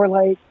or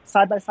like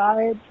side by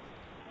side?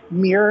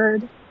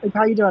 Mirrored? Like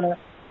how are you doing it?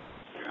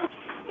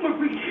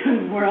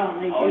 We're all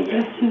like, is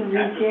this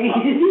Enrique?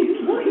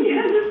 He's looking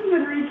at this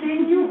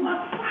Enrique. You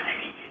want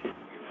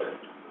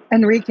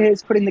Enrique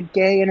is putting the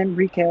gay in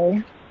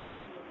Enrique.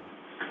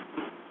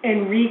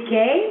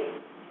 Enrique?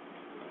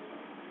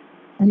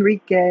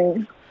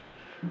 Enrique.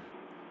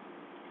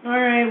 All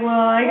right, well,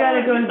 I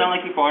gotta go. You sound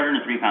like you're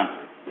 403 pounds.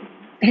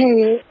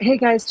 Hey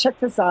guys, check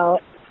this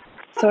out.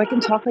 So I can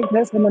talk like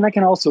this and then I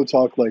can also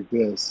talk like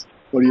this.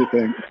 What do you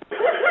think?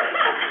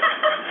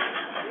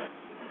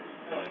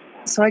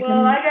 So I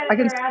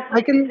can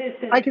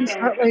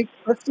start like,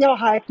 let's see how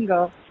high I can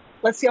go.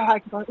 I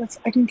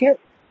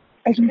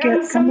can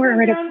get somewhere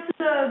right up.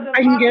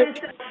 I can get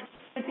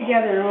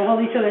together. We'll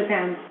hold each other's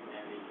hands.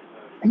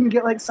 I can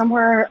get like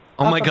somewhere.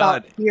 Oh my up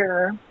God. about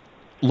here.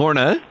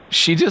 Lorna,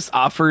 she just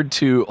offered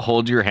to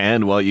hold your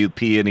hand while you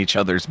pee in each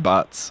other's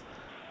butts.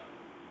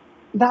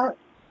 That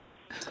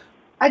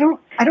I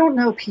don't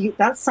know, Pete.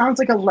 That sounds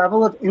like a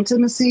level of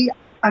intimacy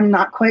I'm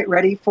not quite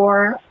ready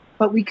for.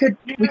 But we could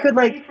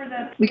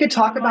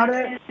talk about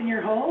it. In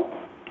your hole?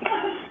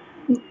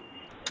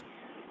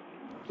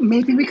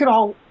 Maybe we could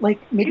all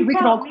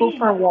go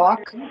for a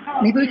walk.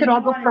 Maybe we could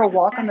all go for a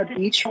walk on the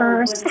beach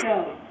first.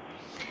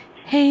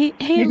 Hey,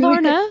 Maybe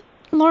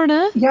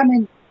Lorna. Yeah,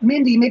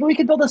 Mindy, maybe we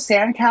could build a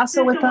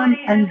sandcastle with them,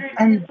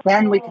 and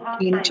then we could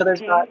pee in each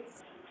other's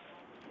butts.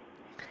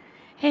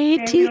 Hey,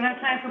 Okay, we don't have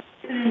time for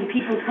pissing in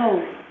people's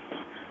holes.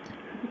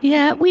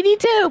 Yeah, we need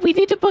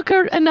to book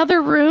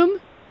another room.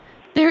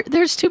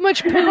 There's too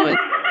much poo.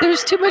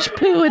 There's too much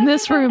poo in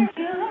this room.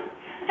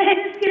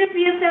 It's gonna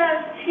be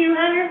about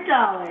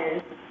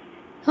 $200.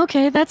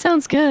 Okay, that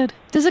sounds good.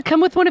 Does it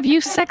come with one of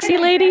you sexy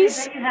ladies?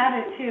 I bet you have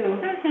it too.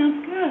 That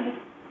sounds good.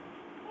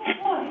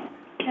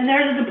 And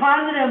there's a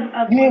deposit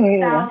of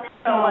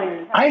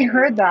 $1,000. I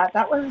heard that.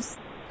 That was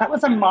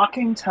a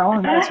mocking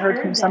tone I heard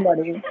from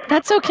somebody.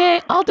 That's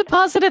okay. I'll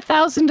deposit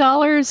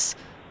 $1,000.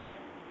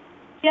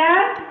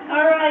 Yeah?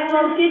 Alright,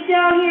 well get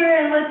down here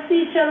and let's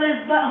see each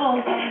other's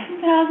buttholes.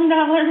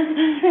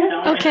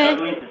 $1,000. Okay.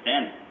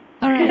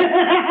 All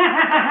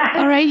right.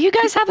 All right. You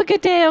guys have a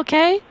good day,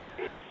 okay?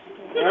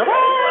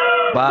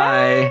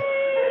 Bye.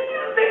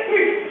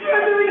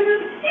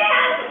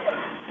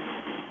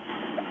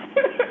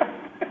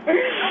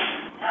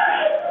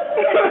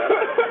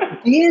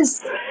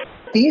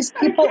 These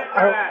people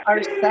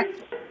are sex.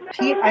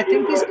 Pete, I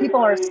think these people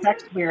are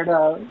sex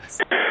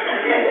weirdos.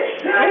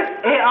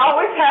 It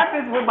always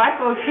happens when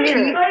Michael's here.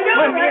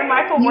 When me and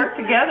Michael work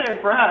together,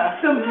 bruh.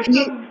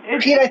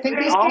 Pete, I think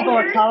these people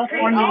are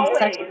Californian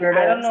sex weirdos.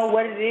 I don't know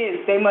what it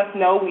is. They must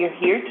know we are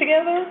here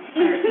together,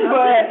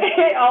 but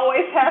it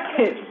always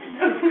happens.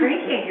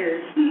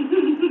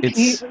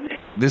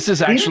 This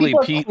is actually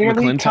Pete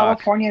McClintock.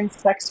 Californian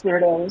sex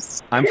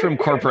weirdos. I'm from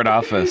corporate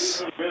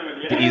office,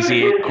 the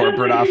Easy 8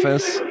 corporate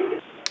office.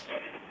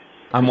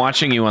 I'm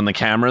watching you on the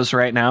cameras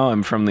right now.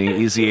 I'm from the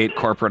Easy 8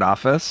 corporate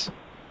office.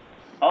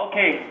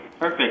 Okay,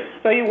 perfect.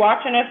 So you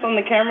watching us on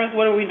the cameras?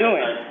 What are we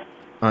doing?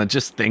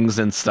 Just things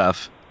and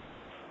stuff.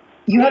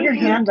 You have your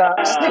hand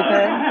up,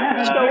 stupid.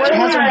 So what She are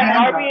has we her hand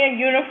Are up. we in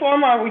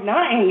uniform or are we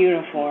not in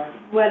uniform?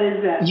 What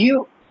is that?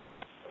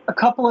 A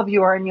couple of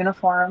you are in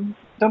uniform.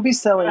 Don't be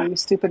silly, you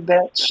stupid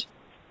bitch.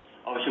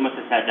 Oh, she must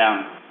have sat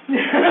down.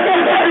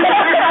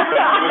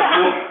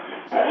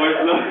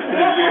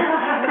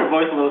 Her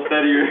voice a little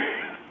steadier.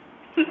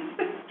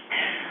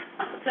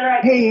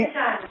 Hey,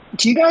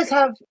 do you guys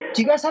have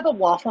a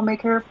waffle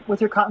maker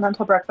with your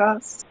continental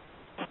breakfast?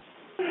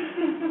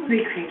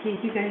 Pretty cranky,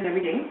 you guys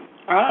every day.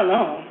 I don't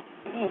know.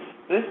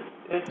 This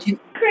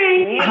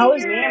crazy. How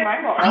is me and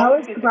Michael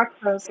the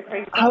breakfast?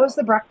 How is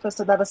the breakfast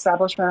at that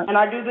establishment? And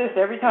I do this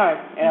every time,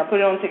 and I put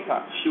it on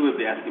TikTok. She would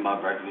be asking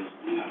about breakfast.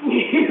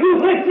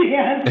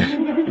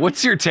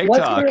 What's your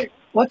TikTok?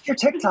 What's your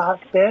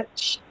TikTok,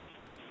 bitch?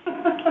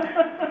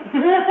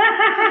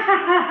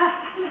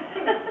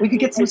 We could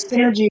get some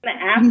synergy. We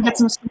can get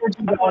some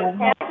synergy going.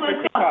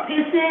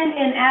 Pissing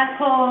in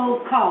asshole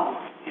calls.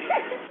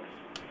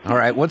 All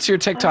right, what's your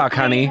TikTok,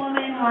 honey?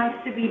 Woman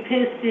wants to be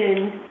pissed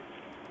in.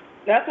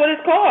 That's what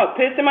it's called.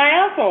 Piss in my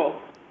asshole.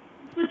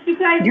 What you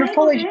guys You're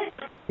full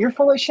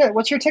of shit.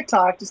 What's your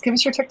TikTok? Just give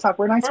us your TikTok.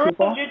 We're nice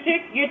people.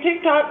 Your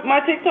TikTok, my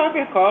TikTok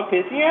is called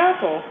Piss in Your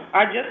Asshole.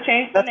 I just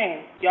changed the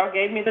name. Y'all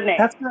gave me the name.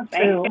 That's not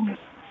true.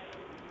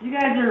 You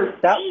guys are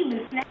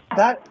famous now.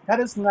 That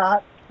is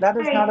not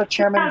a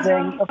Chairman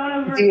Zing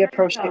the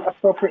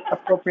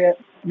appropriate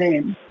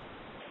name.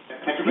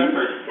 Catch your breath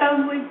first.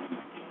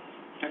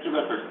 Catch your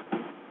breath first.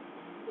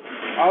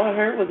 All I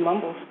heard was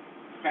mumbles.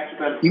 Catch your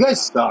breath. You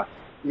guys suck.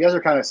 You guys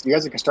are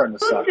starting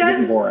to suck. You're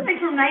getting boring. Like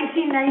from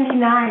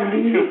 1999,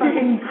 these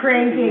fucking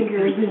crank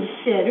anchors and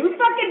shit. Who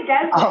fucking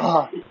does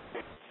that?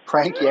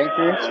 Crank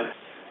yankers.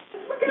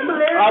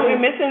 All we're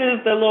missing is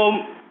the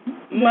little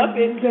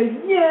Muppet.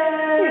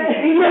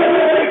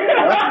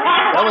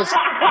 That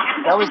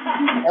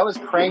was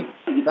crank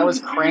yankers.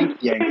 Not crank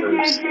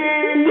yankers.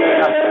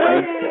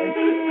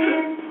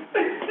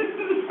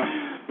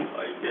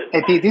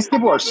 Hey Pete, these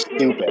people are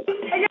stupid.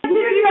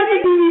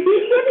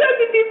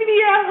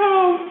 At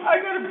home. I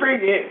gotta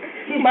bring it.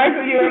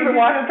 Michael, you ever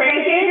watch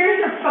Crank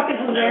Yankers? Are fucking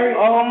hilarious.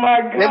 Oh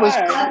my god. It was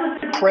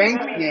crank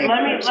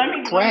yankers. Let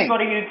me Crank go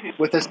to YouTube.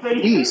 with a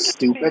C,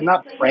 stupid,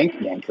 not prank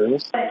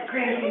yankers.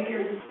 Crank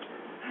anchors.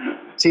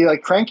 See,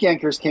 like crank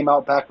yankers came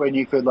out back when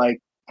you could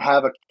like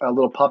have a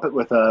little puppet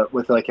with a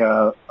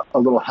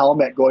little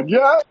helmet going,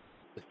 yeah.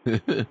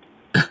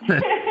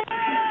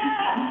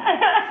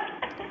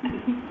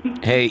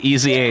 Hey,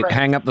 Easy 8,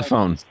 hang up the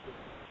phone.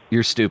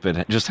 You're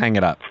stupid. Just hang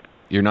it up.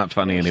 You're not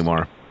funny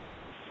anymore.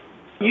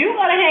 You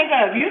gotta hang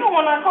up. You the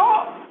one I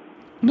called.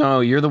 No,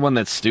 you're the one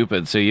that's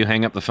stupid, so you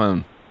hang up the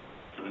phone.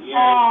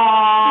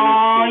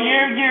 Aww,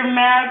 you're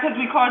mad because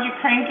we called you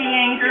Cranky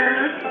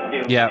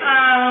Yankers? Yeah.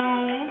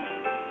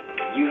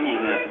 You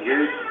hang up.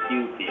 You're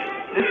stupid.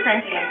 This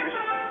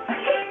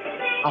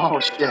transgenders. Oh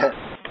shit.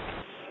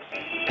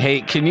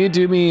 Hey, can you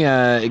do me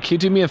a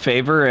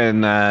favor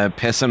and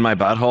piss in my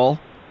butthole?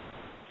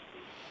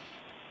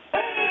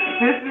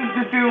 This is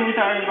the dude we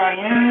talking about.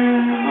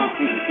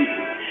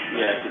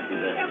 Yeah, I could do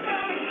that.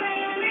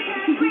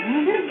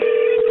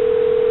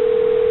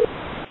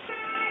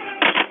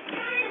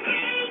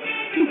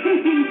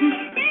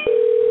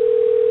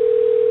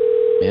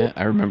 Yeah,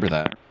 I remember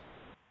that.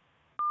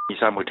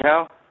 Nissan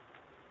Motel?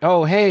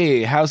 Oh,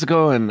 hey, how's it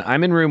going?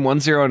 I'm in room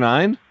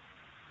 109.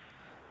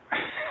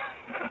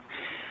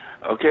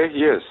 Okay,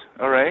 yes.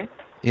 All right.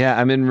 Yeah,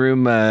 I'm in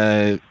room,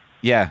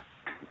 yeah.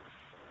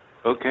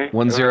 Okay.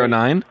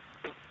 109.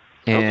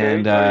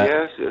 And,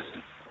 yes.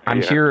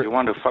 I'm here. You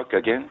want to fuck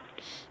again?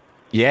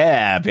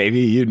 Yeah, baby,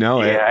 you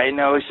know it. Yeah, I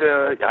know,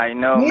 sir. I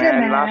know, Wait a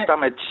man. minute.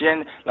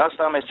 Last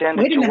time I sent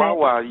the Wait a minute.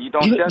 Chihuahua. You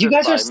don't You satisfy,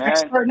 guys are man.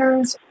 sex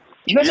partners?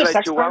 You guys are like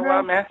sex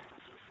Chihuahua, partners?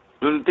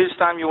 man? This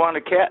time you want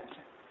a cat?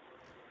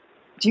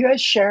 Do you guys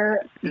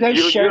share? You guys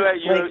you share?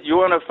 you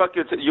want to fuck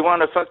you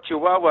want to fuck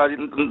Chihuahua?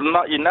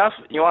 Not enough?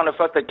 You want to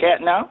fuck the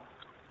cat now?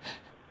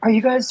 Are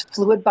you guys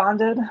fluid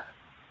bonded?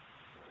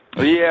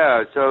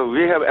 Yeah. So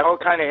we have all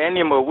kind of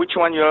animal. Which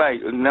one you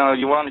like? No,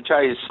 you want to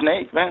try a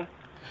snake, man?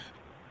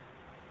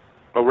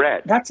 A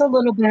rat? That's a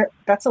little bit.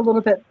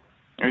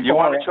 You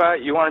want to try?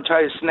 You want to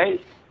try a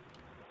snake?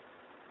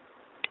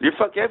 You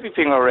fuck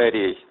everything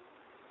already.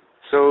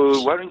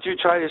 So why don't you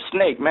try a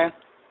snake, man?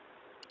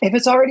 If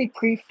it's already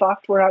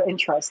pre-fucked, we're not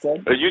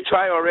interested. You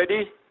try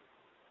already?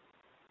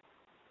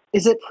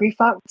 Is it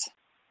pre-fucked?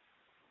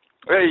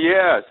 Hey,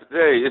 yes.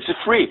 Hey, it's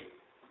free.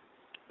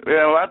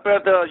 What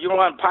about you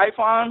want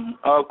python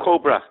or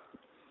cobra?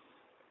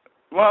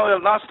 Well,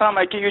 last time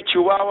I gave you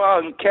Chihuahua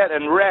and cat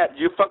and rat.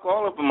 You fuck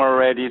all of them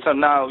already. So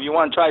now you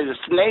want to try the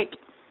snake?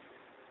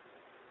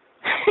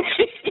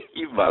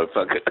 You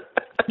motherfucker.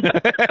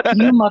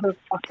 You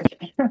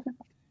motherfucker.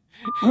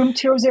 Room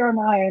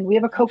 209. We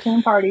have a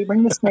cocaine party.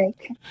 Bring the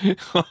snake. Get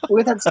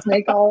that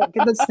snake all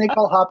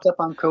hopped up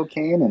on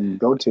cocaine and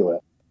go to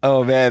it.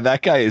 Oh man,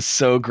 that guy is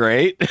so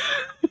great.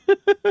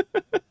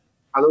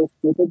 Are those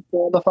stupids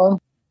still on the phone?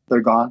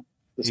 They're gone.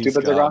 The He's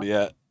stupids are gone.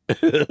 Yeah,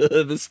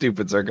 the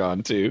stupids are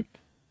gone too.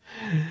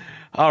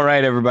 All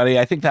right, everybody.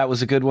 I think that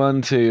was a good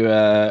one to.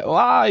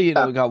 We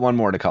got one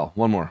more to call.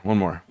 One more. One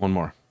more.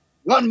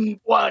 Let's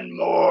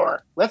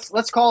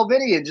call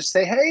Vinny and just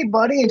say, "Hey,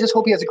 buddy," and just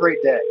hope he has a great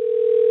day.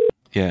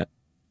 Yeah.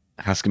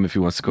 Ask him if he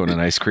wants to go on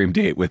an ice cream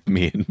date with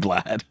me and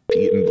Vlad.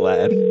 Pete and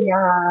Vlad.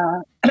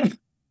 Yeah.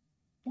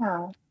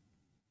 Yeah.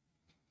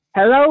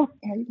 Hello?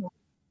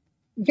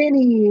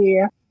 Vinny.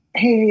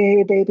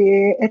 Hey,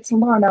 baby. It's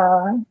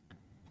Lana.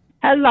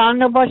 Hey,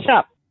 Lana. What's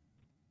up?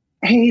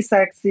 Hey,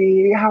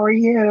 sexy. How are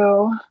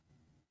you?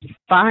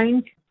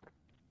 Fine.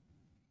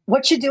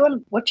 What you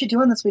doing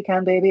this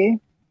weekend, baby?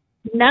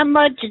 Not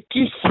much.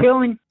 Just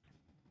chilling.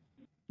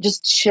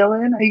 Just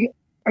chilling?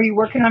 Are you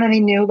working on any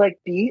new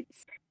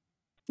beats?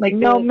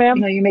 No,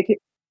 ma'am. You make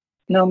it.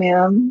 No,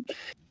 ma'am.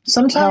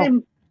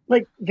 Sometime,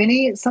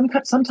 Vinny.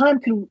 Sometime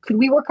could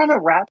we work on a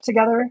rap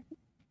together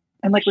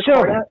and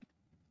record it?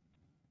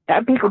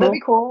 That'd be cool. Would that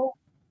be cool?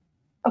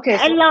 Okay.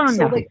 So,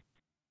 Lana.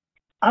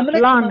 I'm gonna.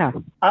 Lana.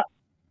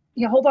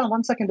 Yeah, hold on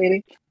 1 second,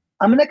 baby.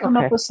 I'm gonna come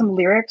up with some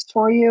lyrics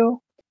for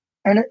you,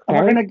 and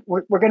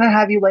we're gonna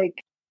have you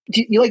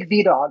do you like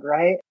V-Dog,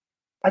 right?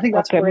 I think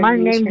that's okay. My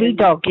name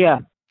V-Dog. Yeah.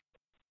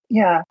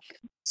 Yeah.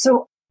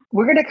 So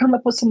we're going to come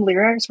up with some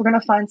lyrics. We're going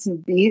to find some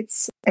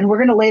beats, and we're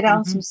going to lay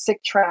down some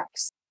sick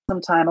tracks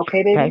sometime.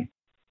 Okay, baby? Okay.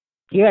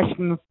 Yes.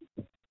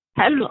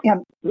 Hello. Yeah.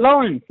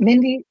 Lauren.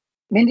 Mindy's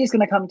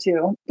going to come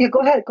too. Yeah, go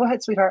ahead,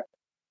 sweetheart.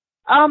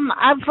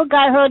 I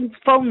forgot her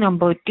phone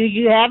number. Do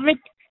you have it?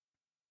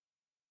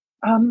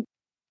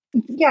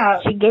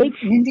 Yeah. She gave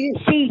Mindy.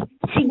 She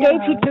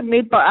gave it to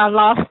me, but I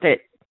lost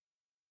it.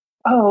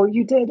 Oh,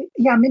 you did?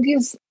 Yeah,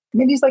 Mindy's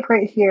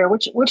right here.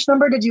 Which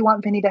number did you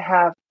want Vinny to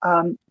have,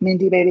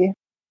 Mindy, baby?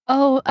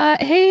 Oh,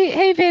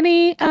 hey,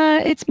 Vinny.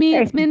 It's me.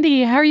 It's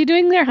Mindy. How are you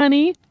doing there,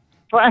 honey?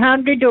 How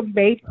did you,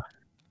 babe?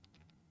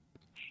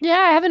 Yeah,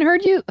 I haven't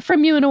heard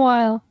from you in a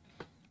while.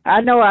 I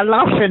know. I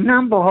lost your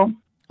number.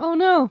 Oh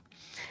no,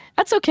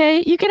 that's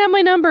okay. You can have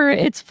my number.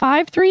 It's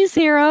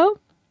 530.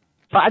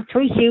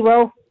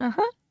 530.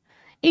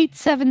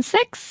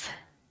 876.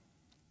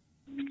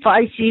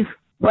 50.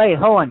 Wait,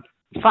 hold on.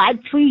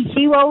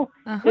 530.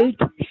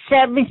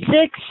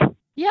 876.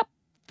 Yep.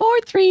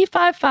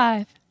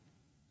 4355.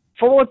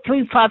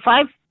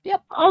 4355?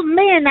 Yep. Oh,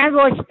 man, I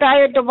was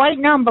dialed the right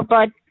number,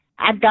 but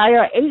I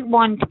dialed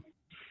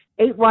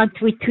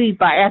 8133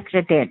 by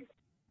accident.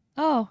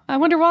 Oh, I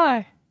wonder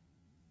why.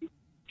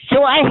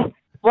 So I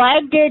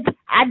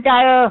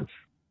dial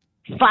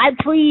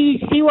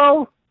 530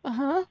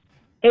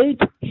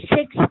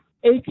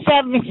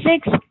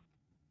 876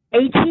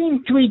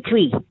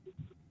 1833.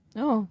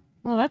 Oh,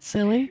 well, that's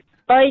silly.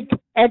 But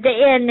at the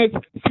end, it's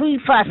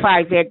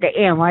 355 at the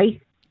end,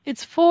 right?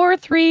 It's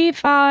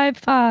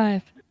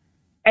 4355.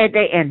 At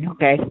the end,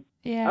 okay.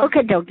 Yeah.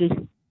 Okay,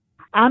 dokie.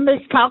 I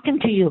miss talking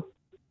to you.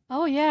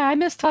 Oh, yeah, I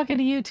miss talking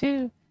to you,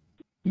 too.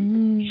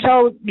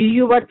 So, do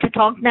you want to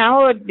talk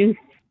now, or do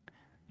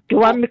you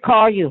want me to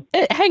call you?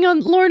 Hang on,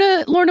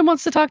 Lorna. Lorna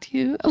wants to talk to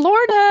you.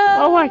 Lorna.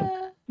 All right,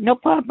 no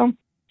problem.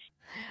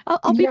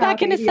 I'll be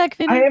back in a sec,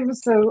 Vinny.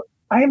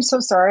 I am so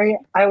sorry.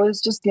 I was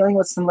just dealing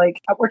with some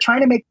we're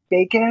trying to make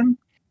bacon,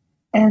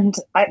 and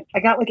I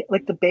got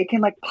like the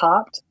bacon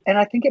popped, and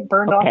I think it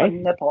burned off a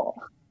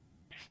nipple.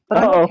 But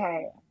I'm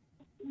okay.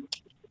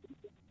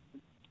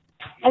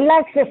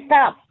 Alexa,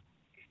 stop.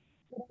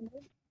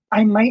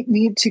 I might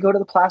need to go to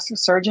the plastic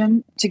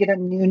surgeon to get a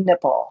new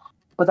nipple,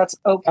 but that's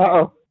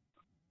okay.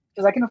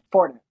 Because I can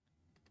afford it.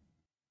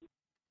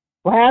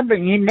 What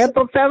happened? Your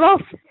nipple fell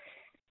off?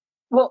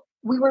 Well,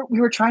 we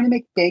were trying to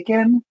make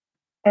bacon,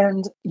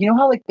 and you know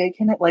how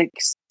bacon it when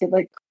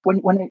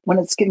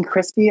it's getting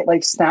crispy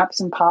it snaps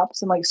and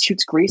pops and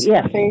shoots grease in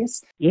your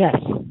face. Yes.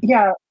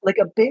 Yeah,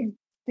 a big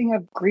thing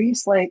of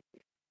grease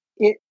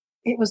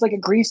it was like a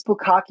grease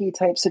bukkake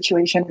type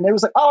situation, and it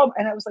was all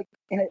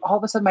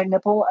of a sudden my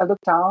nipple, I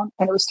looked down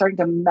and it was starting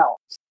to melt.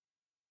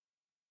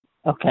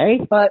 Okay.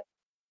 But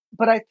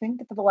I think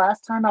that the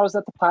last time I was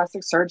at the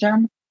plastic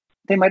surgeon,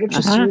 they might have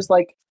just used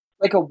like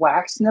a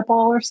wax nipple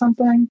or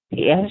something.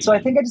 Yes. So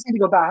I think I just need to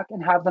go back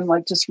and have them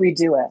just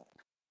redo it.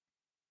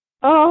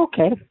 Oh,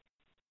 okay.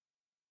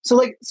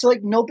 So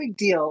no big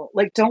deal.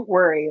 Don't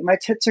worry. My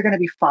tits are going to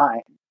be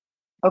fine.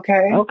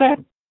 Okay? Okay.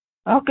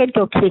 Okay.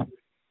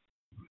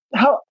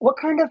 What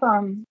kind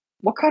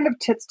of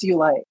tits do you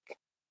like?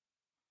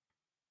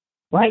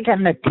 What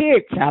kind of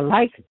tits I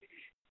like?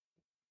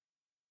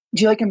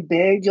 Do you like them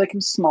big? Do you like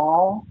them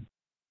small?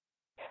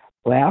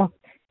 Well,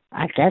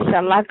 I guess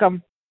I like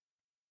them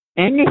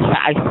any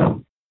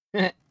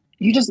size.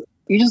 You just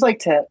like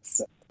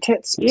tits.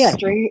 Tits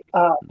straight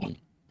up.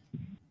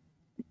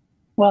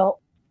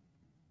 Well,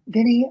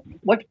 Vinny,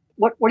 what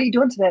are you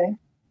doing today?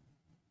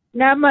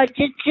 Not much.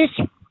 It's just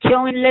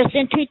chilling,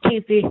 listening to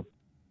TV.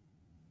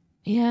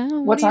 Yeah.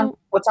 What's on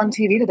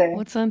TV today?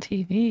 What's on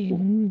TV?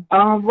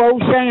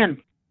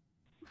 Roseanne.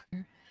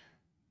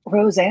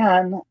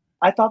 Roseanne.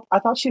 I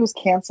thought she was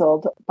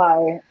canceled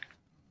by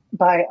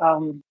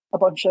a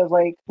bunch of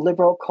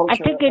liberal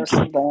culture or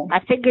something. I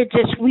think it's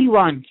just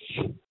reruns.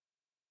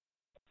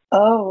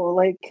 Oh,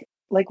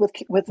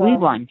 with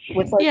reruns.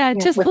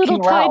 Just little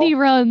King tiny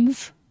Ralph.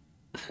 runs.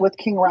 With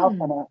King Ralph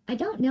in it. I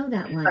don't know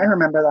that one. I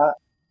remember that.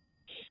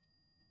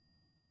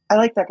 I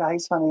like that guy.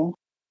 He's funny.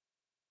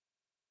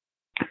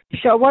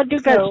 So what are you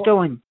guys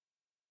doing?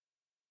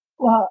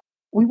 Well,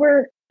 we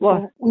were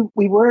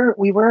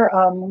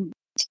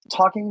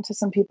talking to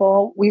some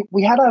people.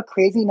 We had a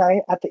crazy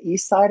night at the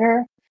East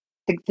Sider.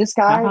 This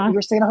guy, we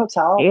were staying in a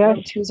hotel,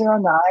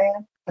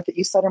 209 at the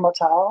East Sider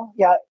Motel.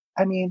 Yeah,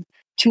 I mean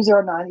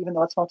 209, even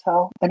though it's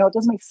motel. I know it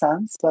doesn't make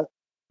sense, but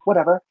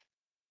whatever.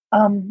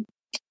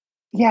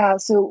 Yeah,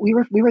 so we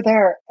were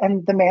there,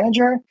 and the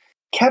manager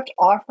kept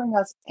offering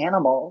us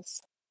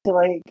animals to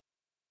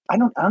I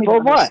don't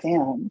even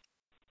understand.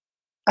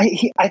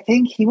 I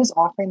think he was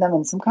offering them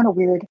in some kind of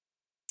weird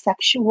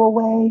sexual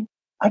way.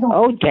 I don't.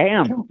 Oh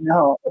damn! I don't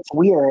know. It's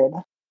weird.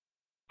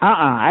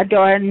 I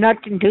don't have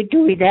nothing to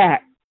do with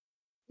that.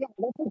 Yeah,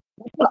 that's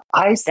what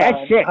I said.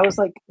 That's sick. I was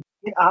like,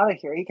 get out of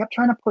here. He kept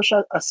trying to push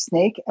a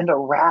snake and a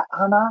rat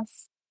on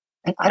us,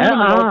 and I don't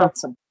even know what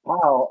that's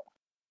about.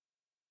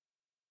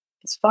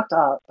 It's fucked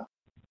up.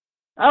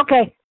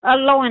 Okay,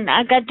 Lauren,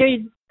 I got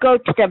to go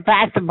to the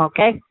bathroom.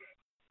 Okay.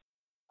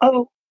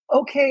 Oh,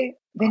 okay,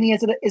 Vinny.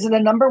 Is it a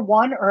number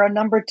 1 or a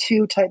number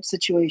 2 type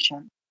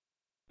situation?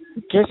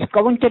 Just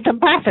going to the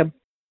bathroom.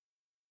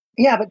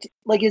 Yeah, but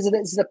is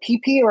it a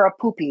pee-pee or a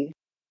poopy?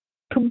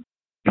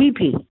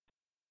 Pee-pee.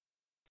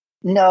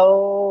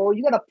 No,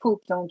 you gotta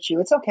poop, don't you?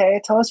 It's okay.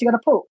 Tell us you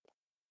gotta poop.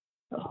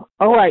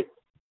 All right.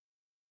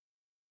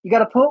 You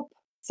gotta poop?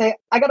 Say,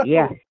 I gotta poop.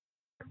 Yeah.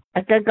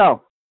 I gotta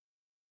go.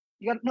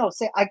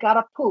 Say, I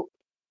gotta poop.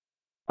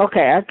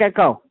 Okay, I gotta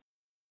go.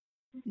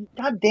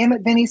 God damn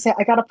it, Vinny. Say,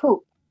 I gotta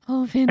poop.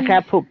 Oh, Vinny. I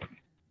gotta poop.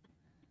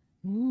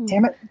 Ooh.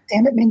 Damn it,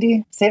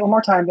 Mindy. Say it one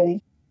more time,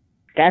 Vinny.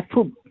 Gotta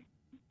poop.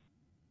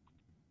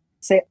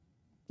 Say,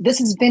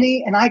 this is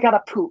Vinny, and I gotta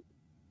poop.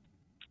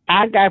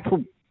 I gotta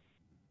poop.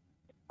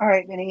 All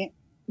right, Vinny.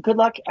 Good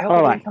luck. I hope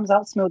everything comes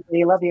out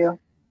smoothly. Love you.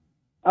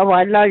 Oh,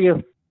 I love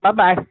you.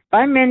 Bye-bye.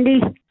 Bye,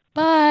 Mindy.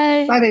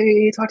 Bye. Bye,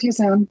 baby. Talk to you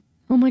soon.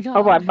 Oh, my God.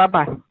 All right,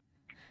 bye-bye.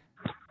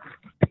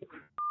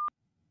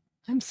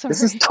 I'm sorry.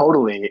 This is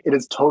totally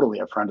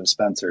a friend of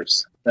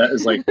Spencer's. That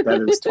is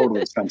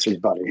totally Spencer's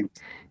buddy.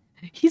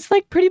 He's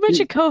pretty much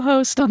a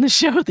co-host on the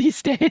show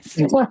these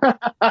days.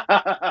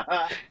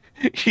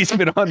 He's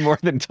been on more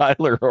than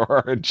Tyler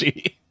or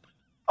RNG.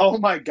 Oh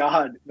my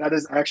God, that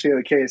is actually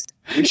the case.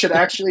 We should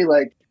actually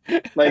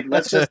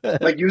let's just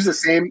use the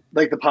same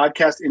the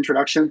podcast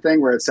introduction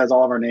thing where it says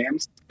all of our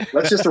names.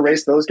 Let's just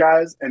erase those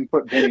guys and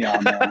put Vinny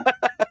on there.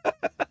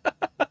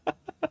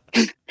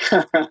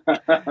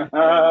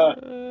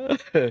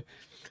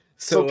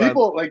 So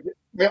people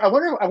I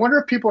wonder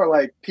if people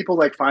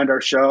are find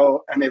our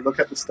show and they look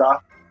at the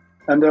stuff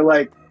and they're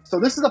like, so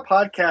this is a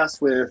podcast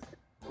with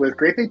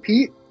Great Big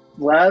Pete,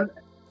 Vlad,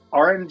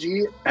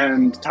 RNG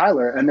and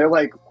Tyler, and they're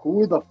like,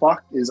 "Who the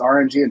fuck is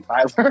RNG and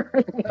Tyler?"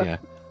 Yeah.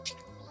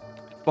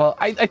 Well,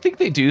 I think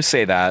they do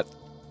say that,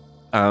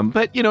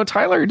 but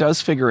Tyler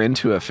does figure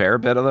into a fair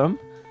bit of them.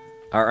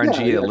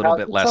 RNG a little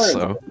bit less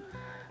so.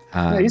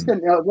 He's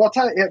been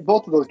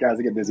both of those guys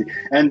that get busy,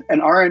 and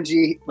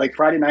RNG like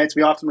Friday nights.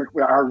 We often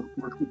our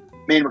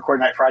main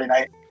recording night Friday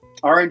night.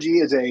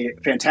 RNG is a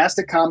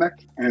fantastic comic,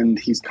 and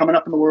he's coming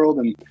up in the world,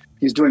 and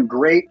he's doing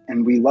great,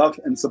 and we love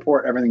and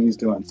support everything he's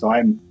doing. So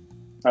I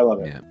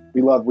love it. Yeah.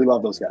 We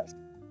love those guys.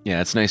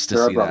 Yeah, it's nice to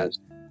see that.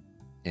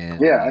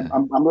 And,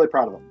 I'm really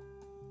proud of them.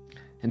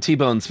 And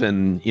T-Bone's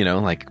been,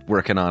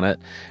 working on it.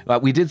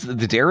 We did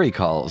the dairy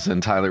calls,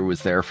 and Tyler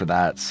was there for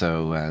that.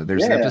 So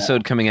there's an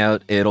episode coming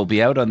out. It'll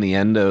be out on the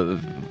end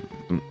of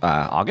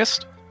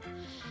August.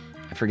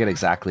 I forget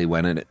exactly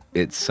when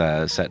it's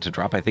set to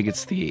drop. I think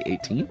it's the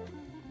 18th.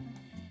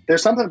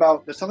 There's something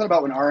about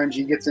when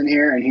RNG gets in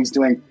here and he's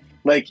doing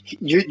like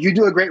you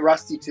do a great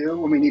Rusty too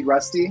when we need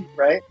Rusty,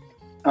 right?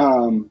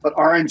 But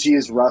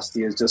RNG's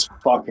Rusty is just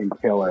fucking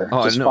killer.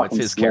 Oh, just no, it's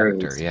his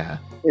character. Yeah,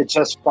 it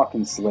just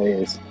fucking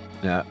slays.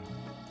 Yeah.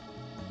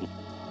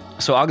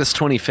 So August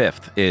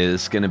 25th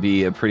is going to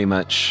be a pretty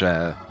much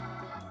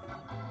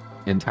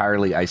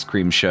entirely ice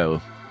cream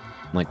show,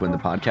 like when the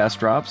podcast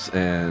drops,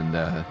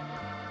 and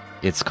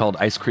it's called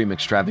Ice Cream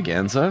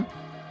Extravaganza,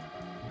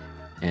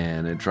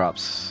 and it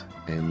drops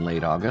in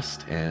late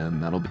August,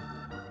 and that'll be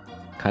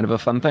kind of a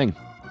fun thing.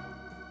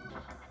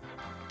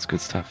 It's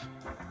good stuff.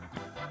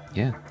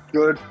 Yeah.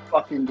 Good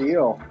fucking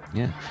deal.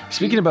 Yeah.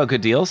 Speaking about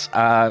good deals,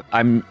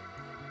 I'm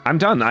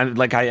done.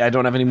 I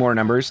don't have any more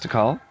numbers to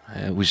call.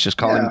 I was just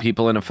calling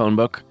people in a phone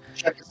book.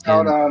 Check us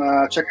out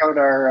on check out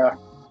our.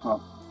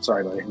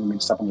 Sorry, buddy. Let me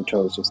step on your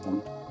toes just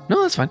then.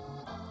 No, that's fine.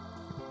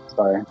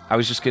 Sorry. I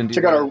was just gonna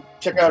do.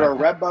 Check out our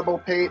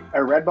Redbubble page.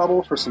 Our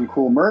Redbubble for some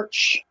cool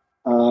merch.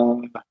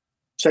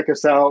 Check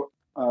us out.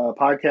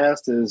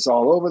 Podcast is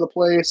all over the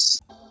place.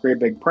 Great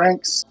big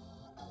pranks.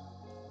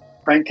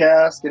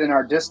 Prankcast. Get in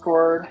our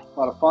Discord. A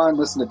lot of fun.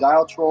 Listen to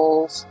Dial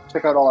Trolls.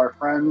 Check out all our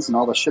friends and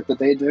all the shit that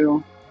they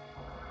do.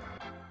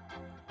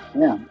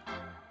 Yeah.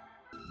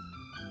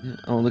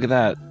 Oh, look at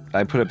that!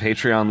 I put a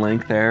Patreon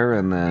link there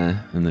in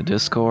the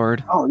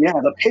Discord. Oh yeah,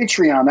 the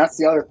Patreon. That's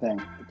the other thing.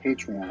 The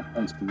Patreon.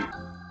 Thanks, Pete.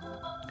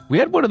 We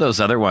had one of those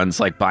other ones,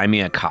 like Buy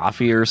Me a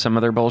Coffee or some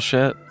other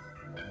bullshit.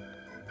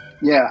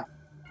 Yeah,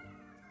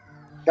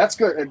 that's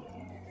good.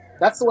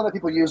 That's the one that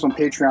people use when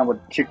Patreon would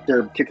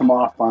kick them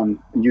off on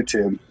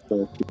YouTube.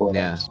 The people.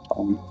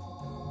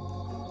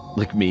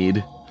 Like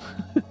Mead.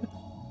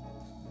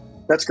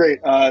 That's great.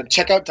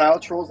 Check out Dial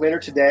Trolls later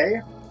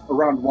today.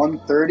 Around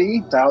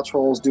 1:30, Dial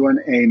Trolls doing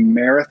a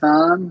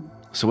marathon.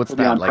 So what's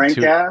that, like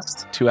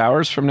Prankcast. 2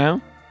 hours from now?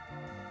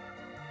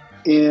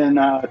 In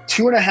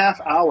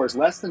 2.5 hours,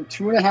 less than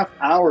 2.5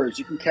 hours,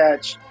 you can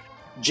catch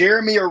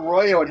Jeremy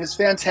Arroyo and his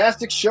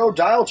fantastic show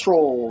Dial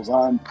Trolls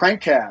on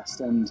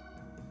Prankcast, and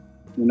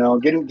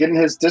getting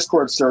his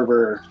Discord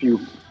server.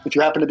 If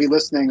you happen to be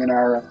listening in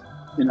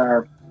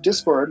our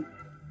Discord,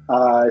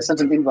 I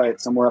sent an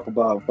invite somewhere up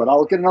above, but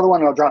I'll get another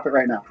one and I'll drop it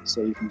right now,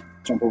 so you can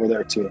jump over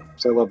there too.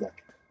 So I love that.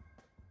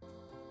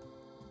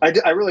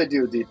 I really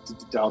do, the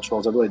Dial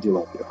Trolls. I really do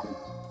love you. I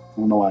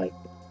don't know why.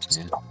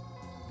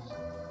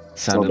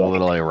 Sounded a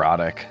little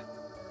erotic.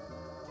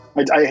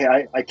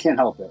 I can't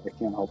help it. I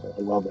can't help it.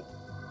 I love it.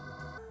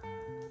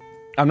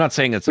 I'm not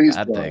saying it's a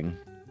bad thing.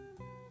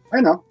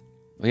 I know.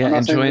 Well, yeah,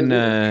 and join.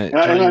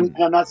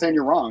 I'm not saying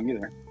you're wrong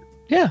either.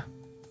 Yeah.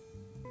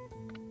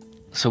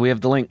 So we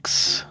have the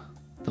links.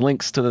 The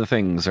links to the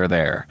things are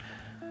there.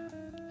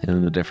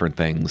 And the different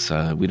things.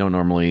 We don't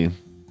normally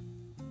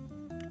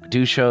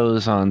do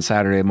shows on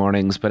Saturday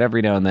mornings, but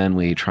every now and then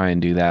we try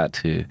and do that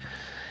to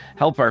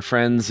help our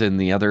friends in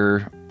the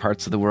other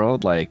parts of the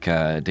world, like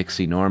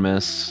Dixie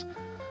Normus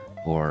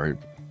or,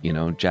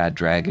 Jad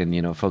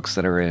Dragon, folks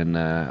that are in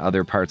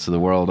other parts of the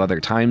world, other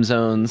time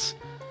zones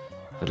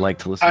that like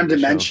to listen to the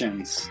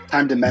dimensions. show.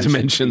 Time dimensions.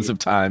 Dimensions of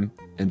time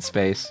and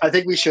space. I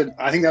think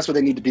that's what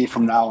they need to be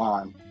from now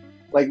on.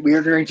 Like, we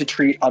are going to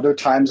treat other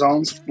time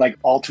zones like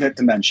alternate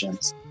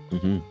dimensions.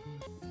 Mm-hmm.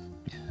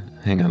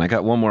 Hang on, I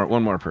got one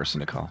more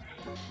person to call.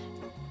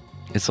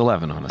 It's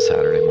 11 on a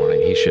Saturday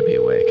morning. He should be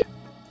awake.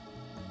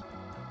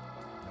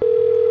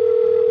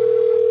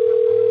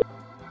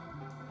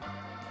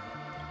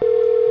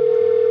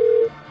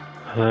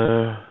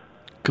 Hello.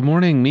 Good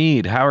morning,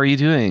 Mead. How are you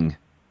doing?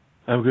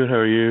 I'm good. How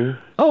are you?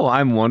 Oh,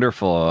 I'm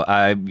wonderful.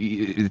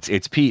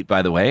 It's Pete,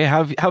 by the way.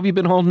 How have you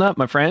been holding up,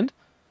 my friend?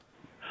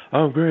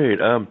 Oh, great.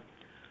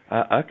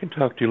 I can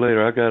talk to you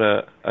later. I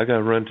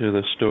gotta run to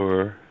the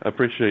store. I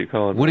appreciate you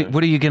calling.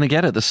 What are you gonna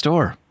get at the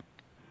store?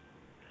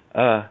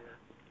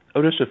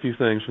 Just a few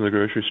things from the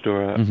grocery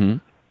store. Mm-hmm.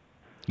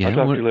 Yeah, I'll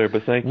talk to you later,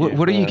 but thank you.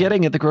 What are you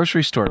getting at the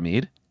grocery store,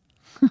 Mead?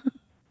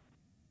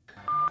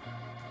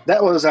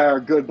 That was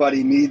our good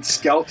buddy Mead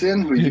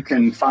Skelton, who you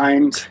can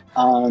find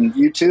on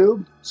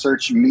YouTube.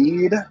 Search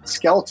Mead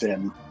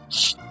Skelton.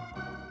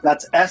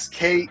 That's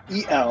Skelton.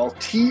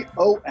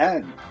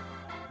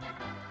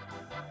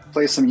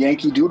 Play some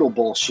Yankee Doodle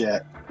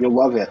bullshit. You'll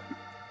love it.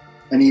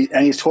 and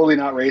he's totally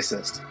not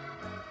racist.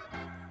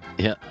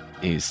 Yeah,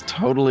 he's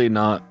totally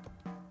not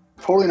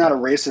a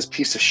racist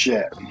piece of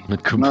shit. A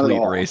complete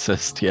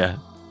racist, yeah.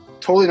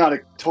 Totally not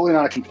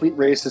a complete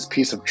racist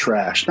piece of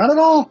trash. Not at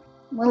all.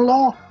 Not at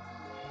all.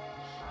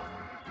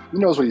 He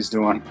knows what he's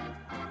doing.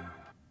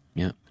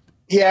 Yeah.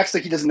 He acts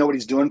like he doesn't know what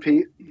he's doing,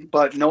 Pete.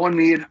 But knowing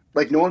Mead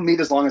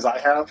as long as I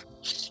have,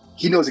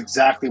 he knows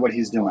exactly what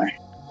he's doing.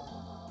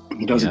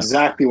 He knows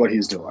exactly what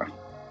he's doing.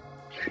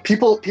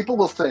 People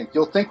will think.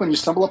 You'll think when you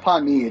stumble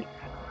upon Mead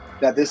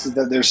that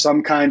there's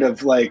some kind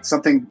of like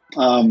something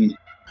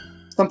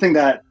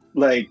that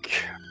like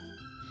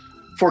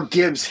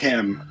forgives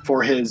him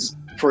for his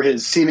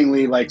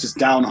seemingly like just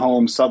down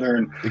home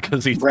Southern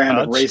brand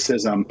of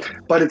racism,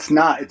 but it's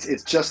not.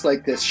 It's just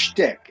like this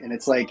shtick, and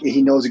it's like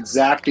he knows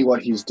exactly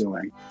what he's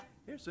doing.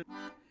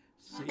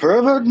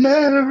 Pervert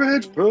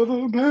marriage.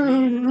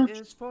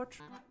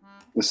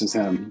 This is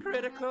him.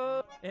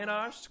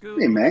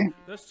 Hey, May.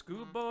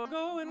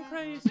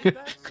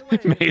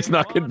 May's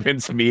not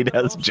convinced Mead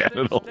has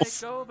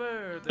genitals.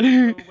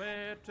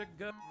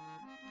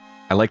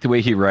 I like the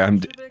way he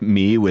rhymed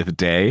me with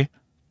day.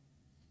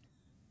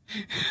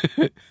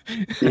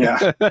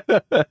 Yeah.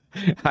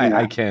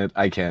 I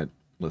can't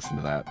listen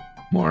to that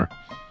more.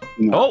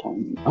 No,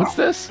 what's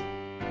this?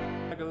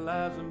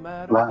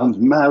 Lives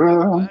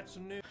matter.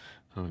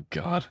 Oh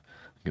God.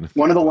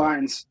 One of the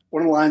lines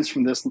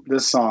from this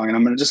song, and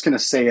I'm just gonna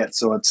say it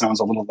so it sounds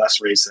a little less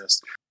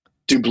racist.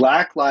 Do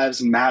Black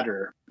Lives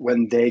matter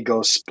when they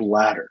go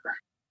splatter?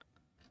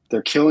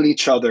 They're killing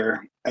each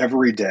other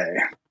every day.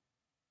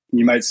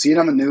 You might see it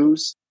on the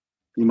news.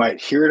 You might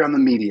hear it on the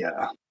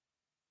media.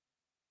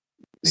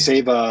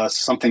 Save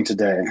something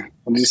today.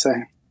 What did you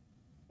say?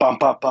 Bum,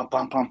 bum, bum,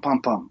 bum, bum, bum,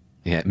 bum.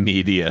 Yeah,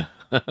 media.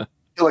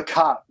 Kill a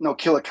cop. No,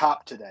 kill a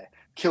cop today.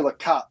 Kill a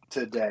cop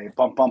today.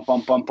 Bum, bum,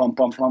 bum, bum, bum,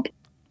 bum, bum.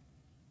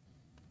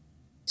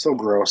 So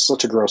gross.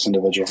 Such a gross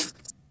individual.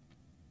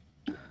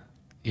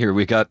 Here,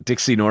 we got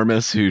Dixie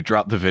Normus who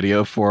dropped the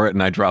video for it,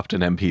 and I dropped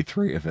an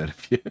MP3 of it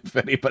if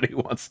anybody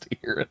wants to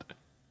hear it.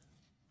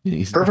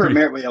 Pervert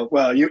Marriage.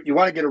 Well, you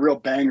want to get a real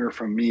banger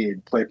from me,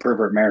 play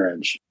Pervert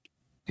Marriage.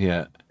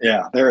 Yeah.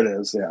 Yeah, there it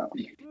is. Yeah.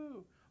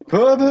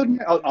 Pervert.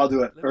 I'll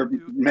do it. Or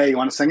May, you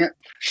want to sing it?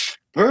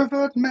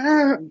 Pervert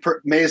Marriage.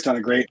 May has done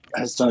a great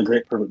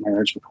Pervert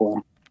Marriage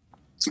before.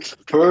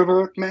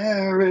 Pervert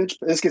Marriage.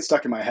 This gets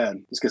stuck in my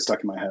head.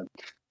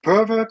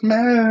 Pervert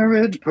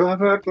marriage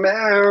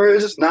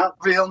is not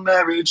real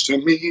marriage to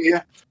me.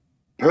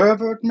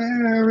 Pervert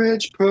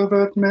marriage,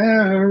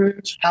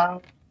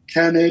 how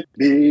can it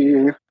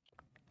be?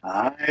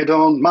 I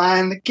don't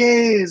mind the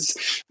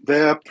gays,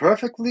 they're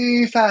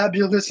perfectly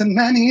fabulous in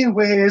many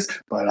ways,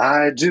 but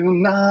I do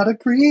not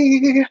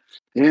agree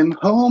in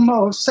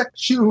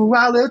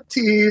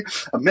homosexuality.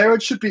 A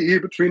marriage should be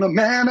between a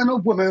man and a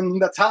woman,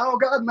 that's how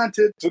God meant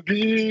it to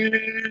be.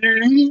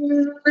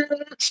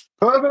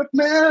 Pervert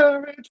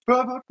marriage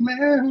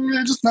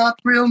is not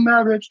real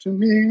marriage to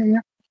me.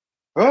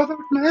 Pervert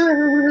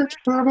marriage,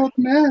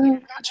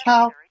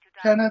 how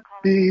can it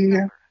be?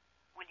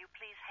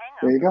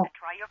 There you go.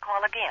 Try your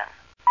call again.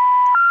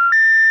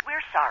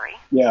 We're sorry.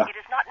 Yeah. It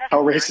is not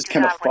How necessary racist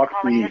can a to dial when fuck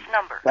calling be? this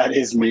number. That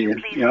is me.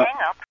 Please Yeah.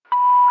 hang up.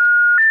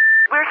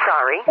 We're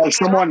sorry. Oh,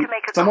 If you'd like to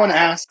make a someone call-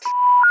 asked.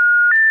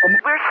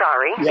 We're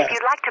sorry. Yes. If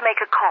you'd like to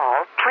make a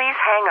call, please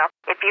hang up.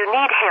 If you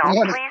need help,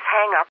 Someone- please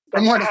hang up.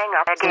 Someone Hang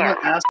up again.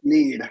 asked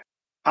Mead,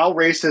 "How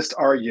racist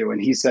are you?" And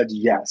he said,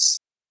 "Yes."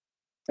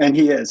 And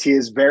he is.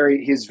 He's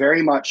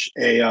very much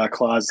a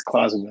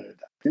closeted.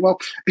 Well,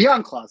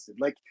 beyond closeted.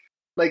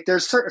 Like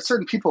there's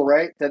certain people,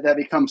 right, that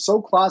become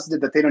so closeted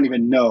that they don't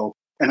even know.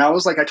 And I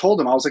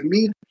told him,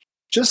 Mead,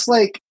 just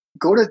like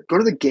go to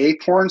the gay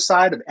porn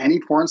side of any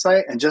porn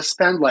site and just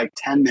spend like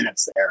 10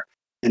 minutes there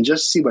and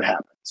just see what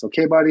happens.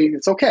 Okay, buddy?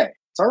 It's okay.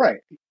 It's all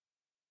right.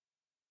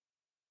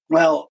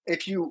 Well,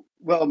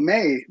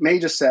 May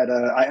just said,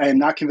 I am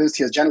not convinced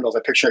he has genitals.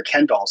 I picture a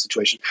Ken doll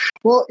situation.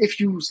 Well, if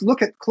you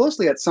look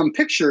closely at some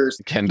pictures,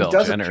 Kendall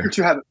Jenner.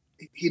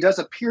 He does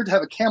appear to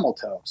have a camel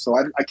toe, so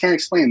I can't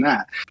explain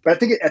that. But I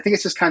think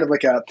it's just kind of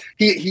like I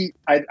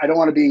don't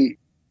want to be,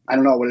 I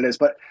don't know what it is,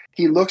 but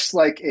he looks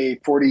like a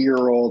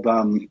 40-year-old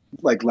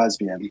like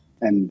lesbian,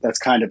 and that's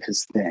kind of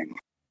his thing.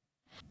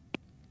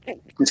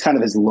 It's kind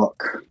of his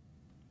look.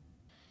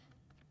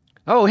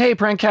 Oh, hey,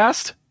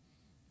 Prankcast.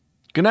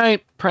 Good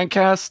night,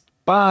 Prankcast.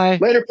 Bye.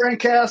 Later,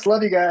 Prankcast.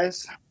 Love you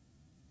guys.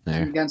 There.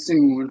 See you again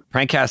soon.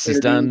 Prankcast is Later,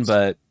 done, dudes.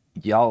 but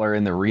y'all are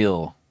in the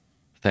real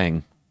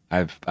thing.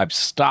 I've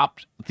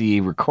stopped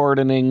the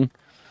recording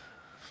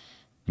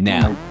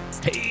now.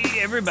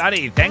 Hey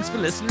everybody, thanks for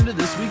listening to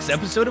this week's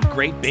episode of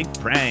Great Big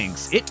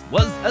Pranks. It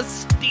was a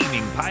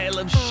steaming pile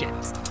of shit.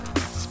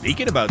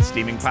 Speaking about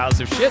steaming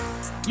piles of shit,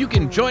 you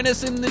can join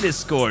us in the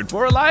Discord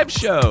for a live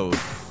show,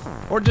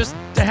 or just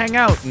to hang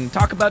out and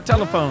talk about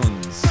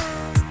telephones.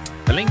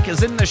 The link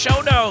is in the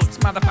show notes,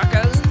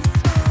 motherfuckers.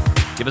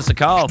 Give us a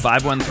call,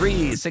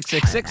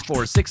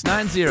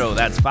 513-666-4690.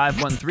 That's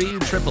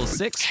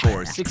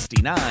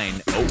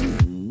 513-666-4690.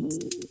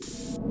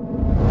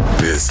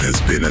 This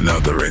has been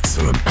another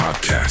excellent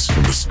podcast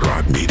from the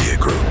Scribe Media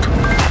Group.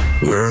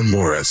 Learn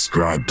more at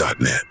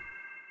scribe.net.